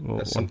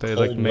some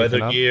cold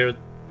weather gear.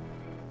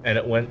 And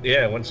it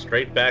went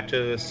straight back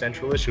to the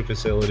central issue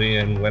facility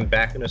and went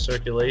back into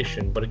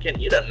circulation. But again,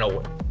 you don't know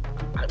what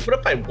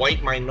if I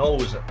wipe my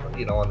nose,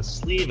 on the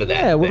sleeve of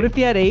that? Yeah, what if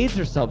you had AIDS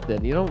or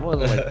something? You don't want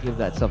to like give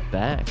that stuff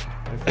back.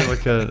 I feel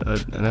like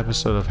an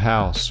episode of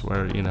House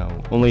where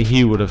only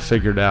he would have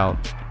figured out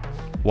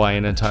why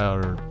an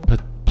entire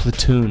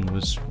platoon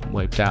was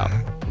wiped out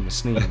from a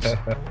sneeze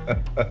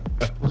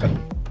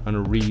on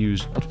a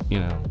reused,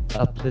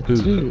 a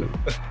platoon.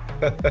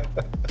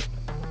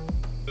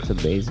 It's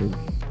amazing.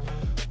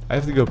 I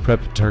have to go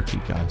prep a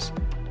turkey, guys.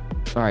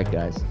 All right,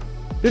 guys.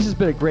 This has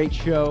been a great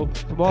show.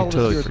 From all of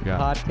us here at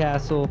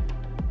Podcastle,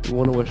 we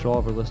want to wish all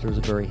of our listeners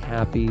a very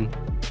happy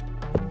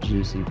and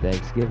juicy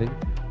Thanksgiving.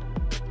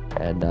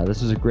 And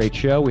this was a great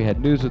show. We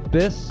had news with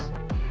Biss,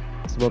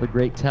 some other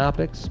great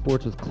topics,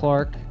 sports with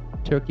Clark,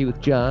 turkey with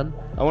John.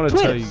 I want to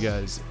tell you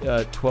guys,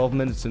 12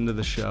 minutes into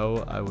the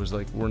show, I was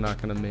like, we're not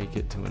going to make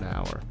it to an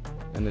hour.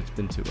 And it's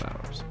been 2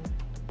 hours.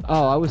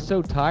 Oh, I was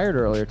so tired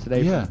earlier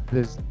today. Yeah.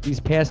 These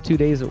past 2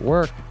 days at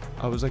work.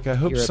 I was like, I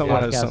hope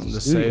someone has something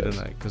to say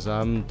tonight, because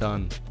I'm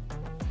done.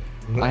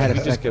 I had a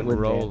just get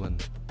rolling.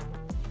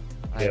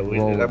 Yeah,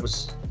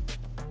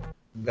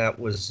 that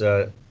was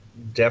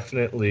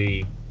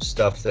definitely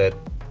stuff that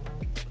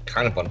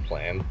kind of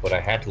unplanned, but I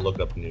had to look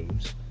up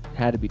news.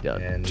 Had to be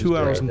done. And 2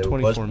 hours and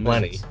 24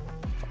 minutes.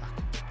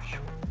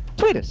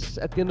 Tweet us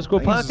at the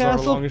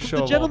 _Podcastle.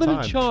 The gentleman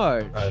in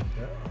charge.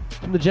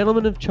 From the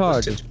gentleman in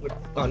charge of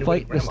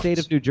fighting the state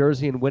of New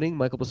Jersey and winning,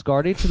 Michael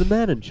Biscardi, to the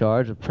man in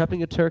charge of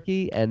prepping a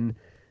turkey and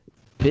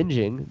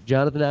binging,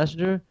 Jonathan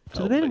Ashinger,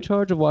 to the man in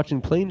charge of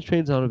watching planes,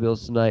 trains,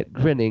 automobiles tonight,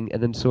 grinning,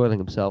 and then soiling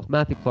himself,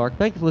 Matthew Clark.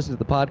 Thank you for listening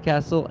to the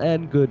Podcastle,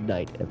 and good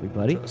night,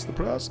 everybody. Trust the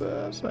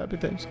process. Happy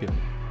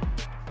Thanksgiving.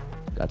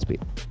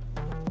 Godspeed.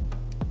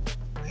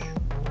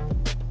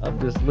 I'm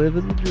just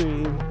living the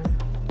dream.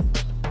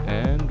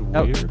 And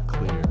we're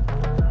clear.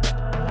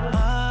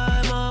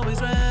 I'm always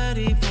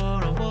ready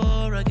for a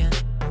war again.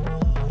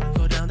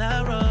 Go down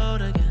that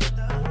road again.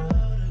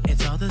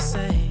 It's all the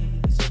same.